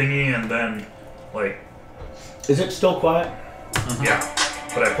blue thingy, and then, like, Is it still quiet? yeah.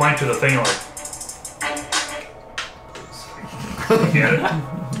 But I point to the thing, like. You get it?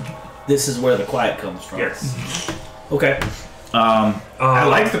 This is where the quiet comes from. Yes. Okay. I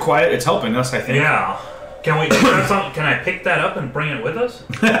like the quiet. It's helping us, I think. Yeah. Can we? Can I pick that up and bring it with us?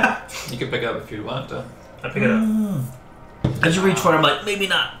 You can pick it up if you want to. I pick it up. As you reach for it, I'm like, maybe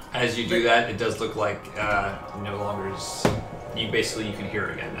not. As you do that, it does look like no longer is. You can hear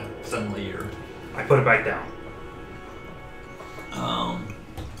it again. Suddenly you're. I put it back down.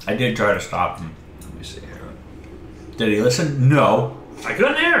 I did try to stop him. Let me see here. Did he listen? No. I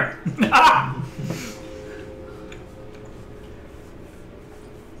couldn't hear.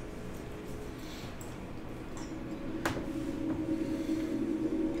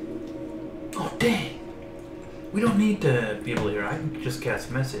 Oh dang! We don't need to be able to hear. I can just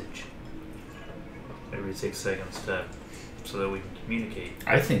cast message every 6 seconds so that we can communicate.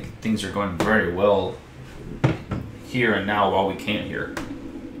 I think things are going very well here and now while we can't hear.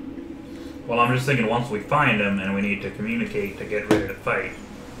 Well, I'm just thinking once we find him and we need to communicate to get ready to fight.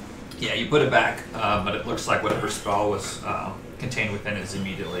 Yeah, you put it back, but it looks like whatever spell was contained within is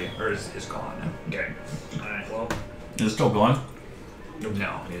immediately is gone. Okay. All right. Well. Is it still going?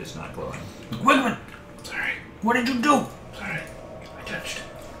 No, it is not glowing. Wigman! Sorry. What did you do? Sorry. I touched.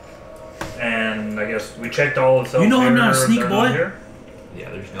 And I guess we checked all the cells. You know I'm not a here, sneak they're boy. not here.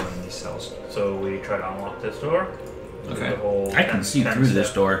 Yeah, there's no one in these cells. So we try to unlock this door. Okay. The whole I can see through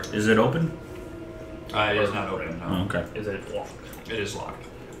this door. Is it open? It is not open. No. Oh, okay. Is it locked? It is locked.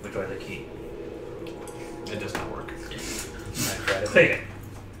 We try the key. It does not work. I try to take it.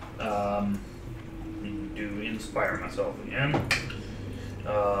 Do inspire myself again.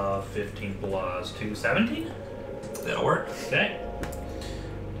 15 plus 2, 17. That'll work. Okay.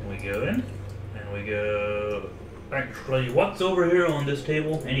 We go in, and we go. Actually, what's over here on this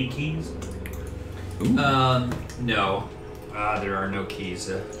table? Any keys? No. There are no keys.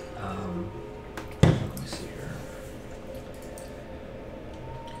 Let me see here.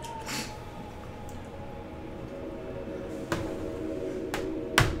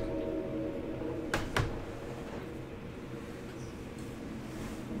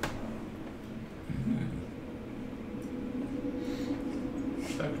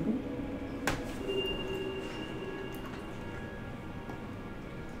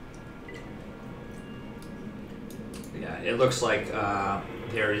 It looks like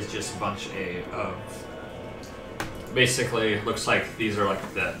there is just a bunch of basically it looks like these are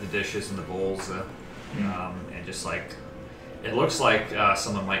like the dishes and the bowls and just like it looks like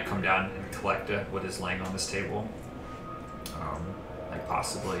someone might come down and collect what is laying on this table, like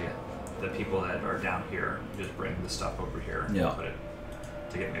possibly the people that are down here just bring the stuff over here and Yeah. put it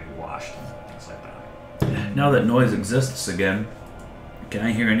to get maybe washed and things like that. Now that noise exists again, can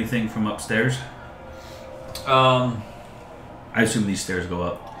I hear anything from upstairs? I assume these stairs go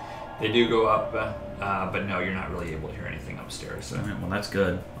up. They do go up, but no, you're not really able to hear anything upstairs. So. All right, well, that's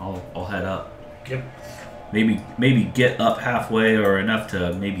good. I'll head up. Yep. Maybe get up halfway or enough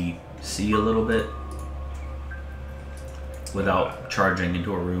to maybe see a little bit without charging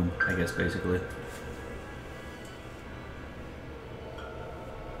into a room, I guess, basically.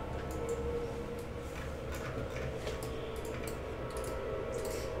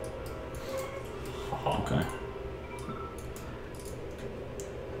 Okay.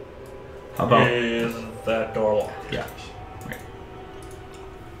 How about... Is that door locked? Yeah.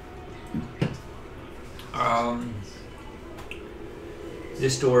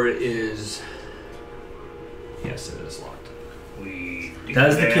 This door is. Yes, it is locked. We do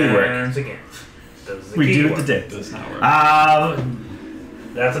Does the key work? hands again. Does the We key do it work? today. It does not work.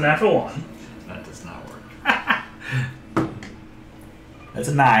 That's a natural 1. That does not work. That's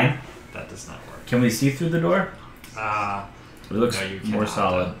a 9. That does not work. Can we see through the door? It looks No, you more cannot,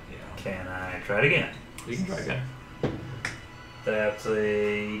 solid. Yeah. Can I try it again? You can try again. That's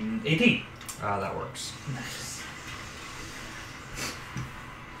a 18. That works.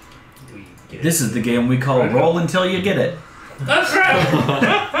 This is the game we call roll until you get it. That's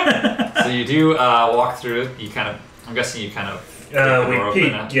right. So you do walk through. You kind of. I'm guessing you kind of. We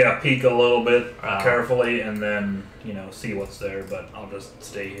peek a little bit Wow. carefully, and then see what's there. But I'll just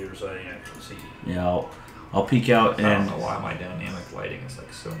stay here so I can actually see. Yeah, I'll peek out I don't and know why my dynamic lighting is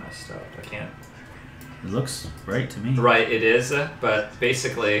like so messed up. I can't. it looks right to me. Right, it is, but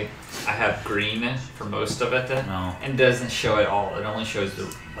basically, I have green for most of it, Oh. and doesn't show it all. It only shows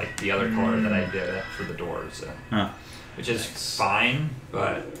the other color that I did for the doors, Huh. which is fine,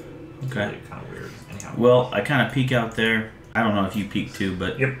 but it's Okay. really kind of weird. Anyhow, Well, I kind of peek out there. I don't know if you peek too,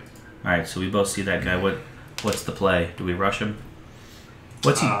 but Yep. all right. So we both see that guy. What's the play? Do we rush him?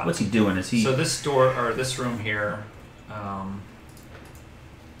 What's he doing? Is he? so this door or this room here. Let's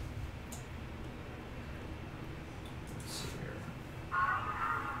see here.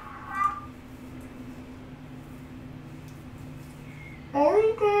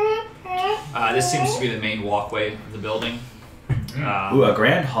 This seems to be the main walkway of the building. Ooh, a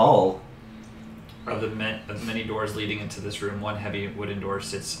grand hall. Of the many doors leading into this room, one heavy wooden door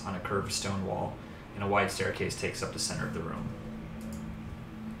sits on a curved stone wall, and a wide staircase takes up the center of the room.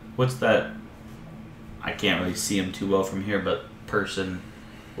 What's that? I can't really see him too well from here, but person.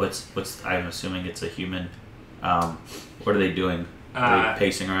 What's? I'm assuming it's a human. What are they doing? Are they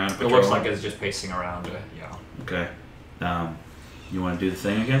pacing around? It looks like it's just pacing around. Yeah. Okay. You want to do the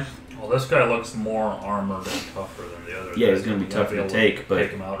thing again? Well, this guy looks more armored and tougher than the others. Yeah, he's gonna be tougher to take, but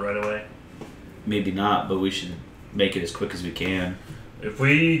take him out right away. maybe not. But we should make it as quick as we can. If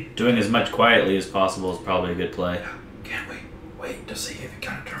we Doing as much quietly as possible is probably a good play. Can't we wait to see if he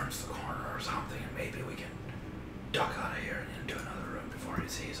kind of turns the corner or something, and maybe we can duck out of here and into another room before he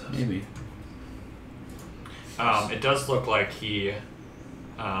sees us? Maybe. It does look like he,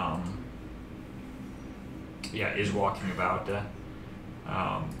 is walking about.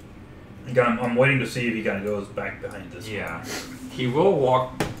 I'm waiting to see if he kind of goes back behind this. Yeah, he will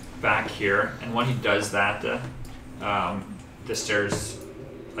walk back here, and when he does that, the stairs,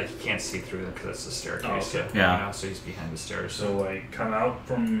 like you can't see through them because it's a staircase. Oh, okay. Yeah. So he's behind the stairs. So I come out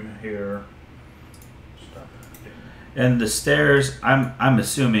from here. Stop. And the stairs, I'm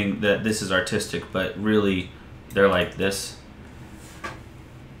assuming that this is artistic, but really, they're like this.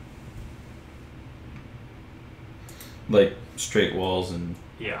 Like straight walls and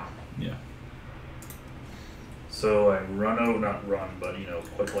Yeah. So I not run, but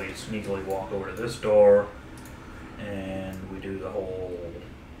quickly, sneakily walk over to this door, and we do the whole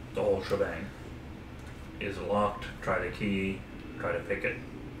shebang. Is it locked? Try the key. Try to pick it.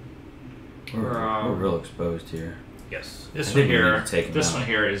 we're real exposed here. Yes. This I one think we here. need to take him This out. one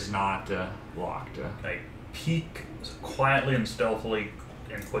here is not locked. I peek quietly and stealthily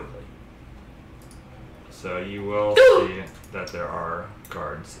and quickly. So you will see that there are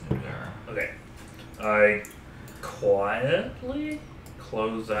guards in there. Okay. I quietly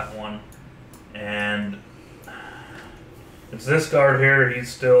close that one, and it's this guard here.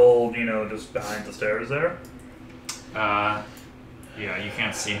 He's still, just behind the stairs there. Yeah, you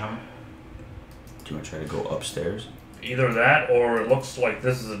can't see him. Do you want to try to go upstairs? Either that, or it looks like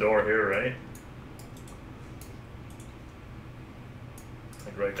this is a door here, right?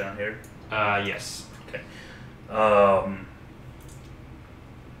 Like right down here. Yes. How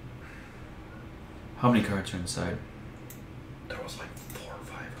many cards are inside? There was like 4 or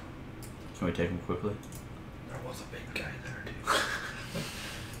 5. Can we take them quickly? There was a big guy there too.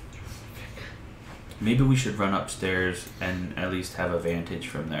 Maybe we should run upstairs and at least have a vantage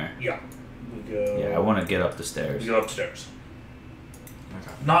from there. Yeah. We go. Yeah, I want to get up the stairs. We go upstairs.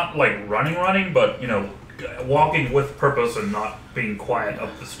 Okay. Not like running, but walking with purpose and not being quiet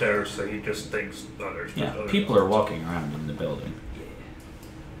up the stairs. So he just thinks others. Yeah, people are walking around in the building.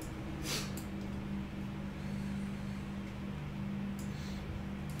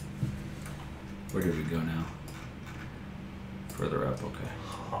 Where did we go now? Further up, okay.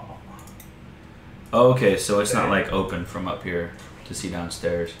 Oh, okay, so it's not like open from up here to see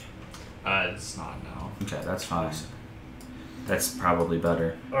downstairs. It's not, no. Okay, that's fine. That's probably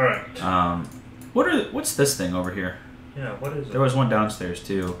better. All right. What's this thing over here? Yeah. What is it? There was one downstairs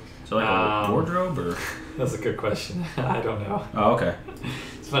too. So like a wardrobe or? That's a good question. I don't know. Oh, okay.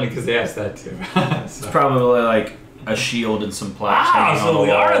 It's funny because they asked that too. It's probably like a shield and some plaques hanging on so the we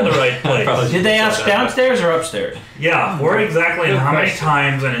wall. are in the right place. Probably. Did they ask downstairs or upstairs? Yeah. We're exactly in Good how many question.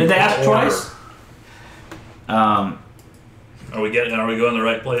 times and in Did they what ask order. twice? Are we going the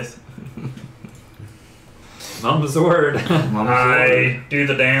right place? Mum's the word. I do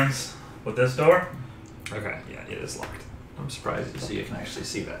the dance with this door. Okay, yeah, it is locked. I'm surprised you can actually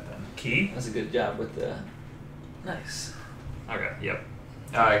see that then. Key. That's a good job with the. Nice. Okay, yep.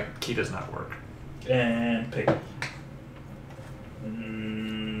 Key does not work. And pick.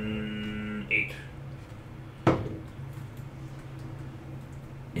 8.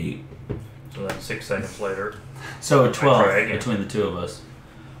 8. So then 6 seconds later. So I 12 try again. between the two of us.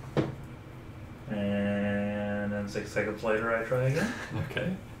 And then 6 seconds later, I try again.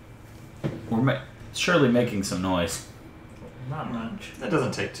 Okay. We're surely making some noise. Not much. That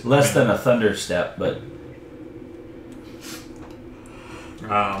doesn't take too. Less than a thunder step, but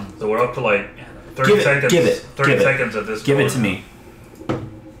So we're up to like 30 seconds. Give it. 30 give it. seconds at this Give point. it to me.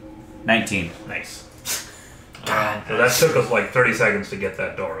 19. Nice. So that took us like 30 seconds to get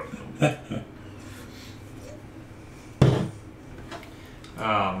that door open.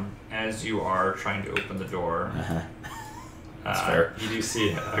 As you are trying to open the door, That's fair. you do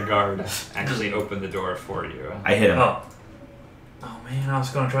see a guard actually open the door for you. I hit him. Oh man, I was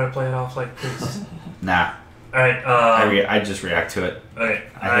gonna try to play it off like this. Nah. All right. I just react to it. Okay.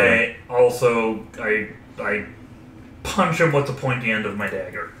 I hit I also I punch him with the pointy end of my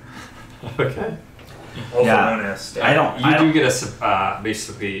dagger. Okay. Also Yeah. known as stab. I don't. You do get a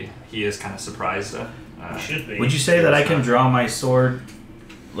basically. He is kind of surprised. Should be. Would you say that I can draw my sword,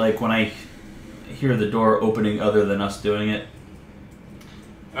 like when I hear the door opening, other than us doing it?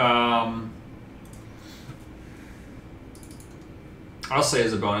 I'll say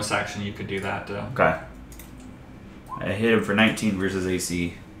as a bonus action, you could do that. Okay. I hit him for 19 versus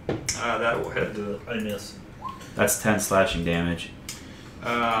AC. That will hit. I miss. That's 10 slashing damage.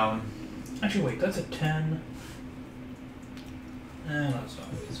 Actually, wait. That's a 10. That's not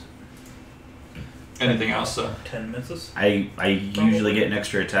it. Anything else? 10 misses. I usually get an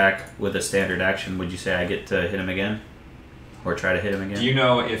extra attack with a standard action. Would you say I get to hit him again, or try to hit him again? Do you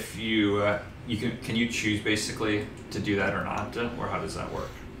know if you can you choose basically to do that or not, or how does that work?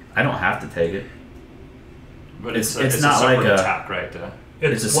 I don't have to take it. But It's a not separate like a- attack, right?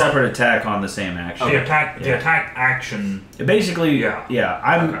 It's a separate attack on the same action. The attack action. Basically, Yeah.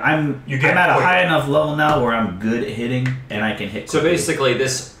 I'm Okay. I'm You get I'm at a quick. high enough level now where I'm good at hitting and I can hit. So quickly. basically,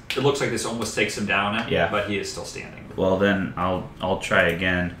 it looks like this almost takes him down. Yeah. But he is still standing. Well, then I'll try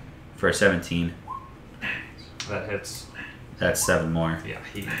again for a 17. That hits. That's 7 more. Yeah,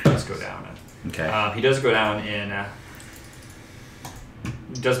 he does go down. Okay. He does go down in.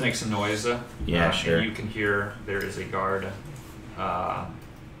 Does make some noise. Yeah, sure. And you can hear there is a guard.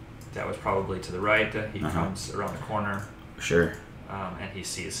 That was probably to the right. He comes around the corner, Sure. and he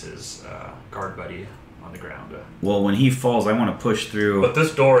sees his guard buddy on the ground. Well, when he falls, I want to push through. But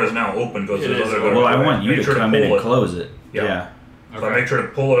this door is now open because It there's is other open. doors. Well, I want you Make to sure come in pull and it. close it. Yeah. Yeah. So I make sure to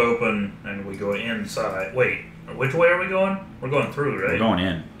pull it open and we go inside. Wait, which way are we going? We're going through, right? We're going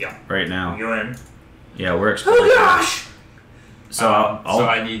in. Yeah. Right We now. go in. Yeah, we're exploring. Oh gosh! So I'll So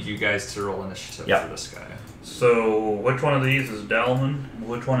I need you guys to roll initiative Yeah. for this guy. So which one of these is Dalman?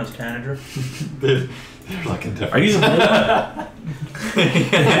 Which one is Tanager? They're looking different. Are you the blue one?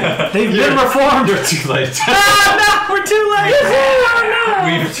 They've been reformed. You're too late. Oh, no, we're too late. Oh,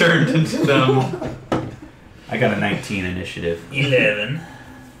 no. We've turned into them. I got a 19 initiative. 11.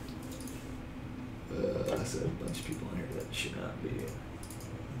 I said a bunch of people in here that should not be.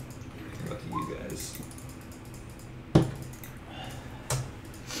 Lucky you guys.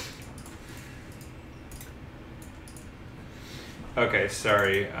 Okay,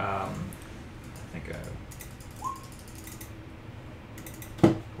 sorry. I think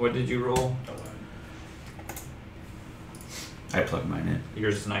What did you roll? I plugged mine in.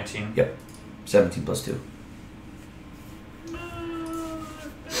 Yours is 19. Yep. 17 plus 2.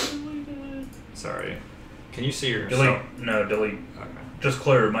 Sorry. Can you see yourself? Delete. No, delete. Okay. Just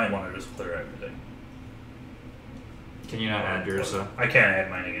clear. Might want to just clear everything. Can you not add yours? I can't add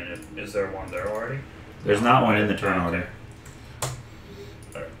mine again. Is there one there already? There's not one in the turn Okay. order.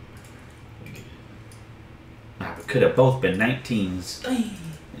 Alright. Ah, it could have both been 19s.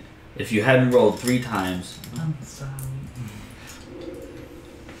 If you hadn't rolled 3 times.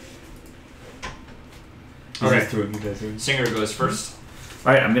 Okay. Throw you guys in. Singer goes first.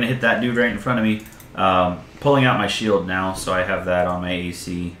 Alright, I'm going to hit that dude right in front of me. Pulling out my shield now, so I have that on my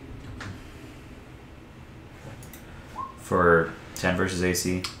AC. For 10 versus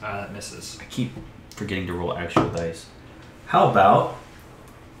AC. That misses. I keep forgetting to roll actual dice. How about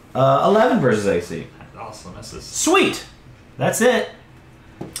 11 versus AC? That also misses. Sweet! That's it.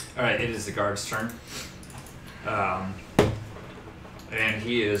 Alright, it is the guard's turn. And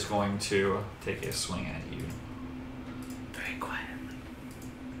he is going to take a swing at you. Very quietly.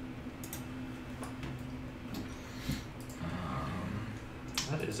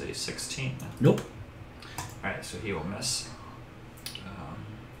 That is a 16. Nope. Alright, so he will miss.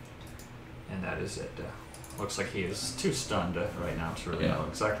 And that is it. looks like he is too stunned right now to really know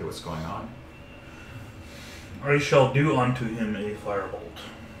exactly what's going on. I shall do unto him a firebolt.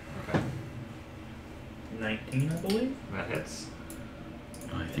 Okay. 19, I believe. That hits.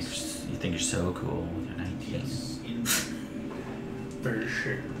 Oh, you think you're so cool with your 19. For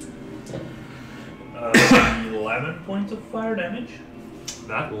sure. 11 points of fire damage.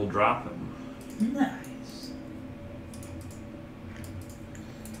 That will drop him. Nice.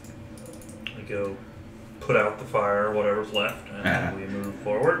 We go put out the fire, whatever's left, and we move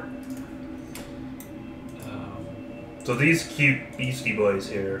forward. So these cute beastie boys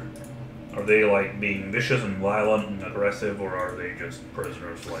here, are they like being vicious and violent and aggressive, or are they just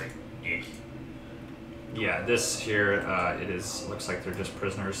prisoners like, eh? Yeah, this here, looks like they're just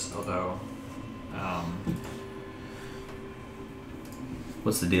prisoners, although,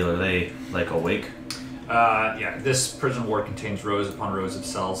 What's the deal? Are they like awake? yeah, this prison ward contains rows upon rows of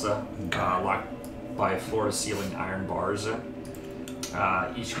cells, locked by floor-to-ceiling iron bars.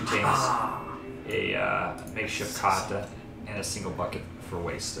 Each contains a makeshift cot and a single bucket for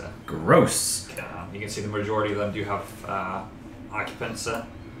waste. Gross. You can see the majority of them do have occupants. It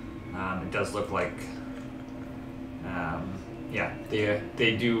does look like, yeah, they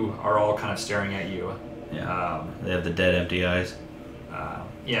are all kind of staring at you. Yeah. They have the dead, empty eyes.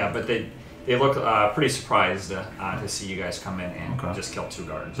 Yeah, but they look pretty surprised to see you guys come in and just kill 2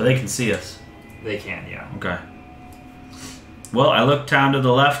 guards. So they can see us. They can, yeah. Okay. Well, I look down to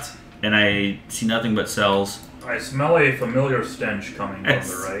the left, and I see nothing but cells. I smell a familiar stench coming from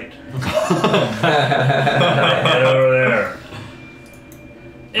the right. Head over there.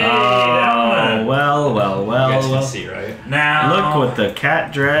 Hey, oh, well. You guys can see, right? Now, Look what the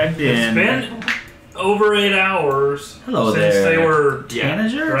cat dragged in. it's been over 8 hours Hello since there. they were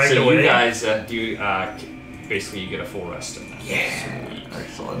Tanager? dragged So away. you guys basically you get a full rest in that. Yeah.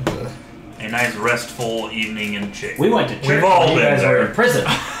 Excellent. A nice restful evening in Chick. We went to church We've all while you been guys there. were in prison.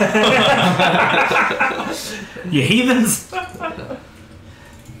 You heathens.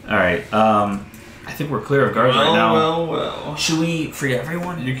 Alright, I think we're clear of guards right now. Well. Should we free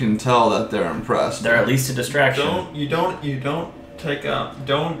everyone? You can tell that they're impressed. They're at least a distraction. You don't take out.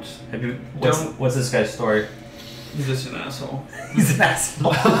 Don't. Have you, Don't- what's this guy's story? He's just an asshole. He's an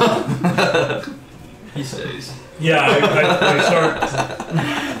asshole. He stays. Yeah, I start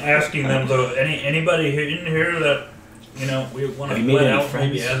asking them though. Anybody in here that we want Have to you made let any out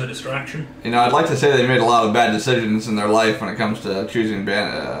maybe friends? as a distraction? I'd like to say they made a lot of bad decisions in their life when it comes to choosing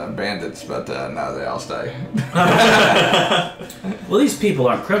bandits, but no, they all stay. Well, these people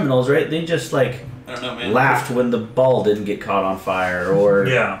aren't criminals, right? They just I don't know, man. laughed when the ball didn't get caught on fire, or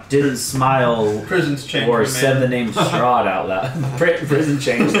Yeah. didn't smile, Prison's changed. or me, said man. the name Strahd out loud. Prison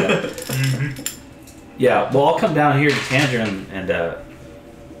changed them. Yeah, well, I'll come down here to Tanager and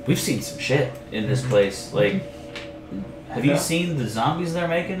we've seen some shit in this place. Like, have you seen the zombies they're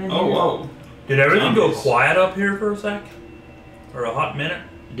making in here? Oh, whoa. Did everything go Zombies. quiet up here for a sec, or a hot minute?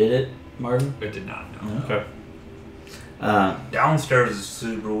 Did it, Martin? It did not, no. Okay. Downstairs is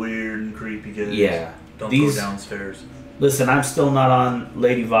super weird and creepy, guys. Yeah. Don't These- go downstairs. Listen, I'm still not on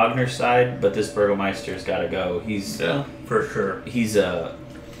Lady Wagner's side, but this Burgomeister's got to go. He's For sure. he's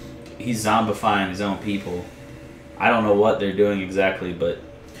zombifying his own people. I don't know what they're doing exactly, but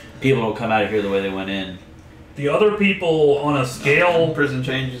people don't come out of here the way they went in. The other people on a scale. Prison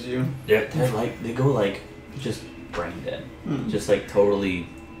changes you. They're like they go like just brain dead, just like totally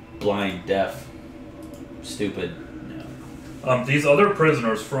blind, deaf, stupid. These other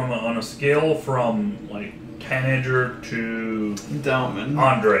prisoners on a scale from like Tanager to Dutchmen.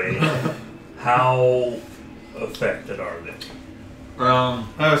 Andre, how affected are they?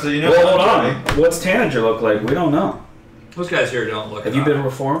 Oh, so you know. Well, hold Andre- on. What's Tanager look like? We don't know. Those guys here don't look. Have you been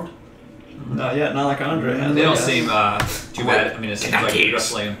reformed? Not yet. Not like Andre. has, They I don't guess. seem too bad. I mean, it seems like you're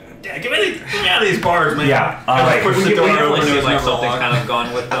wrestling. Yeah, get me out of these bars, man. Yeah. I Alright. pushed We the door definitely open. It seem was like never something's locked. kind of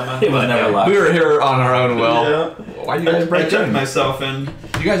gone with them. It was never locked. We were here on our own will. Yeah. Why do you guys I break checked in? myself in.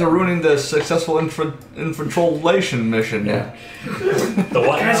 You guys are ruining the successful infiltration mission. Yeah. The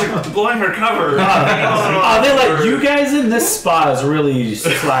what? Guys are blowing her cover. Oh, they let you guys in? This spot is really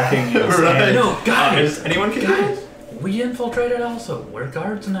slacking. Right. No, guys. Anyone can do it. We infiltrated also. We're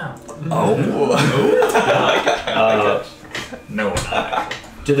guards now. No, we're not.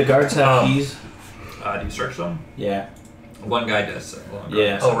 Do the guards have keys? Do you search them? Yeah. One guy does.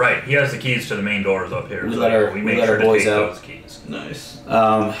 Yeah. Oh, right. He has the keys to the main doors up here. We so let our- we we make let sure our to boys take out. those keys. Nice.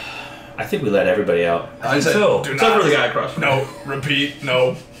 I think we let everybody out. I think so. Except for the guy across from me. No, repeat,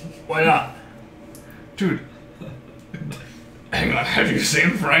 no. Why not? Dude. Hang on, have you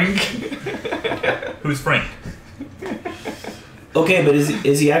seen Frank? Who's Frank? Okay, but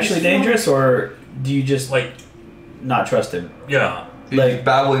is he actually dangerous, or Do you just Like, not trust him? yeah. He's Like-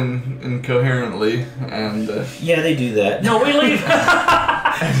 babbling incoherently, and Yeah, they do that. No, we leave.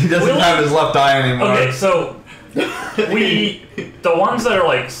 he doesn't have his left eye anymore. Okay, so the ones that are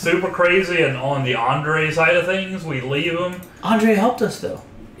like super crazy and on the Andre side of things, we leave them. Andre helped us though.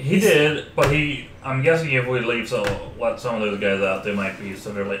 He did, but I'm guessing if we leave let some of those guys out, they might be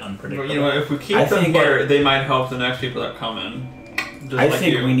severely unpredictable. But you know what? If we keep I them think- here, they might help the next people that come in. Just I like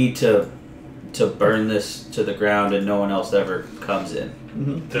think you. we need to burn this to the ground and no one else ever comes in.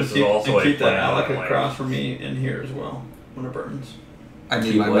 Mhm. This And is also and a keep that plan, Alec by the way. across from me in here as well when it burns. I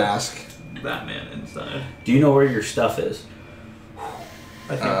need Keep my what? mask. That man inside. Do you know where your stuff is?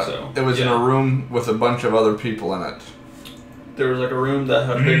 I think so. It was in Yeah. a room with a bunch of other people in it. There was like a room that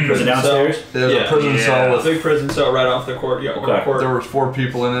had a big Was it prison downstairs? cell. There was Yeah. a prison Yeah. cell A with. big prison cell right off the court. Yeah, Okay. court. There was 4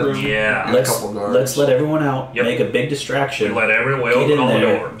 people in it. Room. Yeah. And a Let's couple guards. let's let everyone out. Yep. Make a big We distraction. let everyone Get open in all the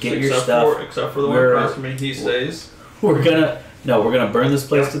there. doors. Get your except stuff. except for the one We're- across from me. He stays. We're gonna burn this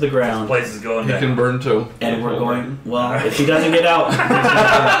place to the This ground, place is going He down. can burn too. and we're going. Well, if he doesn't get out,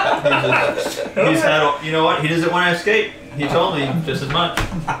 He's had. You know what? He doesn't want to escape. He told me just as much.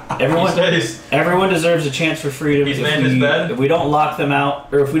 everyone He stays. everyone deserves a chance for freedom. He's If made his bed. If we don't lock them out,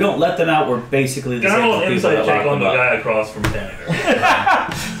 or if we don't let them out, we're basically the Can I same roll an people inside that check lock on the them up. guy across from Tanner?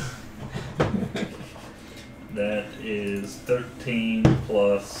 That is 13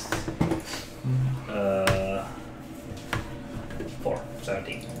 plus 4,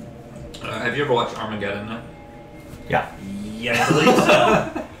 17. Have you ever watched Armageddon? Yeah, I believe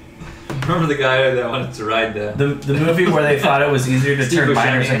so. Remember the guy that wanted to ride the... The movie where they thought it was easier to Steve turn Buscemi.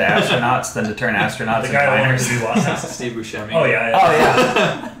 miners into astronauts than to turn astronauts The into guy that wanted miners. to do what now? Steve Buscemi. Oh, yeah. Oh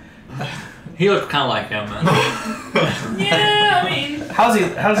yeah. He looked kind of like him, man. Yeah, I mean. How's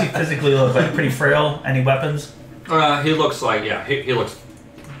he physically look? Like pretty frail? Any weapons? He looks like, yeah, he looks,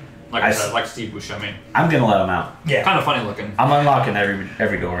 like I I said, s- like Steve Buscemi. I'm gonna let him out. Yeah. Kind of funny looking. I'm unlocking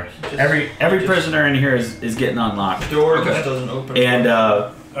every door. Every prisoner in here is getting unlocked. Door Okay. just doesn't open. And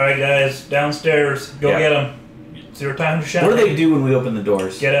Alright, guys, downstairs. Go Yeah. get them. It's your time to shine. what do they do when we open the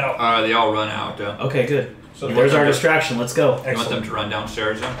doors? Get out. They all run out. Okay, good. So There's our distraction. Let's go. You want them Excellent. to run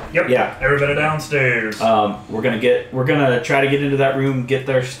downstairs, yeah? Yep. Yeah. Everybody downstairs. We're gonna try to get into that room, get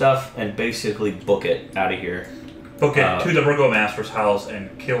their stuff, and basically book it out of here. Book it uh, to the Burgomaster's house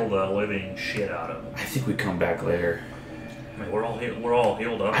and kill the living shit out of him. I think we come back later. I mean, we're all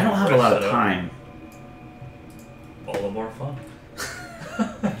healed up. I don't have a We're lot of set up. time. All the more fun.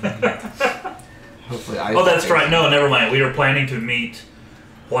 Hopefully, I. Oh, that's right. No, never mind. We were planning to meet.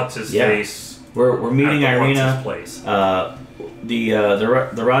 What's his Yeah. face? We're meeting at the Irina. What's his place?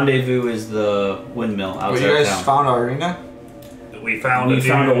 The rendezvous is the windmill Well, outside you guys town. found Irina? We found we a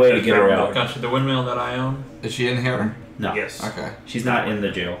found dude a way to that get her found out. Gotcha. The windmill that I own. Is she in here? No, Yes. Okay. she's not in the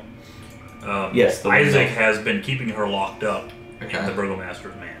jail. Um, Yes, the Isaac windmill. has been keeping her locked up Okay. in the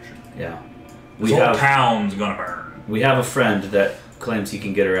Burgomaster's mansion. Yeah, This we whole have town's gonna burn. we have a friend that claims he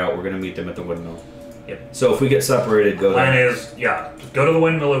can get her out. We're gonna meet them at the windmill. Yep. So if we get separated, go Plan there. is, yeah, go to the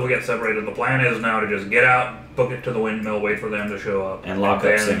windmill if we get separated. The plan is now to just get out, book it to the windmill, wait for them to show up, And lock up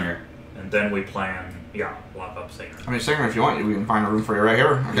then, Singer. And then we plan, yeah, lock up Singer. I mean, Singer, if you want, we can find a room for you right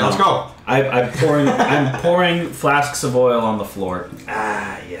here. Okay, let's go. I'm pouring flasks of oil on the floor,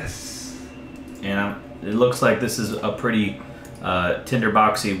 Ah, yes. and it looks like this is a pretty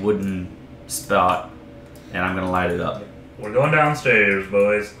tinderboxy wooden spot, and I'm gonna light it up. We're going downstairs,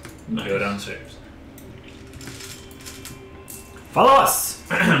 boys. Go downstairs. Follow us.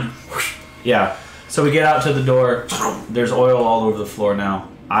 Yeah. So we get out to the door. There's oil all over the floor now.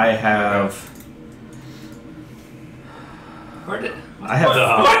 I have. Where did... I have.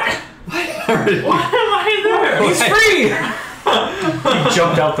 Why am I there? He's free. He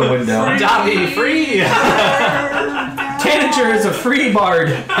jumped out the window. Dobby, free! Tanager is a free bard.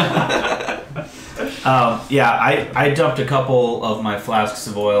 Yeah, I dumped a couple of my flasks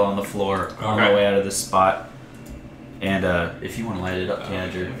of oil on the floor on my Okay. way out of this spot. And if you want to light it up,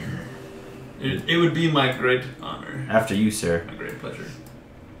 Tanager, It would be my great honor. after you, sir. My great pleasure.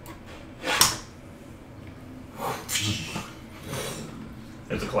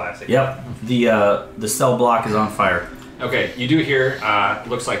 It's a classic. Yep. The cell block is on fire. Okay, you do hear,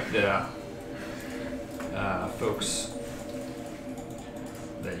 looks like the folks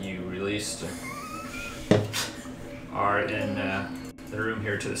that you released are in the room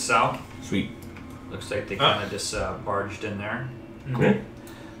here to the south. Sweet. Looks like they kind of just barged in there. Cool.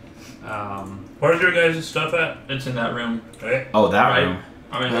 Where's your guys' stuff at? It's in that room. Okay. Oh, that Right. room.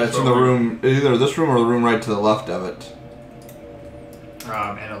 I mean, It's in the room, either this room or the room right to the left of it.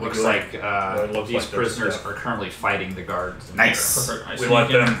 And it looks like these prisoners are currently fighting the guards. Nice. We let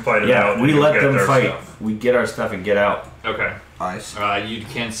them fight it out. Yeah, we and let get them their fight. stuff. We get our stuff and get out. Okay. Nice. You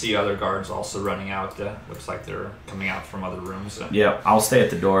can see other guards also running out. Looks like they're coming out from other rooms. Yeah, I'll stay at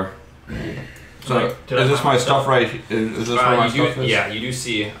the door. So, is this my stuff right? Is this where my stuff is? Yeah, you do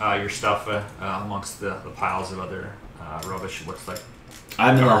see your stuff amongst the piles of other rubbish. It looks like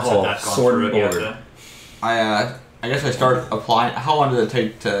I'm in the guards have hall, not gone sword through and it yet, board. I guess I start applying. How long does it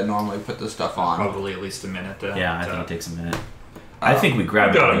take to normally put this stuff on? Probably at least a minute. Yeah, I think it takes a minute. I think we grab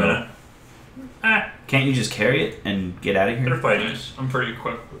We've got it. a minute. Can't you just carry it and get out of They're here? fighting. I'm pretty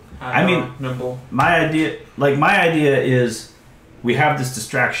quick. I mean, nimble. My idea is we have this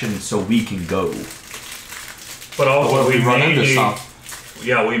distraction so we can go. But also, What if we run may into need, stuff?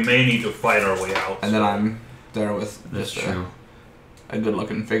 Yeah, we may need to fight our way out. And then I'm there with That's just true. a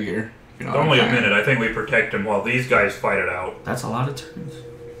good-looking figure. You know It's what only I'm a saying? minute. I think we protect him while these guys fight it out. That's a lot of turns.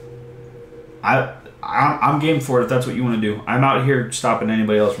 I'm game for it if that's what you want to do. I'm out here stopping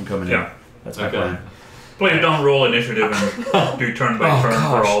anybody else from coming in. Yeah. That's my Okay. plan. Please don't roll initiative and do turn by Oh, turn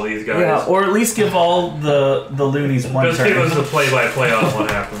gosh. for all these guys. Yeah, or at least give all the loonies one Just turn. give us a play-by-play on what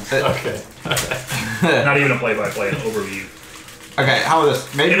happens. Okay. Not even a play-by-play, an overview. Okay, how about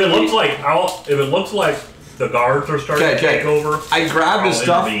this? Maybe If it looks like the guards are starting to Okay. take over, I grab the I'll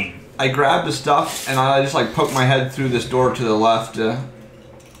stuff. intervene. I grab the stuff and I just like poke my head through this door to the left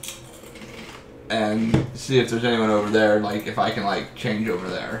and see if there's anyone over there. Like if I can like change over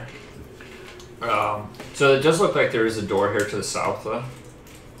there. So it does look like there is a door here to the south. To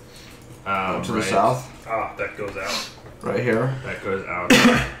the right. south, That goes out. right here. That goes out.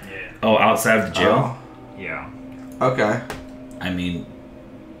 Yeah. Oh, outside of the jail? Yeah. Okay. I mean,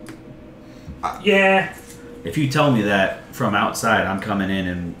 Yeah. if you tell me that from outside, I'm coming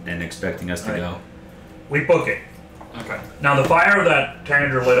in and expecting us to Right. go. We book it. Okay. Now the fire that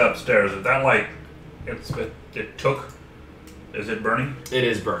Tanager lit upstairs, is that like it took? Is it burning? It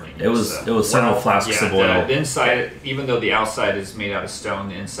is burning. It was several well, flasks Yeah, of oil. the inside, even though the outside is made out of stone,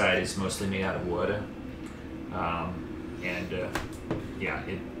 the inside is mostly made out of wood. Yeah,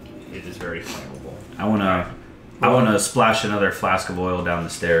 it is very flammable. I wanna splash another flask of oil down the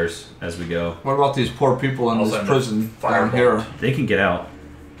stairs as we go. What about these poor people in I'll this send a prison down firebolt. here? They can get out.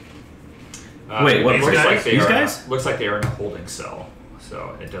 Wait, what? these Looks guys? like they These are. guys? Looks like they are in a holding cell,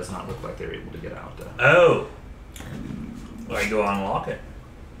 so it does not look like they're able to get out. Oh. Well, you go unlock it.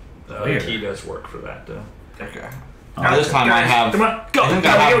 The Weird. key does work for that. Okay. Oh, This time I Guys, have. Come on, go, I think go,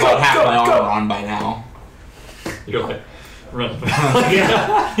 I have go, about go, half go, my go. armor on by now. You're like, run.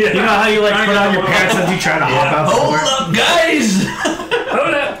 Yeah. You know how you like put on your pants as you try to hop out? Hold up, guys!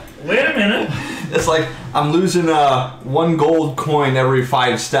 Hold up. Wait a minute. It's like I'm losing one gold coin every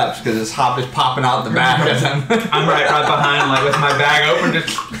 5 steps because his hop is popping out the back as I'm. I'm right behind, like with my bag open,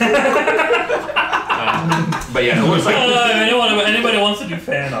 just. But yeah, it looks like If anybody wants to do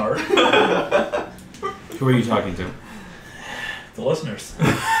fan art, Who are you talking to? the listeners.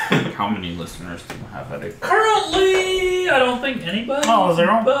 How many listeners do you have? Currently, I don't think anybody. Oh,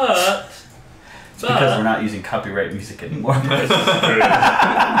 zero? But. It's because we're not using copyright music anymore. This is true.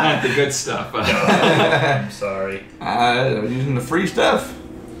 not the good stuff. I'm sorry. Using the free stuff.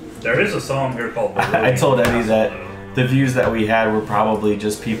 There is a song here called. I told Eddie that the views that we had were probably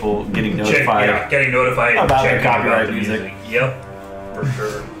just people getting notified. Getting notified and About the checking copyright about the music. Yep, for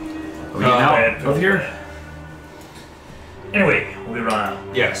sure. Are we getting out bad, of here? Anyway, we run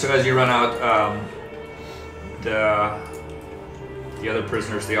out. Yeah. So as you run out, the other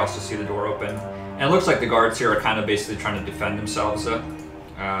prisoners, they also see the door open, and it looks like the guards here are kind of basically trying to defend themselves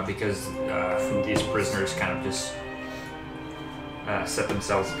because these prisoners kind of just set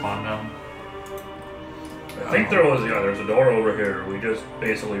themselves upon them. I think there's a door over here. We just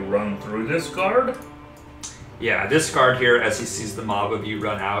basically run through this guard. Yeah, this guard here, as he sees the mob of you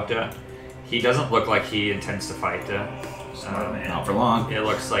run out, he doesn't look like he intends to fight. Smart man. Not for long. It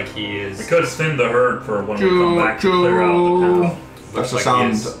looks like he is. We could thin the herd for when we come back to clear out the town. That's looks the like he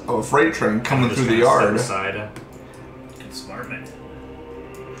sound is of a freight train coming just through the gonna yard. step aside. Good smart man.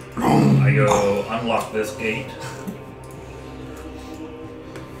 I go unlock this gate.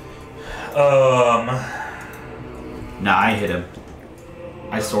 Nah, I hit him.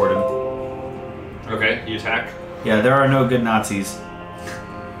 I sword him. Okay, you attack. Yeah, there are no good Nazis.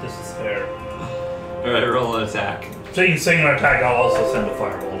 This is fair. Alright, roll an attack. So you can sing an attack. I'll also send a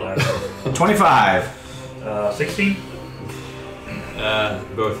firebolt after. 25. 16.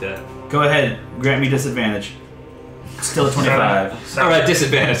 Both hit. Go ahead, grant me disadvantage. Still a 25. Alright,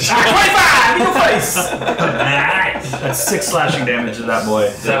 disadvantage. 25! In your face! Nice. That's 6 slashing damage to that boy.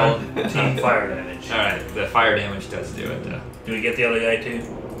 17 fire damage. Alright, the fire damage does do it. Do we get the other guy too?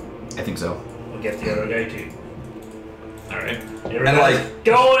 I think so. We'll get the other guy too. Alright. And like,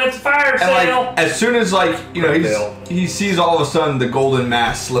 go, it's fire and sale! like, as soon as like, you know, Red Bill. he sees all of a sudden the golden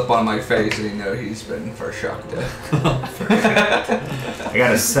mask slip on my face, and you know he's been for shock death. I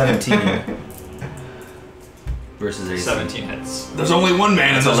got a 17. Versus AC. 17 hits. There's only one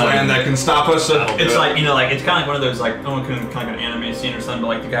man in this land that can stop us. So It's like, you know, like, it's kind of like one of those, like, kind of an anime scene or something, but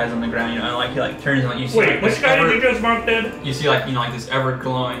like the guy's on the ground, you know, and like, he like turns and like, you see Wait, like, which this guy ever, did you just mark dead? you see like, you know, like this ever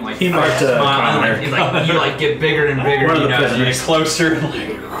glowing, like, He marked smile, and Connor. like, he's like, you like get bigger and bigger, One of you the know, as you get prisoners. closer,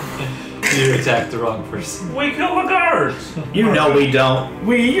 like, You attacked the wrong person. We kill the guards! You know we don't.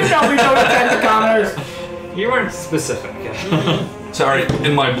 You know we don't attack the commoners. You weren't specific. sorry,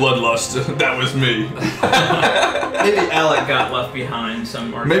 in my bloodlust, that was me. maybe Alec got left behind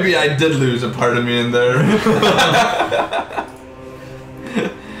somewhere. Maybe I did lose a part of me in there.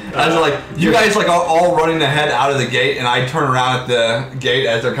 I was like, you guys like all running ahead out of the gate, and I turn around at the gate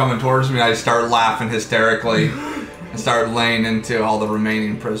as they're coming towards me, and I start laughing hysterically and start laying into all the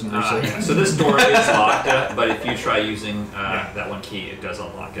remaining prisoners. So this door is locked, but if you try using that one key, it does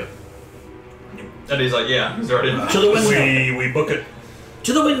unlock it. And he's like, yeah, he's already. To the windmill. We book it.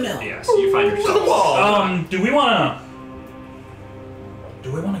 To the windmill. Yeah, so you find yourself. Do we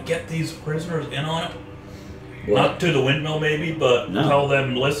wanna get these prisoners in on it? Not to the windmill maybe, but No. tell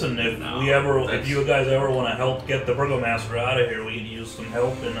them, listen, if that's- you guys ever want to help get the burgomaster out of here, we can use some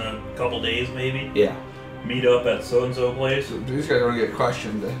help in a couple days maybe. Yeah. Meet up at so and so place. These guys don't get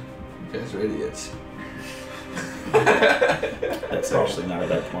questioned. You guys are idiots. That's actually not a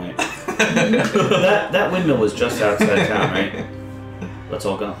bad point. that windmill was just outside town, right? Let's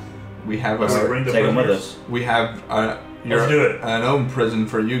all go. We have Let's a, bring the Take them with prisoners. us. we have Let's do it. an own prison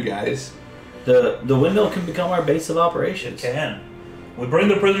for you guys. The windmill can become our base of operations. Can. We bring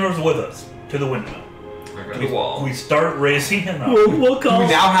the prisoners with us to the windmill. Okay. The wall. We start racing him up. We'll call. We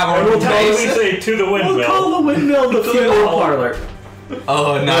now have our Every own time we base. say to the windmill. We'll call the windmill the funeral parlor.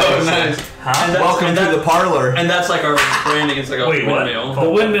 Oh, nice. Huh? Welcome and to that- the parlor. And that's like our branding. It's like a Wait, what? windmill. The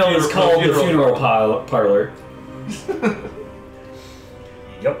windmill is called the funeral parlor.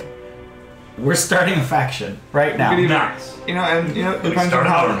 Yep. We're starting a faction right now. Nice. You know, and you know, We depends start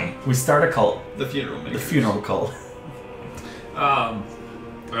on an how. army. We start a cult. The funeral maker. The funeral cult.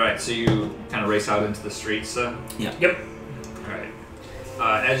 Alright, so you kind of race out into the streets. Yep. Alright.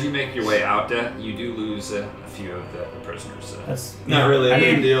 As you make your way out, you do lose a few of the prisoners. That's Not really a I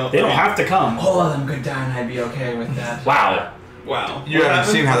big mean, deal. They don't have to come. All of them could die, and I'd be okay with that. Wow. Wow. You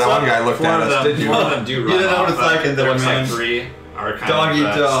haven't seen how that one guy looked at us, did you? One of them do run You didn't know off, what it's like in there looks Dutchmen. like 3 are kind Dog eat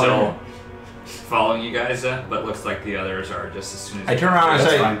of dog. still following you guys, but looks like the others are just as soon as I turn around and I That's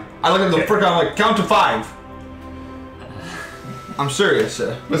say, fine. I look at the prick, I'm like, count to 5. I'm serious.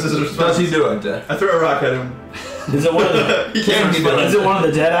 What's his Does response? he do it? I throw a rock at him. Is it one of the? Can he do Is it? it one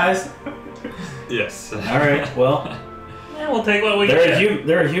of the Jedi's? Yes. All right. Well, Yeah, we'll take what we they're get.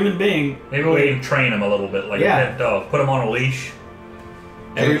 they're a human being. Maybe we can train them a little bit, like Yeah. a pet dog. Put them on a leash.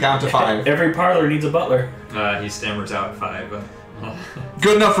 Can we count to 5? Every parlor needs a butler. He stammers out 5.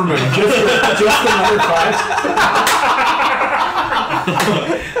 Good enough for me. Just the number 5.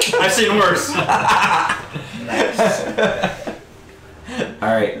 I've seen worse. All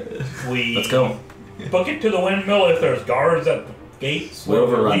right. We Let's go. book it to the windmill. If there's guards at the gates, We'll when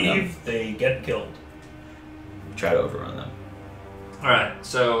we overrun leave, them. they get killed. Try to overrun them. Alright,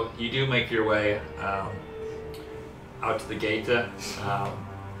 so you do make your way out to the gate.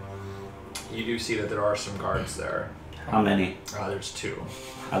 You do see that there are some guards there. How many? There's 2.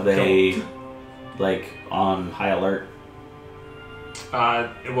 Are they like on high alert?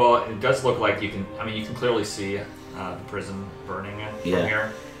 Well, it does look like you can. I mean, you can clearly see the prison burning Yeah. from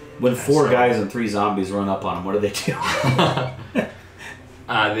here. When 4 So- guys and 3 zombies run up on them, what do they do?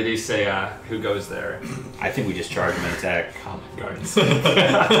 They do say, "Who goes there?" I think we just charge them and attack. Common guards.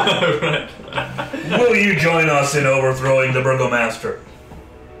 Will you join us in overthrowing the burgomaster?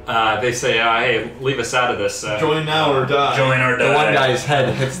 They say, "Hey, leave us out of this." Join now or die. Join or die. The one guy's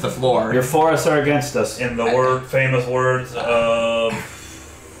head hits the floor. You're for us or against us? In the famous words of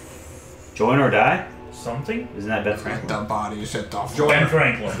Join or die? something. Isn't that Ben Franklin? The bodies hit the floor. Ben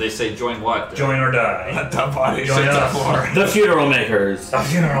Franklin. They say, "Join what?" Join or die. The bodies Join hit the us. floor. The funeral makers. A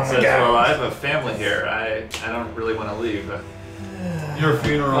funeral. Says, "Well, I have a family here. I don't really want to leave." Your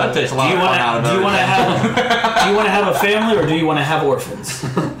funeral. That takes a Do lot you of fun out want of to? Do you want to everything. have? Do you want to have a family or do you want to have orphans?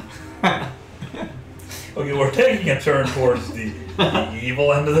 Okay, we're taking a turn towards the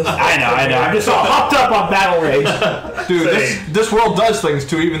evil end of this. I know. I'm just all hopped up on battle rage. Dude, Same. this world does things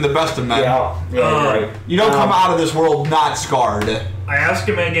to even the best of men. Yeah, you're right. You don't come out of this world not scarred. I ask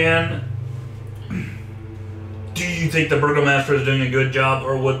him again. Do you think the burgomaster is doing a good job,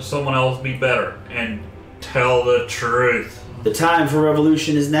 or would someone else be better? And tell the truth. The time for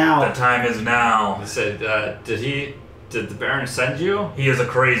revolution is now. The time is now. He said, did the Baron send you? He is a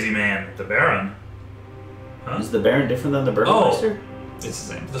crazy man. The Baron? Huh? Is the Baron different than the burgomaster? It's the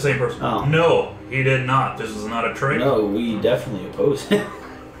same. The same person. Oh. No, he did not. This is not a trick. No, we definitely oppose it.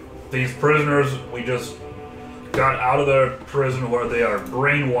 These prisoners, we just got out of their prison where they are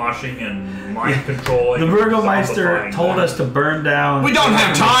brainwashing and mind controlling. The Burgomeister zombifying told them. us to burn down. We don't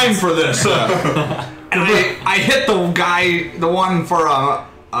have time for this. And I hit the guy, the one for a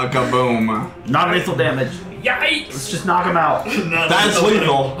kaboom. Non-lethal damage. Yikes! Let's just knock him out. That's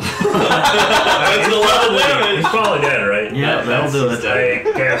lethal. That's a lot of damage. He's probably dead, right? Yeah, that'll do He's it.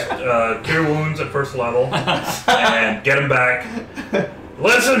 I cast Cure Wounds at first level and get him back.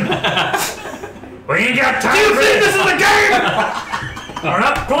 Listen! We ain't got time for this! This is a game! We're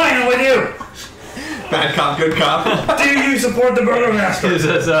not playing with you! Bad cop, good cop. Do you support the Burgomaster? He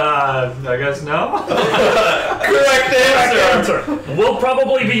says, I guess no. Correct answer! We'll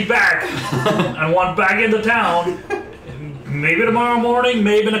probably be back and want back into town. Maybe tomorrow morning,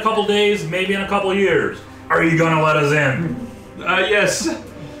 maybe in a couple days, maybe in a couple years. Are you gonna let us in? Yes.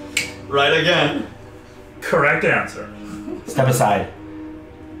 Right again. Correct answer. Step aside.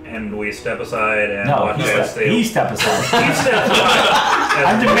 And we step aside and No, watch as they... he step aside. He steps aside.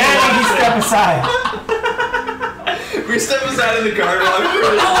 I'm demanding he step aside. We step aside in the guard walk.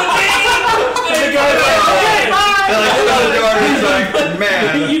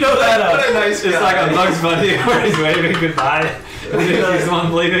 You know that. What a nice It's like a Bugs Bunny where he's waving goodbye. He's the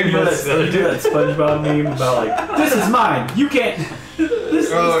one leaving. You know that SpongeBob meme about like, this is mine. You can't. This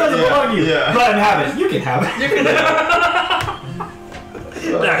doesn't belong to you. yeah. Let him have it. You can have it.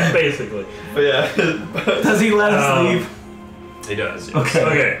 Yeah, basically. But yeah. Does he let us leave? He does. Yes. Okay.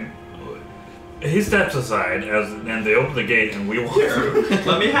 Okay. He steps aside and they open the gate and we walk through.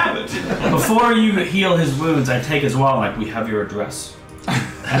 Let me have it. Before you heal his wounds, I take his wallet like, we have your address.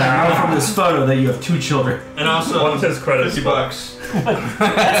 And I know from this photo that you have 2 children. And also, What's his credit? $50.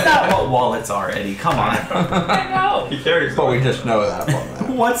 That's not what wallets are, Eddie. Come on. I know. He carries. But we just know that.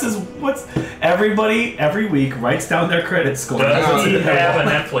 What's everybody every week writes down their credit score. Does he Their have a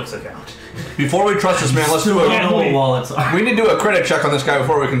wallet. Netflix account? Before we trust this man, let's do I don't know what a. wallets are. We need to do a credit check on this guy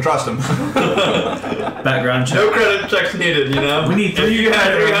before we can trust him. Background check. No credit checks needed, you know? We need 3 If you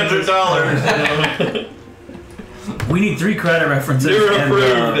had credit $300, you know? We need 3 credit references. You're and,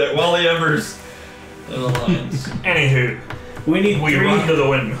 approved at Wally Evers and Alliance. Anywho, we need we 3. run to the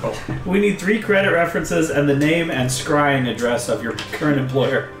windmill. We need 3 credit references and the name and scrying address of your current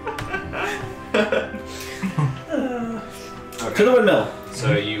employer. To the windmill.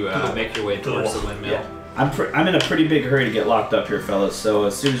 So you make your way towards the windmill. Yeah. I'm in a pretty big hurry to get locked up here, fellas. So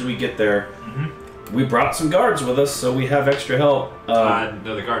as soon as we get there, we brought some guards with us, so we have extra help.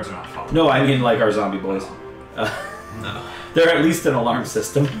 No, the guards are not following. No, I mean like our zombie boys. No. They're at least in alarm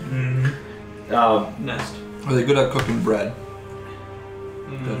system. Nest. Are they good at cooking bread?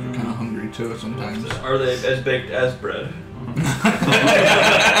 Because we're kind of hungry too sometimes. Are they as baked as bread?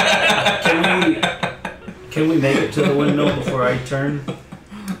 Can we make it to the windmill before I turn?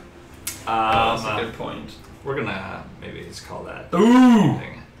 That's a good point. We're gonna maybe just call that. Ooh!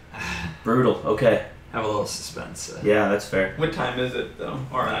 Thing. Brutal. Okay. Have a little suspense. Yeah, that's fair. What time is it though?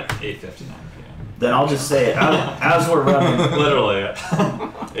 All right. 8:59 p.m. Then I'll just say it as we're running. Literally,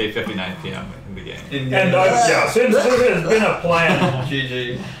 8:59 p.m. in the game. In And yeah, since this has been a plan,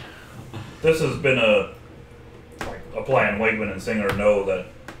 GG. this has been a plan. Wakeman and Singer know that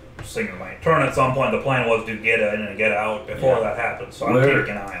Singer might turn at some point. The plan was to get in and get out before that happens. So I'm Where-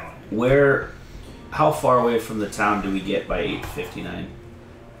 keeping an eye on it. How far away from the town do we get by 8:59?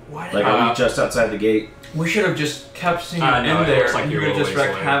 Why Like, are we just outside the gate? we should have just kept Singer No, in it there. looks like and you you're would have just a ways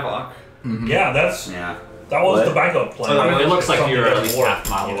wrecked away. havoc. Yeah, that was What? the backup plan. Oh, It looks like Something you're at doesn't least work. half a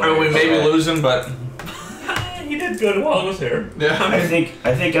mile away. Or we may be losing, but He did good while he was here. I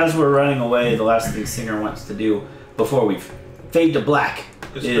think as we're running away, the last thing Singer wants to do before we fade to black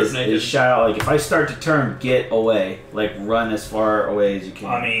Just strip is naked. shout out like, if I start to turn, get away. Like, run as far away as you can.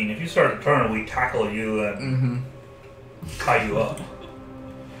 I mean, if you start to turn, we tackle you and tie you up.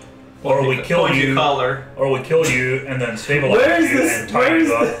 Or we kill Point your you, collar. or we kill you and then stabilize Where is you this- and tie where you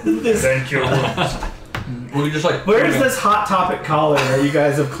is up, this- and then cure wounds. we just like. Where's this Hot Topic collar that you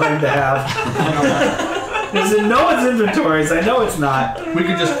guys have claimed to have? It's in no one's inventories. I know it's not. We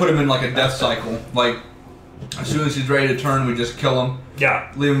could just put him in like a death cycle. Like, as soon as he's ready to turn, we just kill him, Yeah.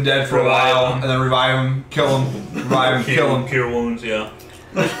 leave him dead for a Revive while, him. and then revive him, kill him, revive him, kill him. Cure wounds, yeah.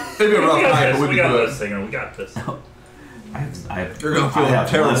 It'd be a rough We got night, this, but we'd we be got good. this, Singer, we got this. I have You're gonna feel I have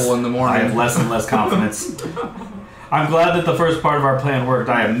terrible less- in the morning. I have less and less confidence. I'm glad that the first part of our plan worked.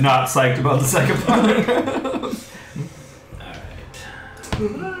 I am not psyched about the second part.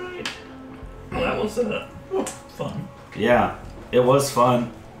 Alright. Well, that was fun. Yeah, it was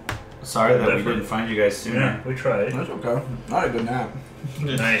fun. Sorry that we Different. didn't find you guys sooner. Yeah, we tried. That's okay. Not a good nap.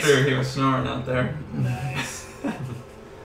 It's Nice. true, he was snoring out there. Nice.